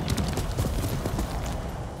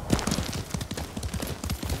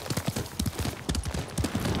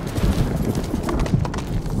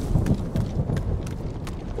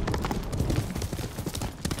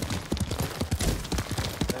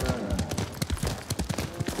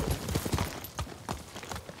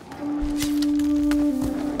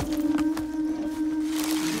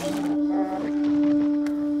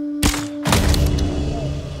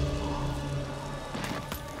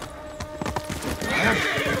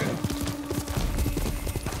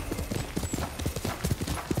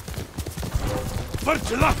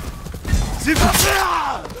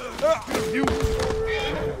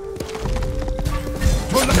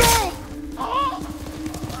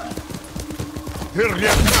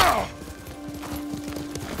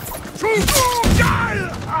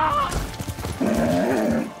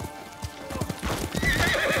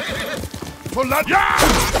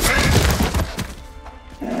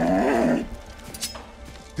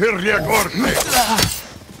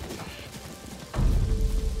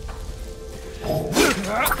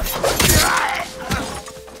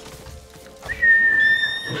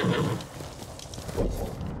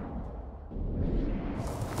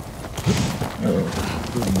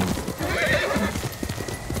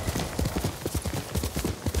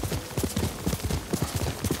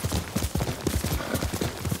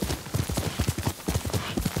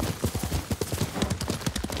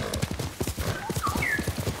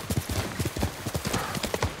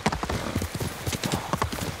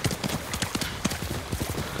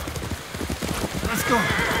 Let's go.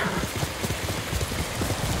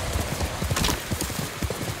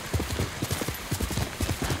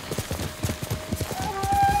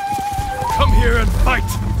 Come here and fight!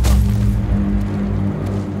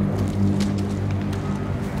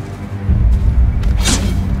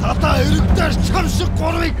 Tata herifler çarşı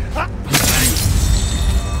koruyun!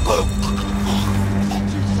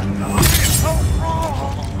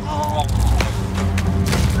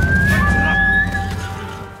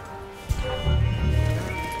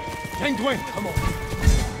 Yang Dwayne, come on.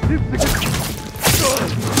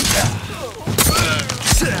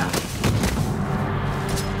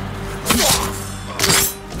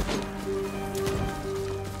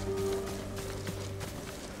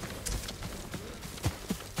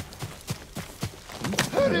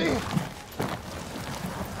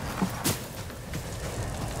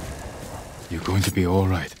 You're going to be all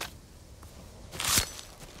right.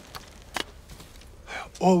 I'll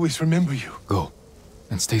always remember you. Go.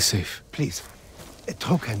 And stay safe. Please, a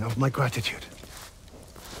token of my gratitude.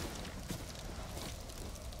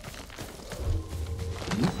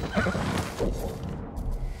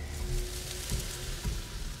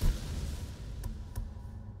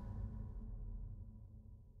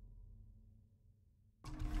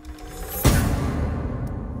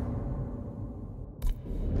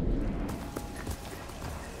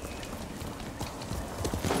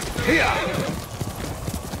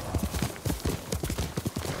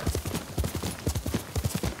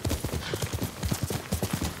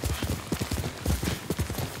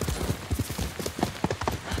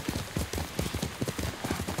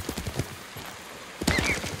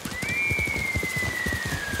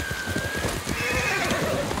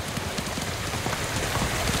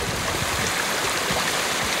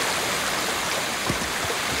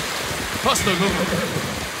 Hostile movement.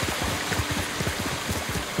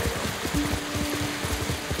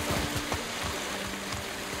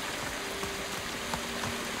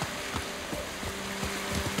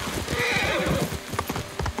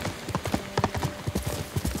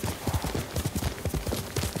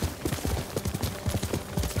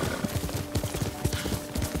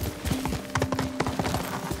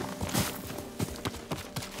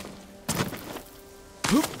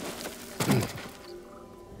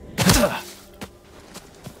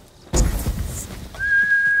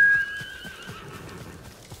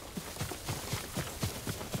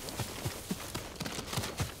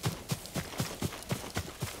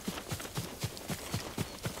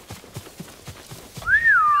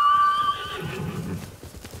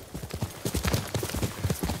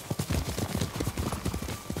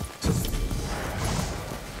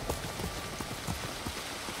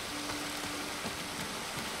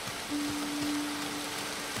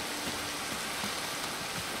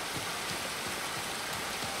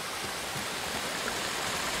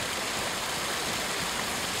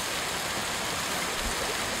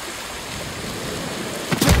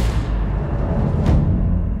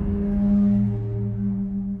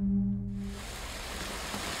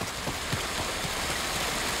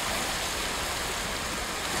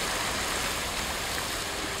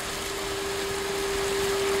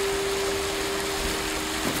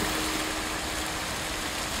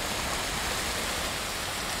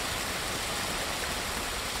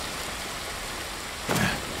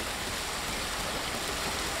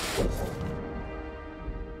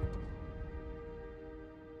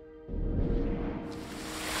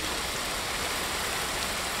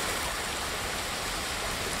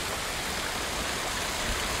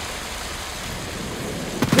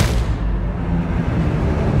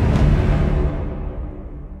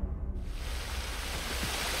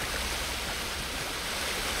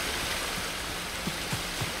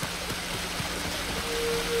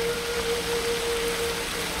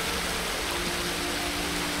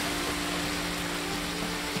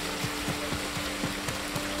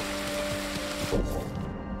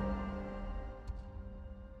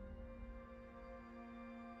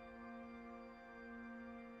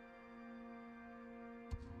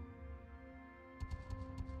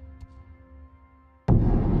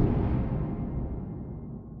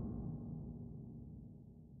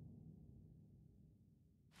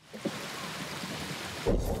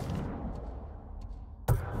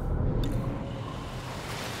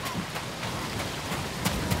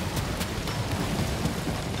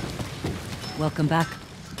 Welcome back.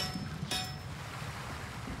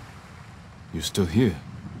 You're still here?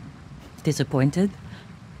 Disappointed?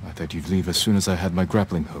 I thought you'd leave as soon as I had my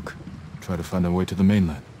grappling hook. Try to find a way to the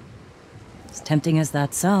mainland. As tempting as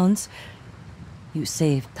that sounds, you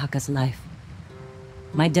saved Taka's life.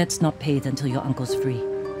 My debt's not paid until your uncle's free.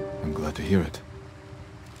 I'm glad to hear it.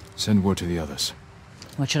 Send word to the others.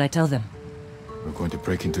 What should I tell them? We're going to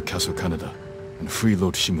break into Castle Kaneda and free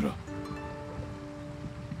Lord Shimura.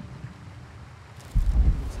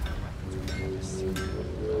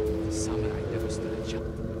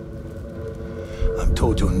 I'm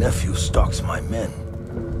told your nephew stalks my men.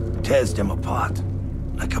 Tears them apart,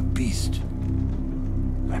 like a beast.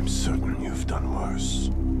 I'm certain you've done worse.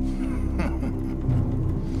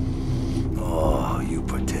 Oh, you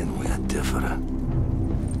pretend we're different.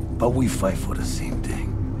 But we fight for the same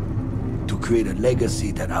thing. To create a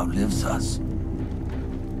legacy that outlives us.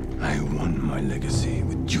 I won my legacy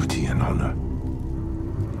with duty and honor.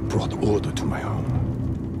 Brought order to my home.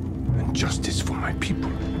 And justice for my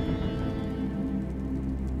people.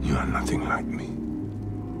 You are nothing like me.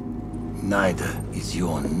 Neither is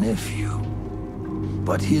your nephew.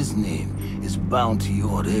 But his name is bound to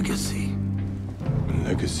your legacy. A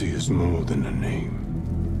legacy is more than a name.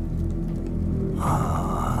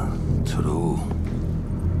 Ah, true.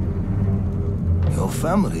 Your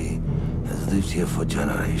family has lived here for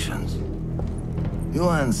generations.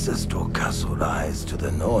 Your ancestral castle lies to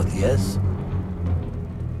the north, yes?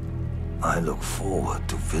 I look forward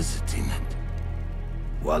to visiting it.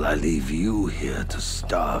 While I leave you here to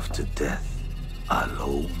starve to death,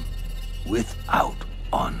 alone, without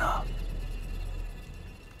honor.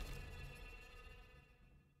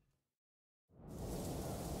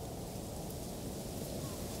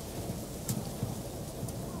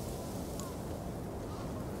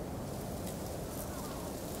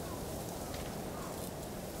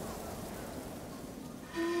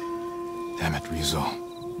 Damn it, Rizzo.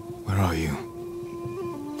 Where are you?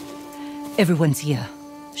 Everyone's here.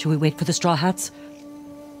 Should we wait for the Straw Hats?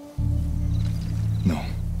 No.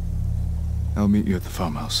 I'll meet you at the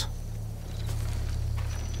farmhouse.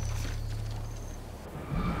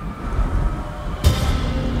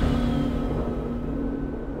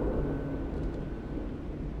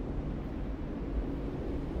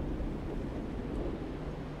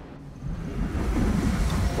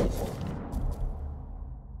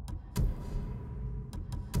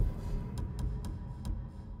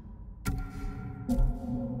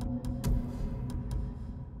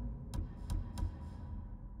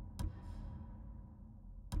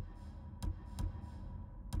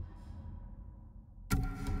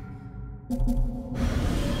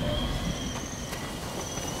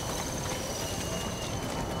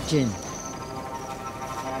 Jin.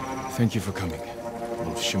 Thank you for coming.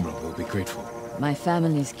 Lord Shimura will be grateful. My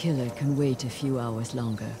family's killer can wait a few hours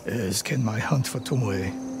longer. As can my hunt for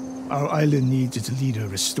Tomoe. Our island needs its leader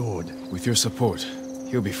restored. With your support,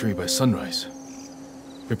 he'll be free by sunrise.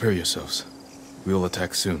 Prepare yourselves. We'll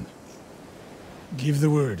attack soon. Give the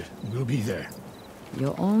word. We'll be there.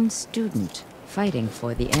 Your own student, fighting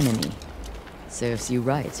for the enemy. Serves you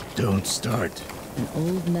right. Don't start. An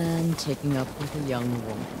old man taking up with a young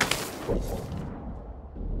woman.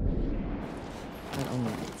 That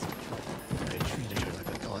only gets you trouble. I treated her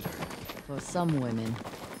like a daughter. For some women,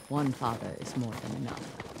 one father is more than enough.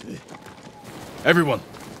 Everyone,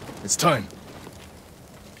 it's time.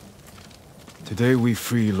 Today we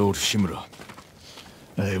free Lord Shimura.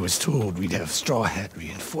 I was told we'd have Straw Hat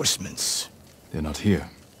reinforcements. They're not here.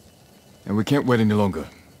 And we can't wait any longer.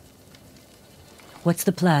 What's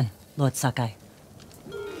the plan, Lord Sakai?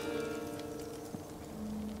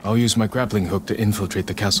 I'll use my grappling hook to infiltrate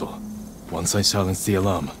the castle. Once I silence the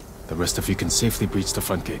alarm, the rest of you can safely breach the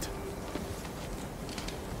front gate.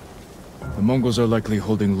 The Mongols are likely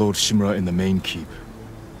holding Lord Shimura in the main keep.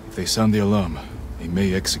 If they sound the alarm, they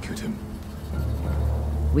may execute him.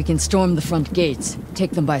 We can storm the front gates,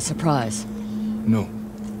 take them by surprise. No,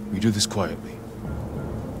 we do this quietly.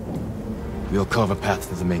 We'll carve a path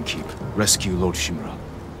to the main keep, rescue Lord Shimura,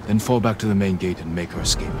 then fall back to the main gate and make our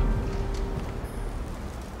escape.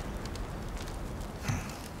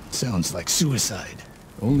 Sounds like suicide.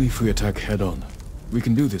 Only if we attack head-on. We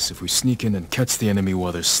can do this if we sneak in and catch the enemy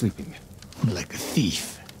while they're sleeping. Like a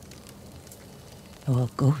thief. Or a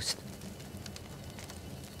ghost.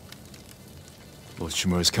 Lord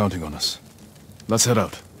Shimura is counting on us. Let's head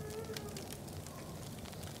out.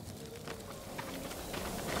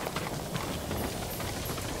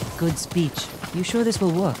 Good speech. You sure this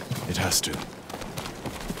will work? It has to.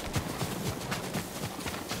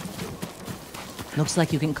 Looks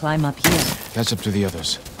like you can climb up here. Catch up to the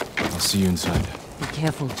others. I'll see you inside. Be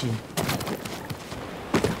careful, Jin.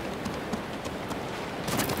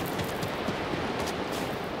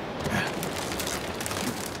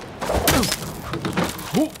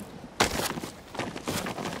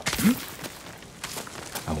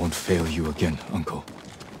 I won't fail you again, Uncle.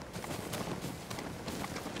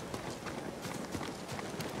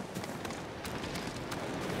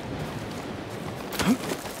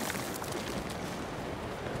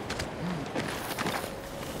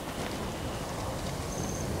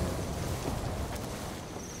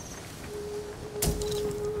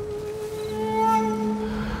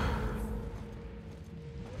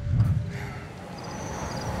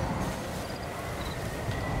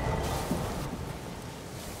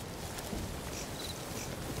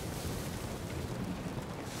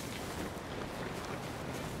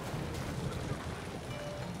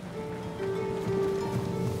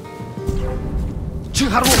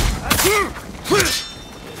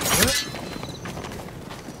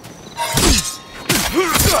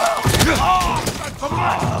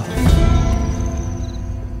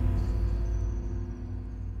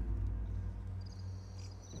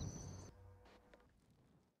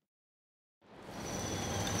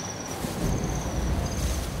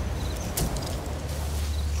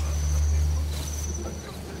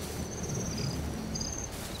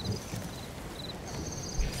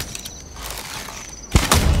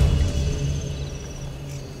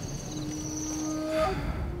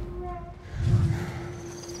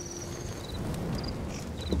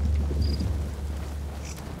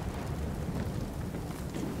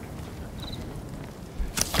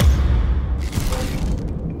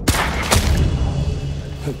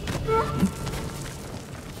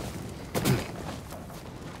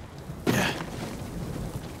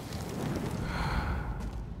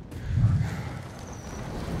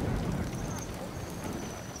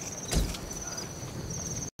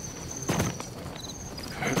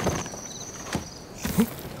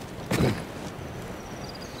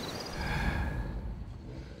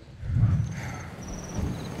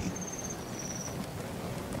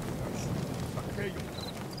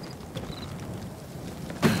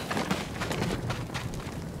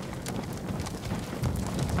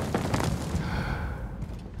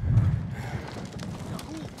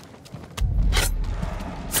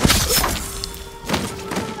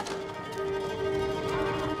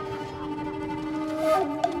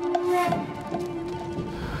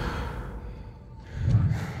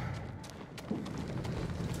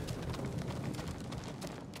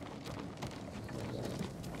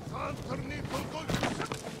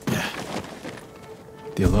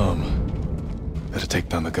 The alarm. Better take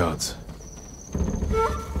down the guards.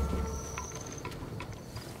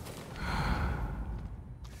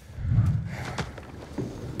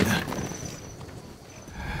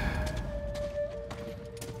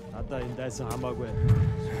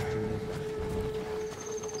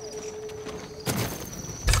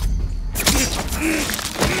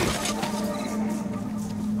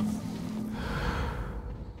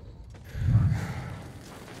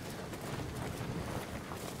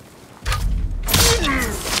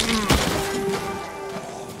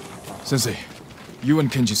 Sensei, you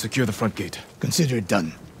and Kenji secure the front gate. Consider it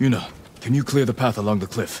done. Yuna, can you clear the path along the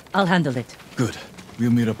cliff? I'll handle it. Good.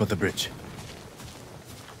 We'll meet up at the bridge.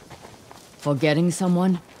 Forgetting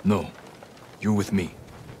someone? No. You're with me.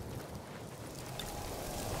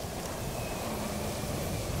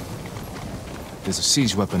 There's a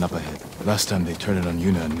siege weapon up ahead. Last time they turned it on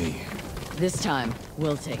Yuna and me. This time,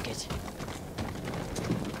 we'll take it.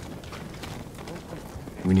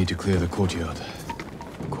 We need to clear the courtyard.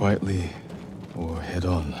 Quietly, or head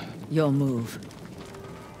on. Your move.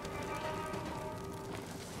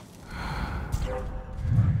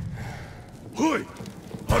 Hui!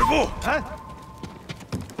 Harbo! Huh?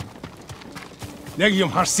 Legium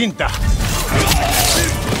Harsinta!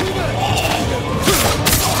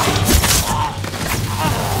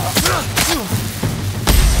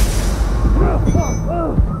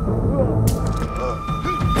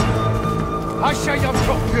 Ashayam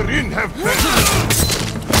Shokirin have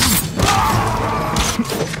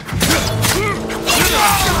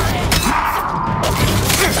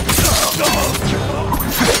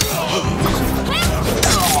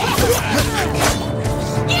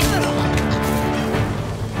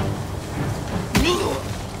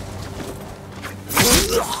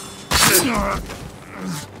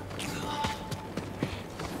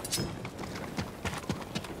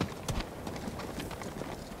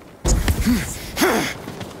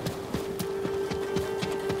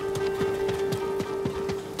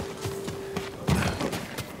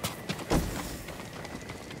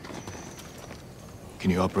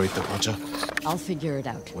Can you operate the Pacha? I'll figure it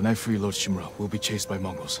out. When I free Lord Shimura, we'll be chased by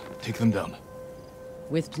Mongols. Take them down.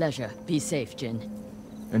 With pleasure. Be safe, Jin.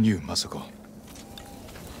 And you, Masako.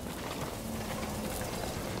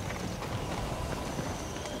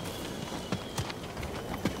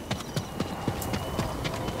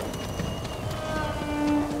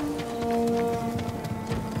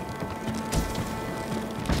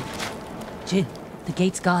 Jin, the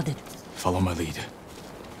gate's guarded. Follow my lead.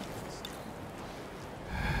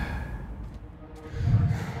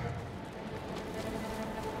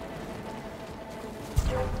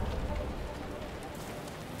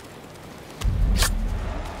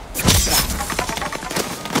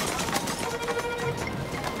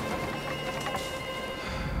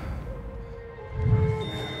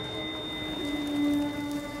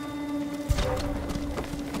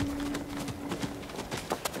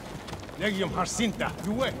 Legium Harsinta,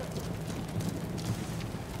 you wait.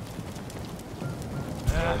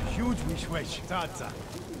 Huge wish, Tata.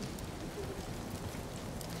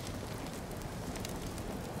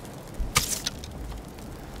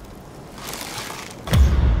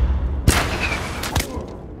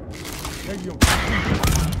 Legium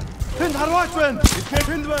Find Harwachwen! It can't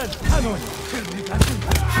Hindwen! Hanoi!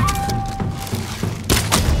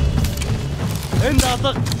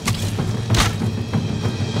 Hindatak!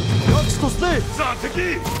 Stosli! Zateki!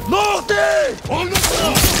 Norte!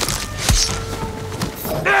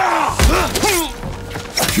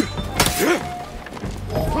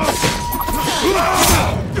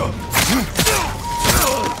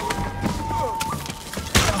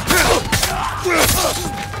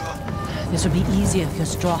 This would be easier if your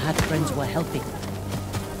Straw Hat friends were helping.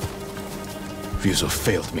 Ryuzo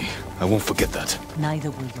failed me. I won't forget that.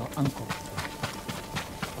 Neither will your uncle.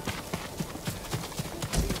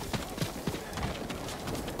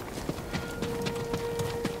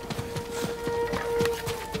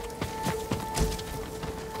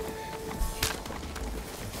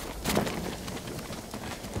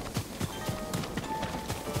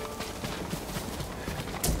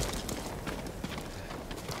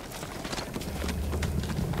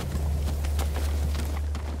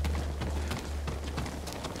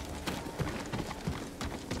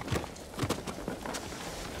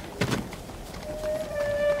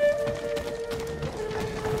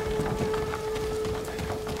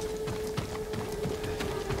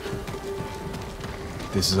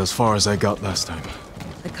 This is as far as I got last time.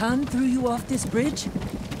 The Khan threw you off this bridge?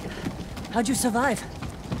 How'd you survive?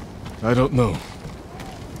 I don't know.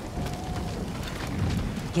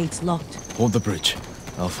 Gate's locked. Hold the bridge.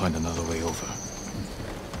 I'll find another way over.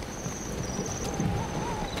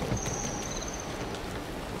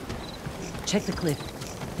 Check the cliff.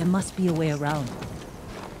 There must be a way around.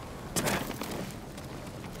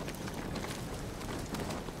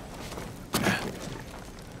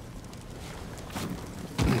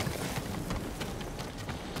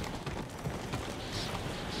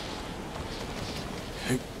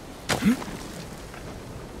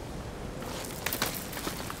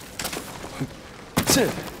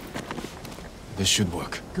 This should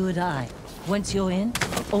work. Good eye. Once you're in,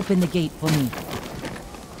 open the gate for me.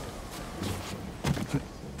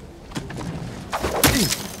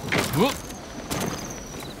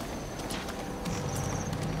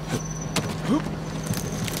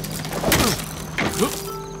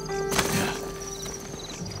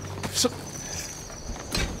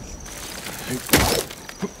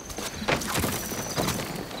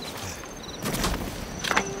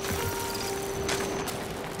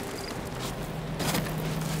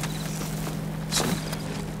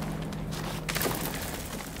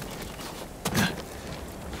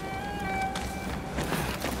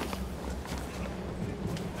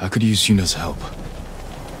 I could use Yuna's help.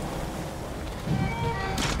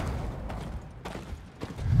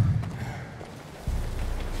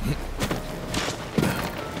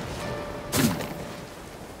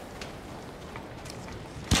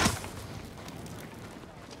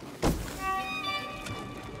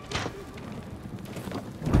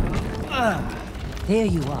 There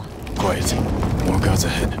you are. Quiet. More guards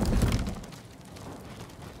ahead.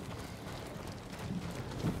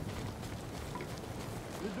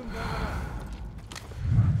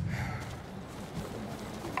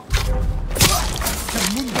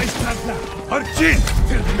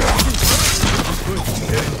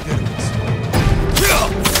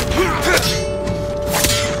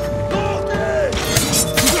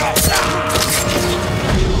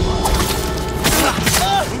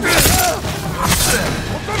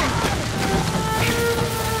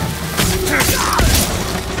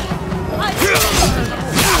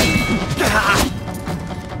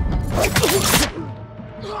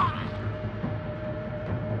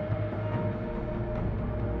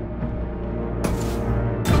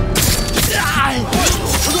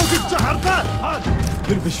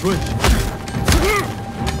 كبر بشوي.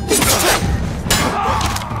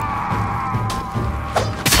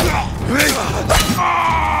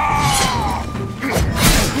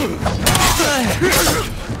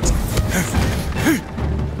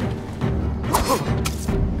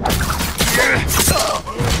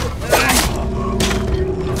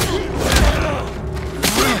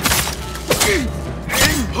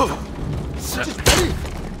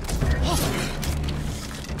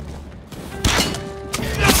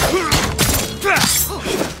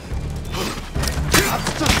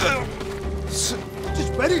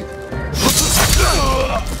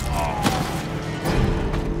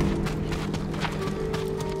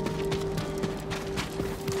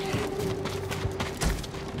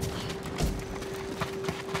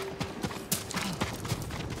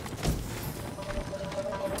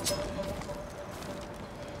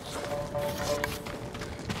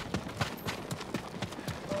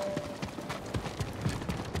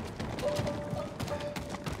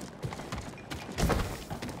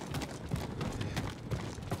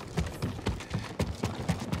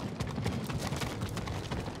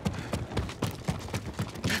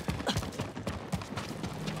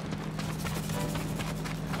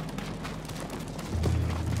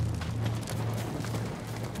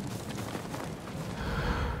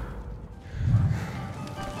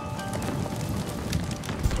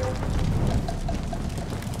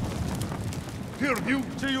 View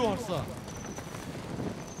to you, sir.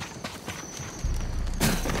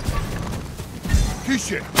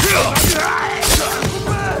 Kishin!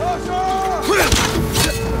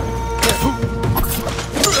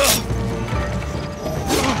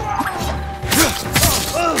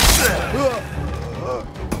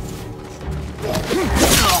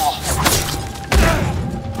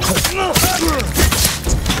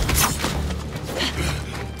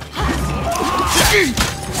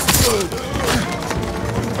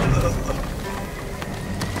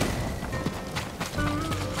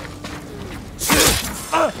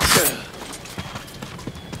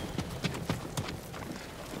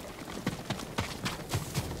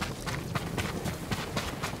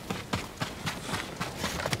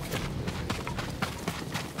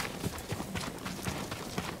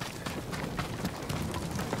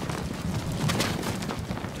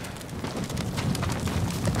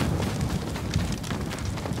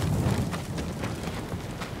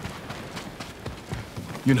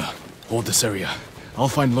 Yuna, hold this area. I'll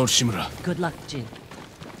find Lord Shimura. Good luck, Jin.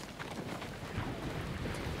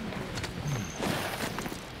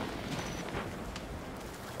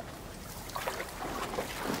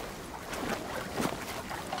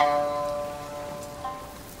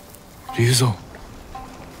 Ryuzo.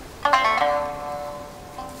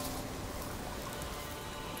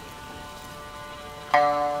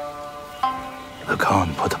 The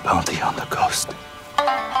Khan put a bounty on the ghost.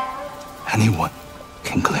 Anyone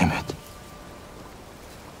can claim it.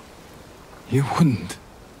 You wouldn't.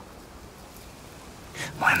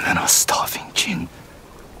 My men are starving, Jin.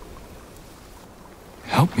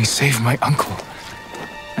 Help me save my uncle,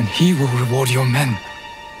 and he will reward your men.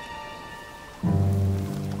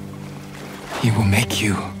 He will make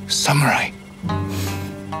you samurai.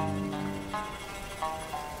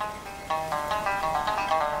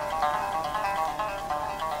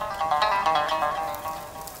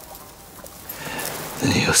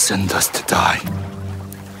 Then he'll send us to die.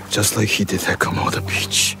 Just like he did at Komoda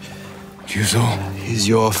Beach. Ryuzo? He's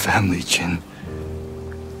your family, Jin.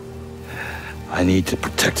 I need to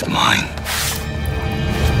protect mine.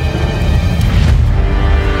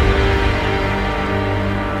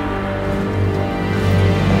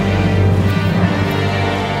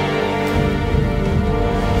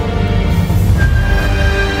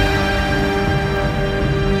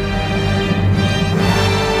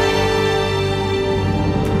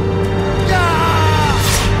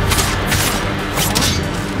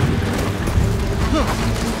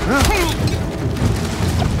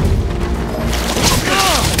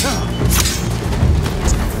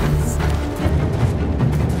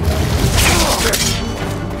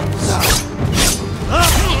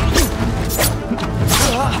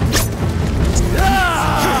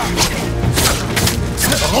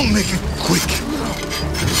 I'll make it quick.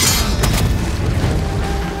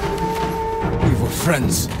 We were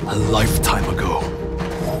friends a lifetime ago.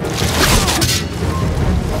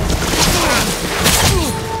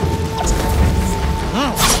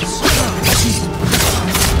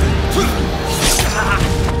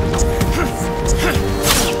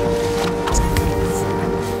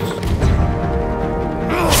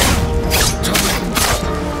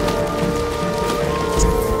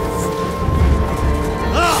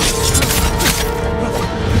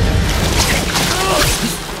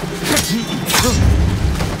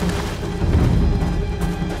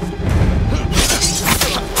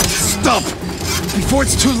 Now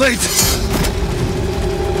it's too late!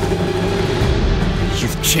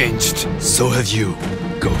 You've changed. So have you,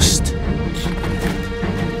 Ghost.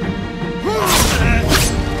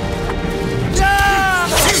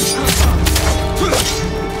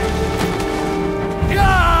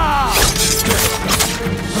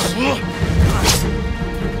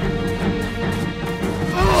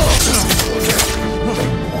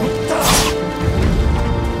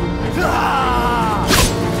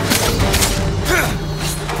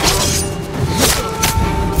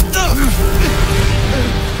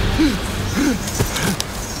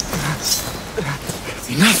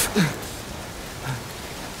 Enough!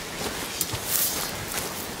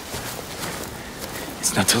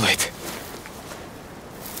 It's not too late.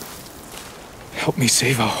 Help me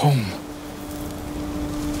save our home.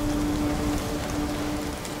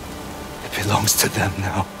 It belongs to them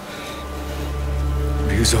now.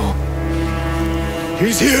 Ryuzo.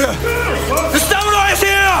 He's here! The samurai is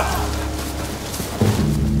here!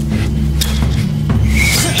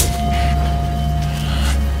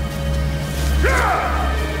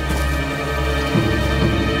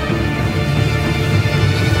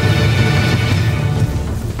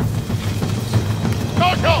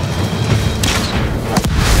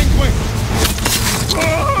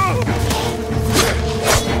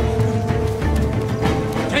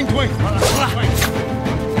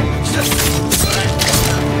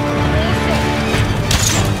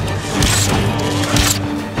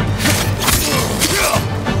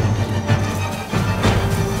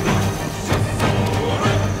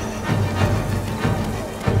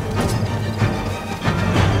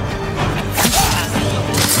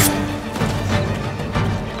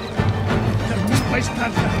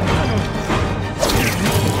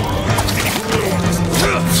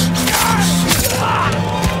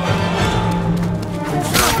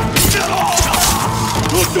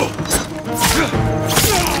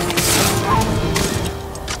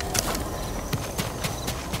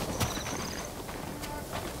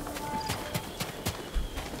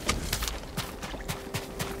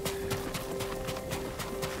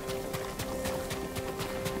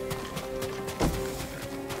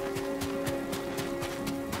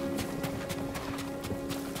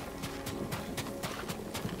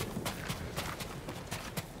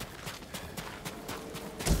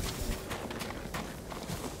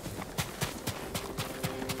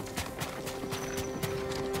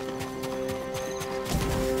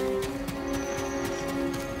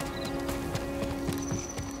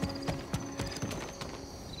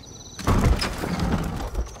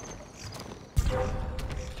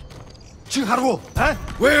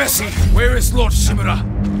 Where is he? Where is Lord Shimura?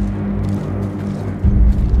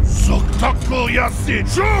 Soktaku Yasi!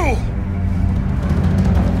 Shoo!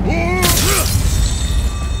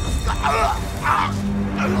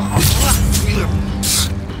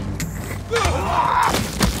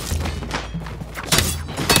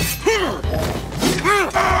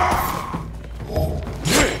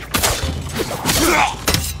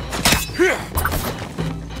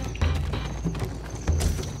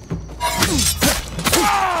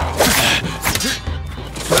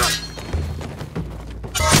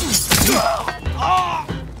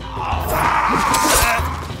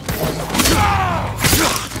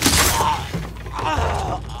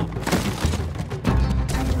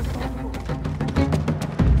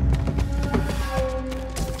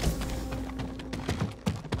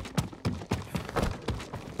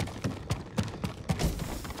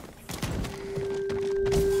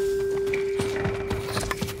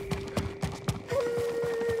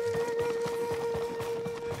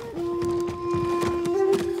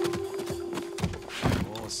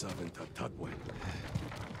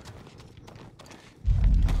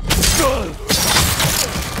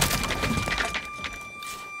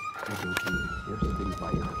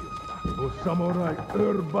 Samurai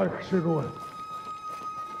Erbachshiroi.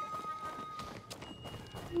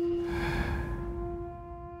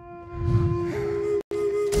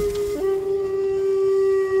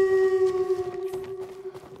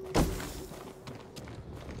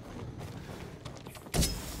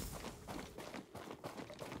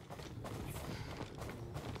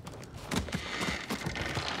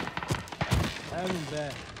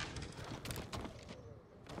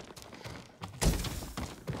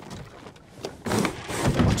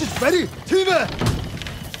 Ready, Tina!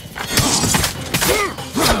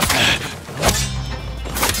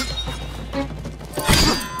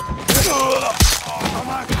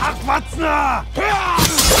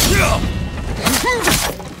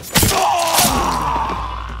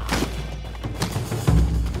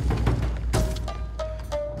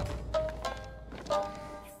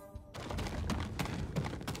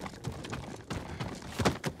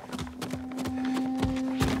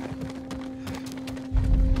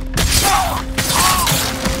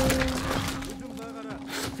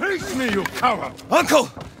 me, you coward! Uncle!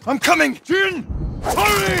 I'm coming! Jin!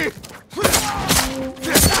 Hurry!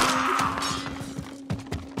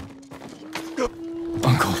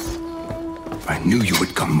 Uncle, I knew you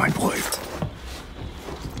would come, my boy.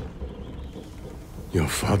 Your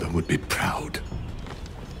father would be proud.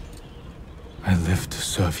 I live to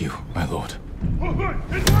serve you, my lord.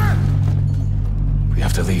 We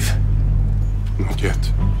have to leave. Not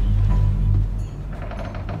yet.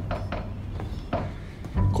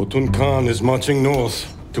 Khotun Khan is marching north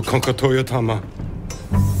to conquer Toyotama.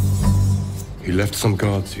 He left some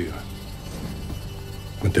guards here.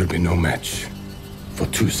 But there'll be no match for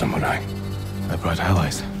 2 samurai. I brought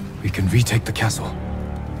allies. We can retake the castle.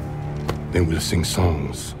 They will sing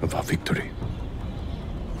songs of our victory.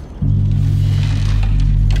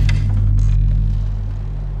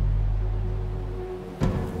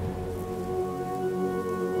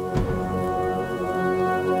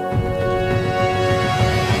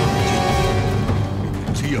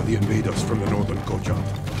 The invaders from the northern Goja.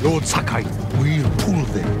 Lord Sakai will pull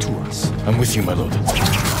them to us. I'm with you, my lord.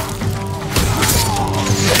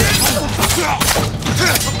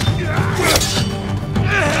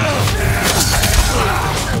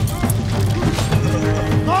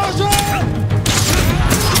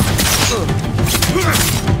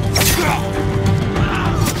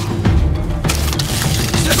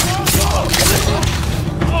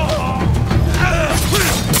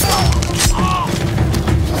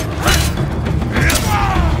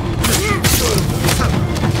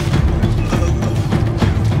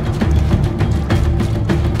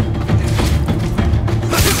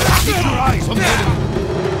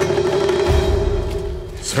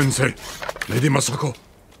 Sensei, Lady Masako,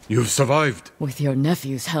 you've survived. With your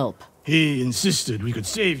nephew's help. He insisted we could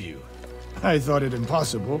save you. I thought it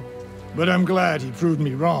impossible, but I'm glad he proved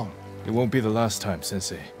me wrong. It won't be the last time,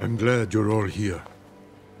 Sensei. I'm glad you're all here.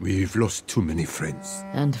 We've lost too many friends.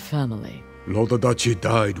 And family. Lord Adachi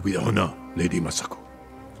died with honor, Lady Masako.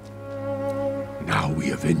 Now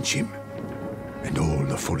we avenge him, and all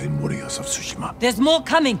the fallen warriors of Tsushima. There's more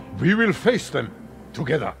coming! We will face them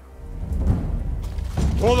together.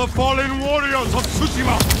 For the fallen warriors of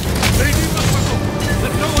Tsushima! Lady Masako,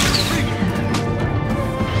 let no one escape!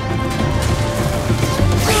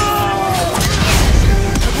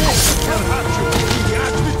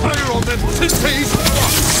 Fire on them! Sensei is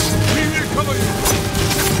lost! We will cover you!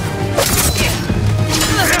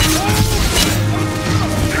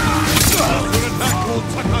 We'll attack Lord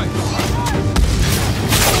Sakai!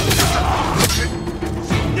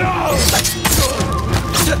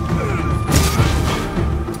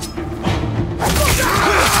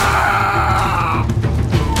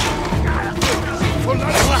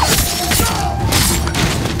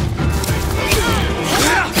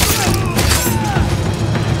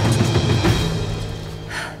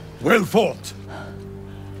 Well fought.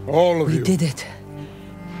 All of you. We did it.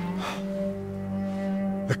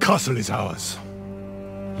 The castle is ours.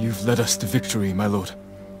 You've led us to victory, my lord.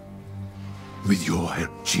 With your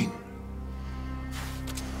help, Jin.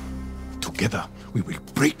 Together, we will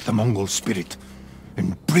break the Mongol spirit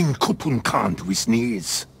and bring Khotun Khan to his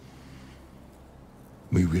knees.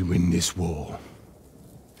 We will win this war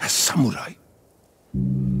as samurai.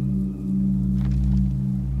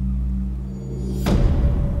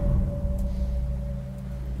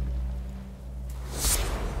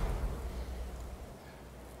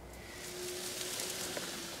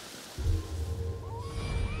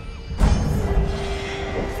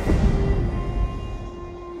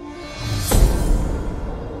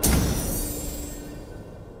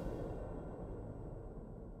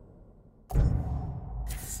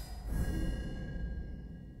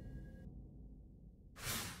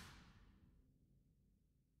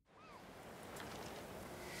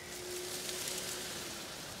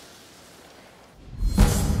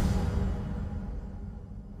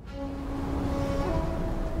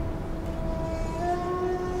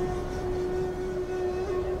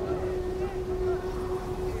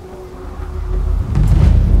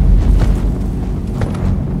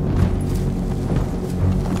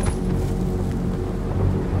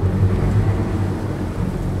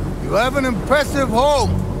 You have an impressive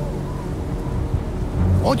home.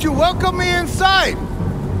 Won't you welcome me inside?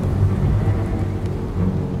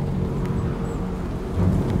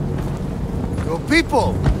 Your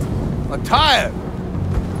people are tired,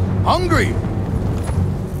 hungry,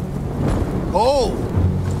 cold.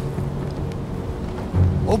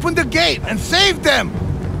 Open the gate and save them!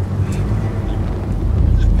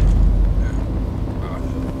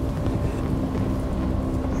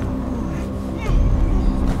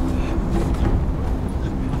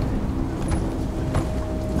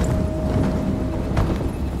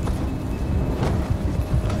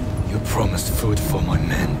 promised food for my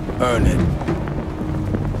men. Earn it.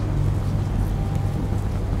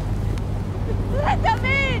 Let them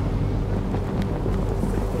in!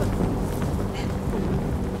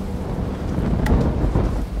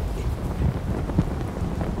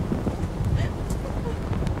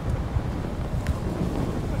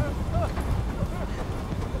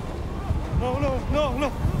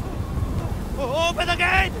 No! Open the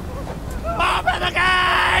gate! Open the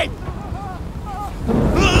gate!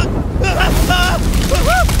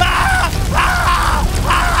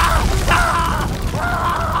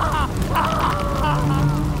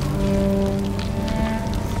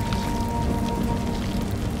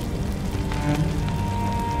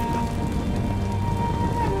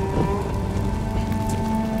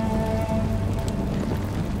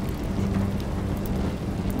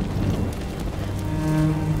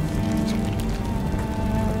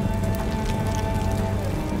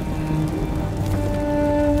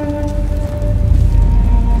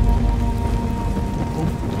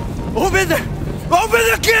 Open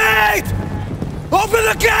the gate! Open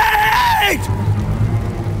the gate!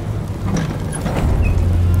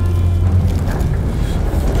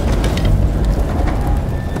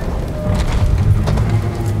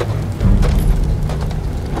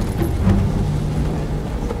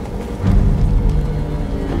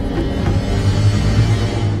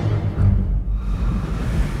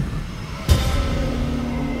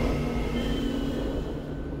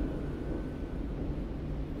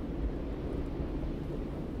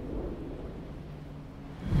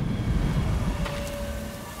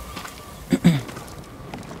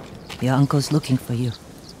 Your uncle's looking for you.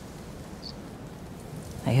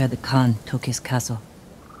 I hear the Khan took his castle.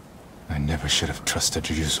 I never should have trusted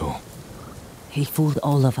Ryuzo. He fooled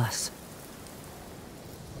all of us.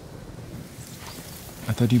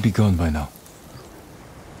 I thought you'd be gone by now.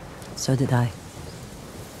 So did I.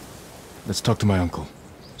 Let's talk to my uncle.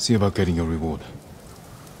 See about getting your reward.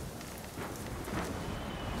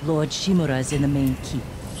 Lord Shimura is in the main keep.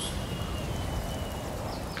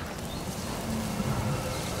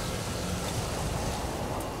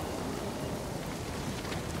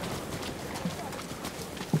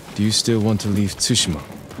 Do you still want to leave Tsushima?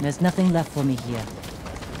 There's nothing left for me here.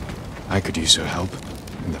 I could use your help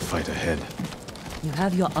in the fight ahead. You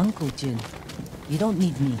have your uncle, Jin. You don't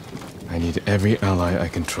need me. I need every ally I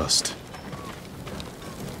can trust.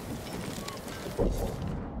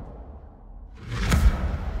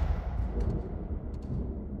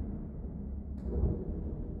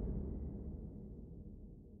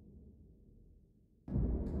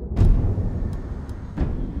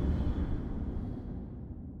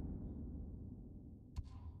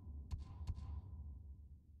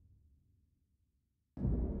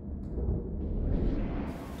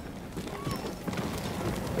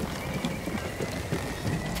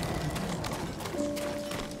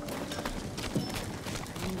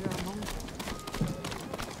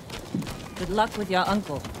 Good luck with your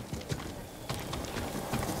uncle.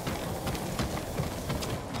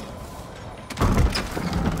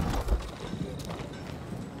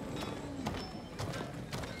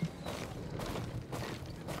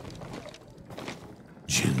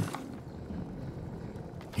 Jin,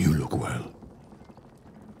 you look well.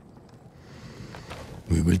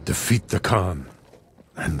 We will defeat the Khan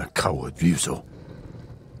and the coward Ryuzo.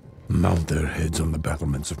 Mount their heads on the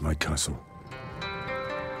battlements of my castle.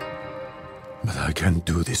 But I can't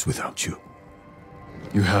do this without you.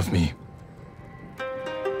 You have me.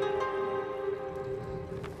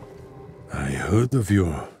 I heard of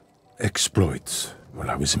your exploits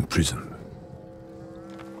while I was in prison.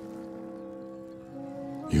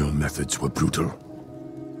 Your methods were brutal,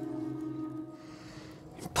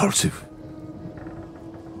 impulsive,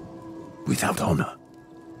 without honor.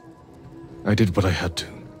 I did what I had to.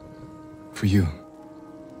 For you.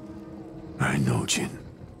 I know, Jin.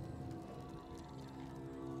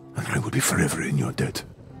 And I will be forever in your debt.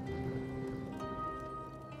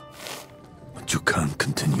 But you can't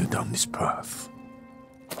continue down this path.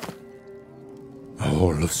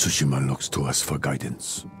 All of Tsushima looks to us for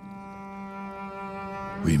guidance.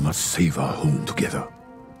 We must save our home together.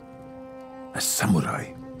 As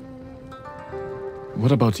samurai.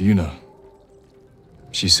 What about Yuna?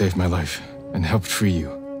 She saved my life and helped free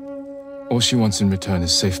you. All she wants in return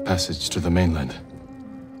is safe passage to the mainland.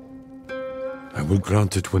 I will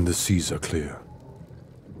grant it when the seas are clear.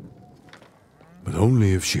 But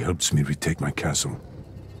only if she helps me retake my castle.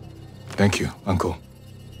 Thank you, Uncle.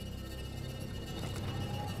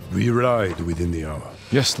 We ride within the hour.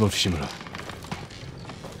 Yes, Lord Shimura.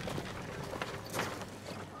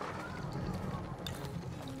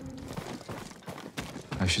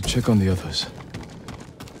 I should check on the others.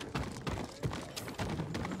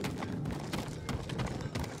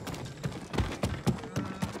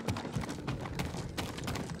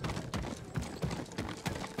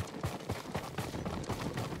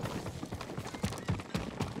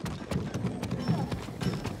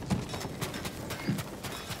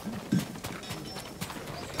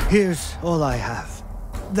 Here's all I have.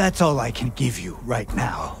 That's all I can give you right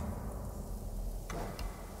now.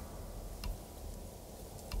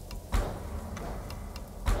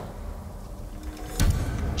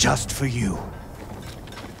 Just for you.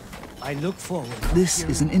 I look forward. This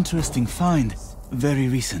is an interesting find. Very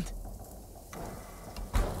recent.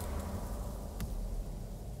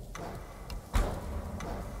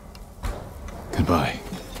 Goodbye.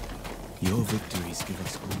 Your victories give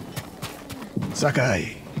us hope.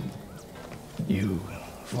 Sakai, you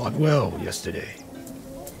fought well yesterday.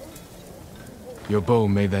 Your bow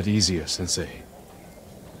made that easier, Sensei.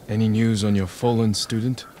 Any news on your fallen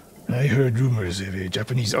student? I heard rumors of a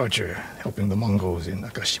Japanese archer helping the Mongols in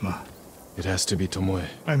Nakashima. It has to be Tomoe.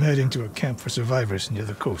 I'm heading to a camp for survivors near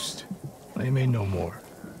the coast. I may know more.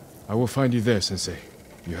 I will find you there, Sensei.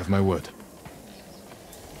 You have my word.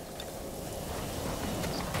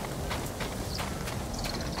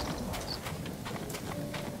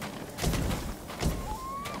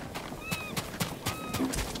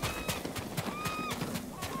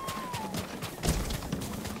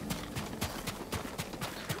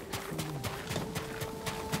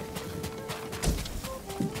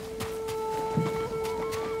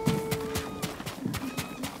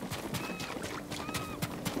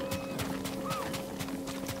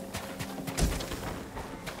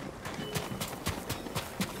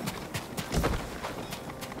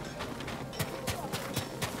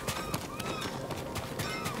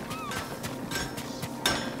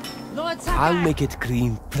 I'll make it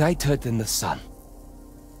green, brighter than the sun.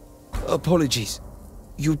 Apologies.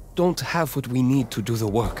 You don't have what we need to do the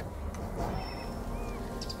work.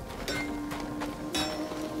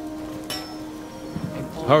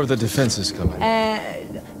 How are the defenses coming?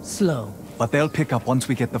 Slow. But they'll pick up once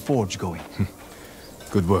we get the forge going.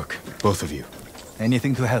 Good work, both of you.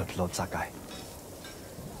 Anything to help, Lord Sakai.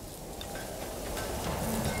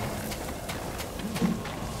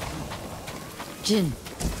 Jin.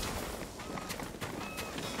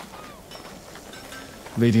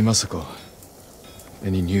 Lady Masako,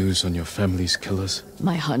 any news on your family's killers?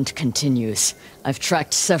 My hunt continues. I've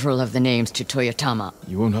tracked several of the names to Toyotama.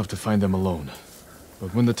 You won't have to find them alone.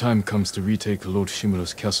 But when the time comes to retake Lord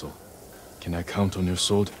Shimura's castle, can I count on your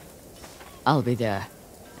sword? I'll be there,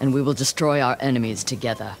 and we will destroy our enemies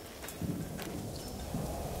together.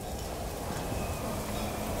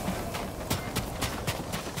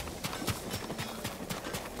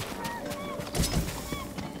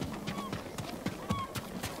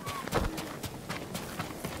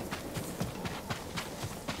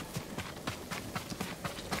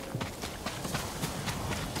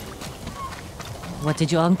 What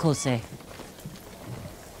did your uncle say?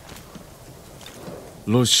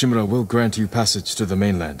 Lord Shimura will grant you passage to the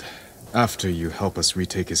mainland, after you help us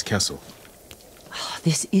retake his castle.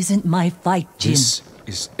 This isn't my fight, Jin. This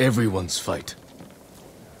is everyone's fight.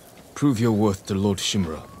 Prove your worth to Lord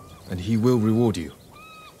Shimura, and he will reward you.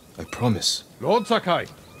 I promise. Lord Sakai,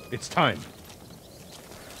 it's time.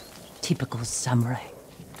 Typical samurai.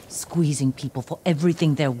 Squeezing people for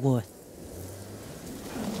everything they're worth.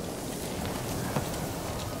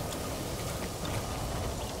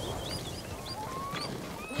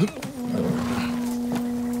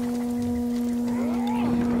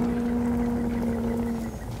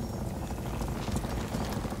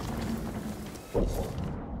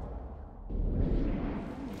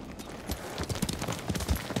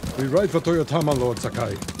 We ride for Toyotama, Lord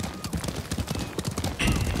Sakai.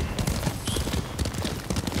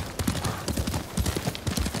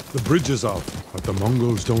 The bridge is out, but the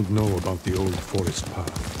Mongols don't know about the old forest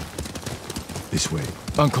path. This way.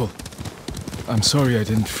 Uncle, I'm sorry I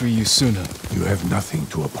didn't free you sooner. You have nothing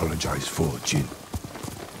to apologize for, Jin.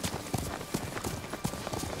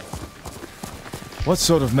 What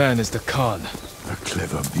sort of man is the Khan? A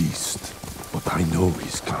clever beast, but I know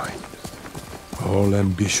his kind. All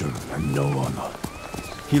ambition and no honor.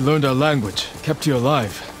 He learned our language, kept you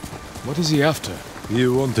alive. What is he after? He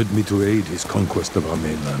wanted me to aid his conquest of our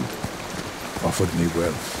mainland. Offered me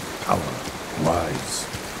wealth, power, wives.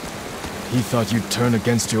 He thought you'd turn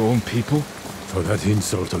against your own people? For that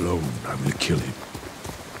insult alone, I will kill him.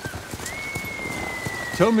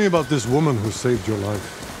 Tell me about this woman who saved your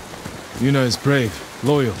life. Yuna is brave,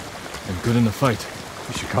 loyal, and good in a fight.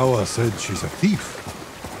 Ishikawa said she's a thief.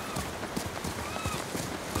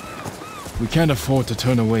 We can't afford to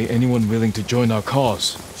turn away anyone willing to join our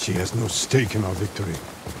cause. She has no stake in our victory.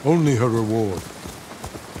 Only her reward.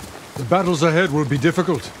 The battles ahead will be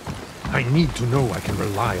difficult. I need to know I can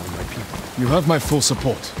rely on my people. You have my full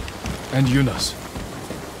support. And Yuna's.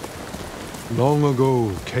 Long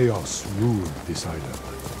ago, chaos ruled this island.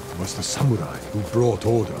 It was the samurai who brought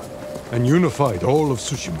order. and unified all of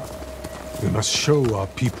Tsushima. We must show our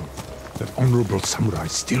people that honorable samurai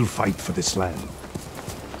still fight for this land.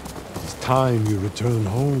 It's time you return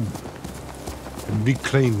home and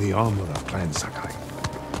reclaim the armor of Clan Sakai.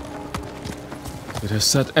 It has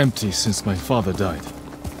sat empty since my father died.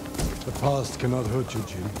 The past cannot hurt you,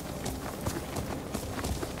 Jin.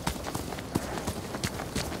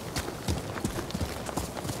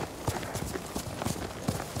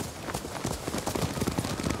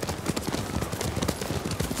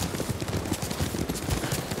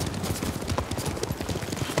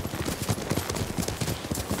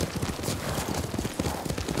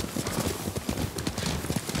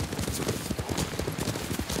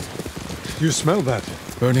 You smell that?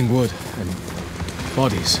 Burning wood and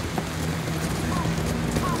bodies.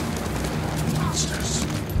 Monsters.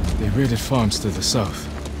 They raided farms to the south,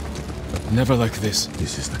 but never like this.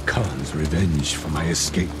 This is the Khan's revenge for my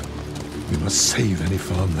escape. We must save any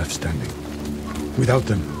farm left standing. Without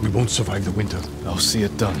them, we won't survive the winter. I'll see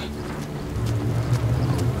it done.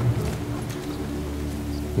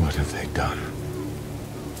 What have they done?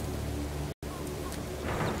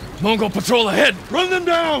 Mongol patrol ahead! Run them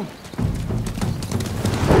down!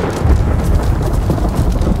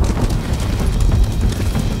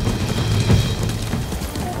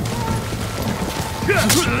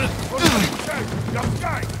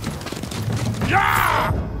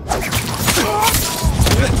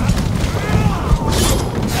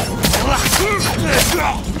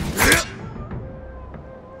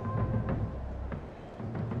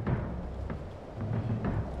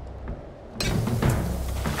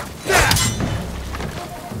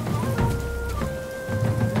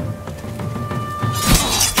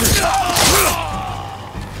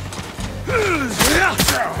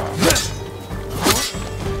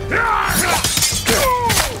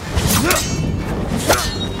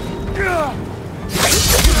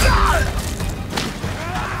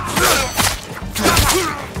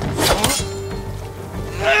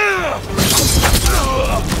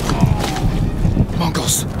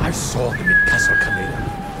 Mongols! I saw them in Castle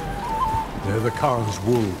Kameda. They're the Khan's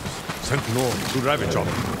wolves, sent north to ravage on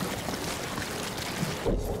them.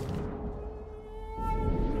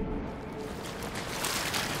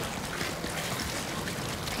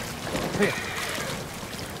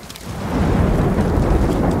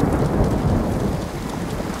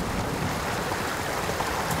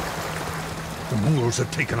 The Mongols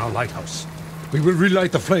have taken our lighthouse. We will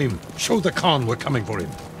relight the flame, show the Khan we're coming for him.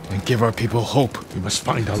 And give our people hope. We must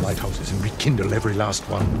find our lighthouses and rekindle every last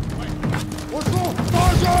one.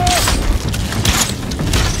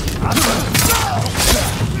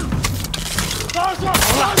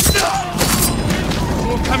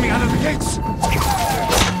 More coming out of the gates!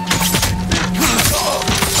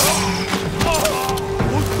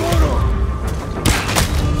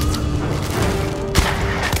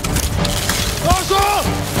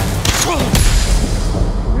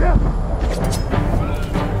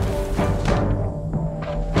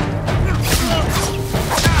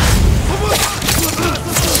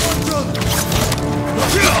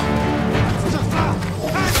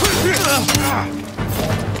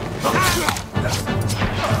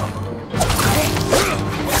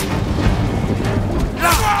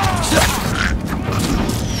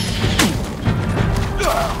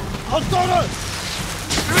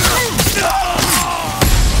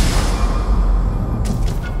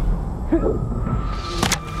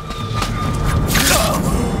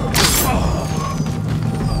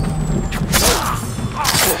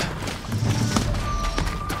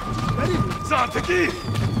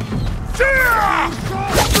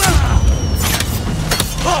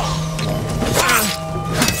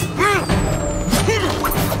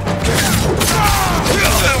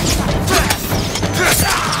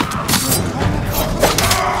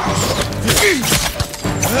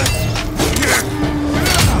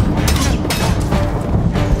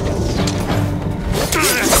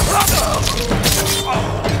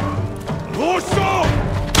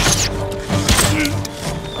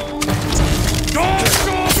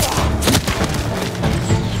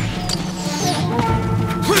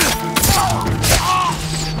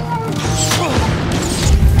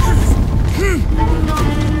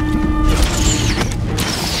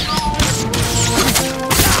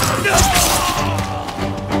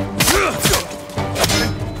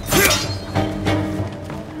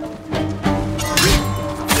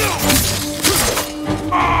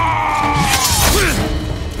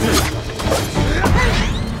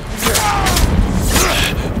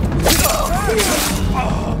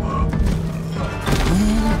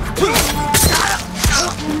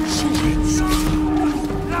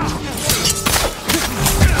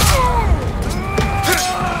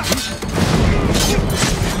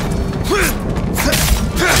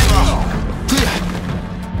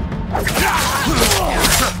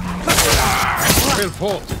 fail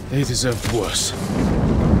fought. They deserved worse.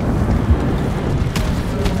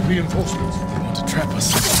 Reinforcements. They want to trap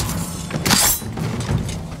us.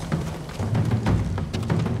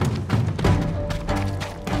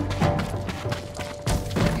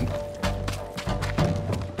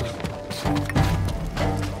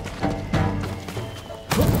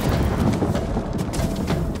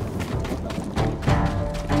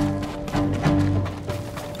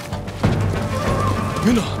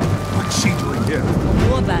 What's she doing here?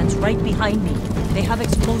 War bands right behind me. They have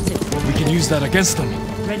explosives. We can use that against them.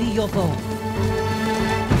 Ready your bow.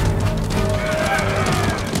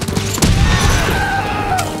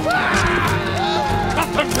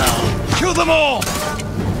 Cut them down! Kill them all!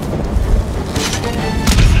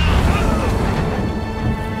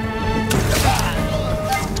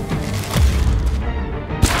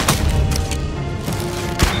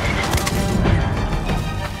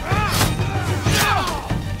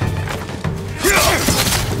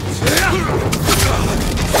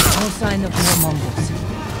 No sign of more Mongols.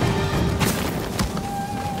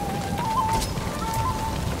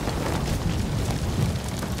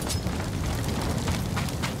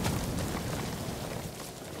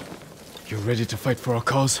 You're ready to fight for our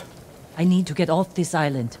cause? I need to get off this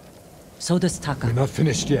island. So does Taka. We're not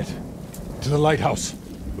finished yet. To the lighthouse.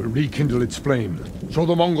 We'll rekindle its flame. Show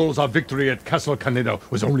the Mongols our victory at Castle Kaneda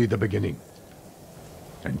was only the beginning.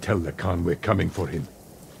 And tell the Khan we're coming for him.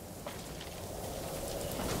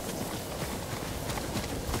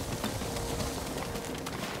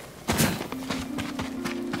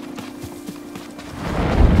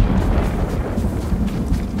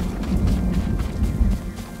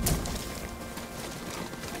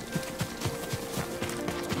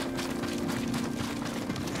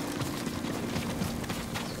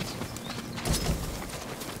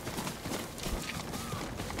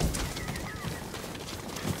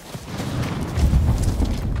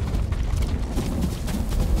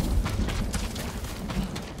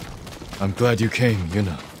 I'm glad you came,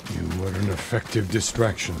 Yuna. You were an effective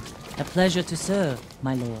distraction. A pleasure to serve,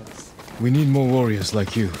 my lords. We need more warriors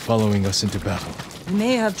like you following us into battle. You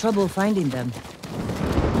may have trouble finding them.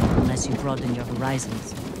 Unless you broaden your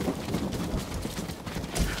horizons.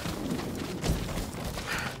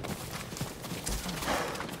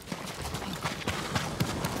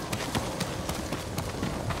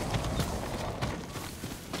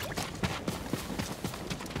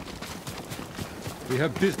 We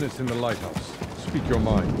have business in the lighthouse. Speak your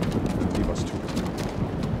mind. Leave us to it.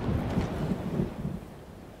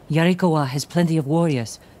 Yarikawa has plenty of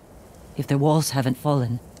warriors, if their walls haven't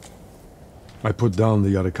fallen. I put down the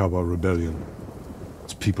Yarikawa rebellion.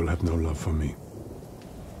 Its people have no love for me.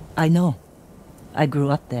 I know. I grew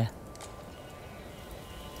up there.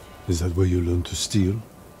 Is that where you learned to steal?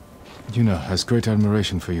 Yuna has great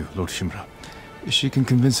admiration for you, Lord Shimura. She can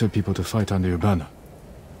convince her people to fight under your banner.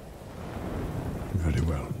 Very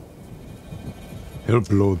well.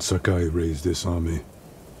 Help Lord Sakai raise this army,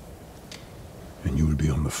 and you will be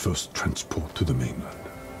on the first transport to the mainland.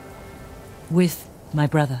 With my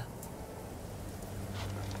brother.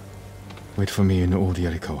 Wait for me in Old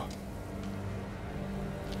Yarikawa.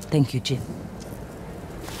 Thank you, Jin.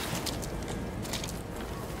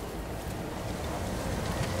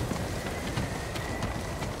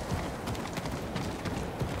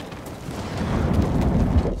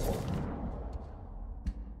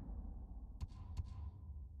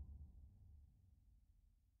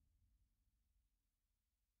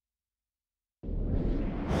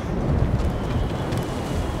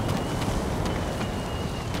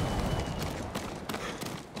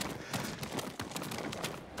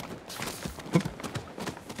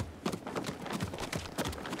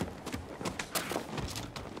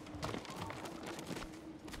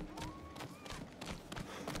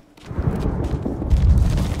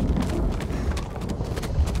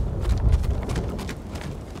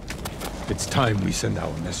 It's time we send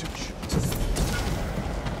our message.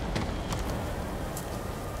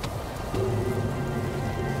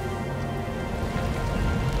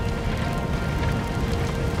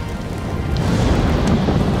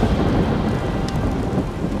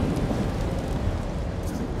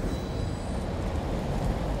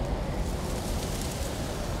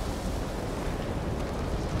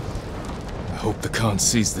 I hope the Khan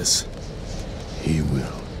sees this. He will.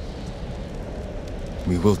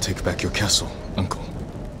 We will take back your castle, Uncle.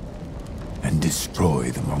 And destroy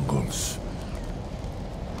the Mongols.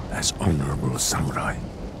 As honorable samurai.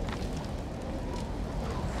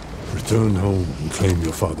 Return home and claim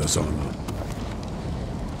your father's honor.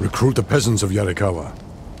 Recruit the peasants of Yarikawa.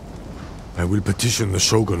 I will petition the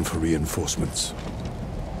Shogun for reinforcements.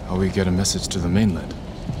 How we get a message to the mainland?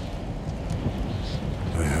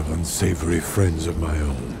 unsavory friends of my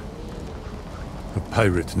own. A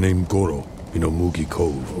pirate named Goro in Omugi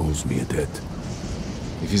Cove owes me a debt.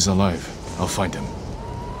 If he's alive, I'll find him.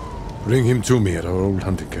 Bring him to me at our old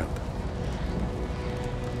hunting camp.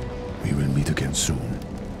 We will meet again soon.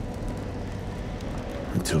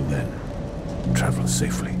 Until then, travel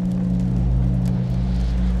safely.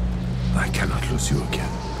 I cannot lose you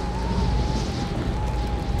again.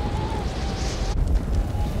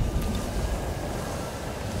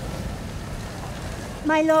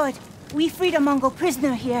 My lord, we freed a Mongol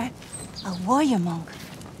prisoner here. A warrior monk.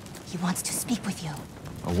 He wants to speak with you.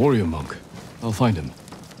 A warrior monk. I'll find him.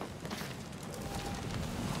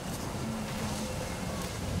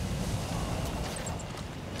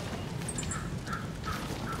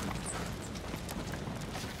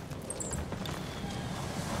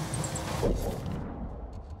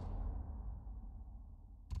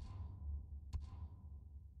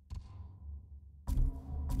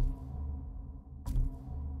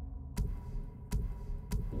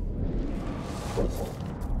 you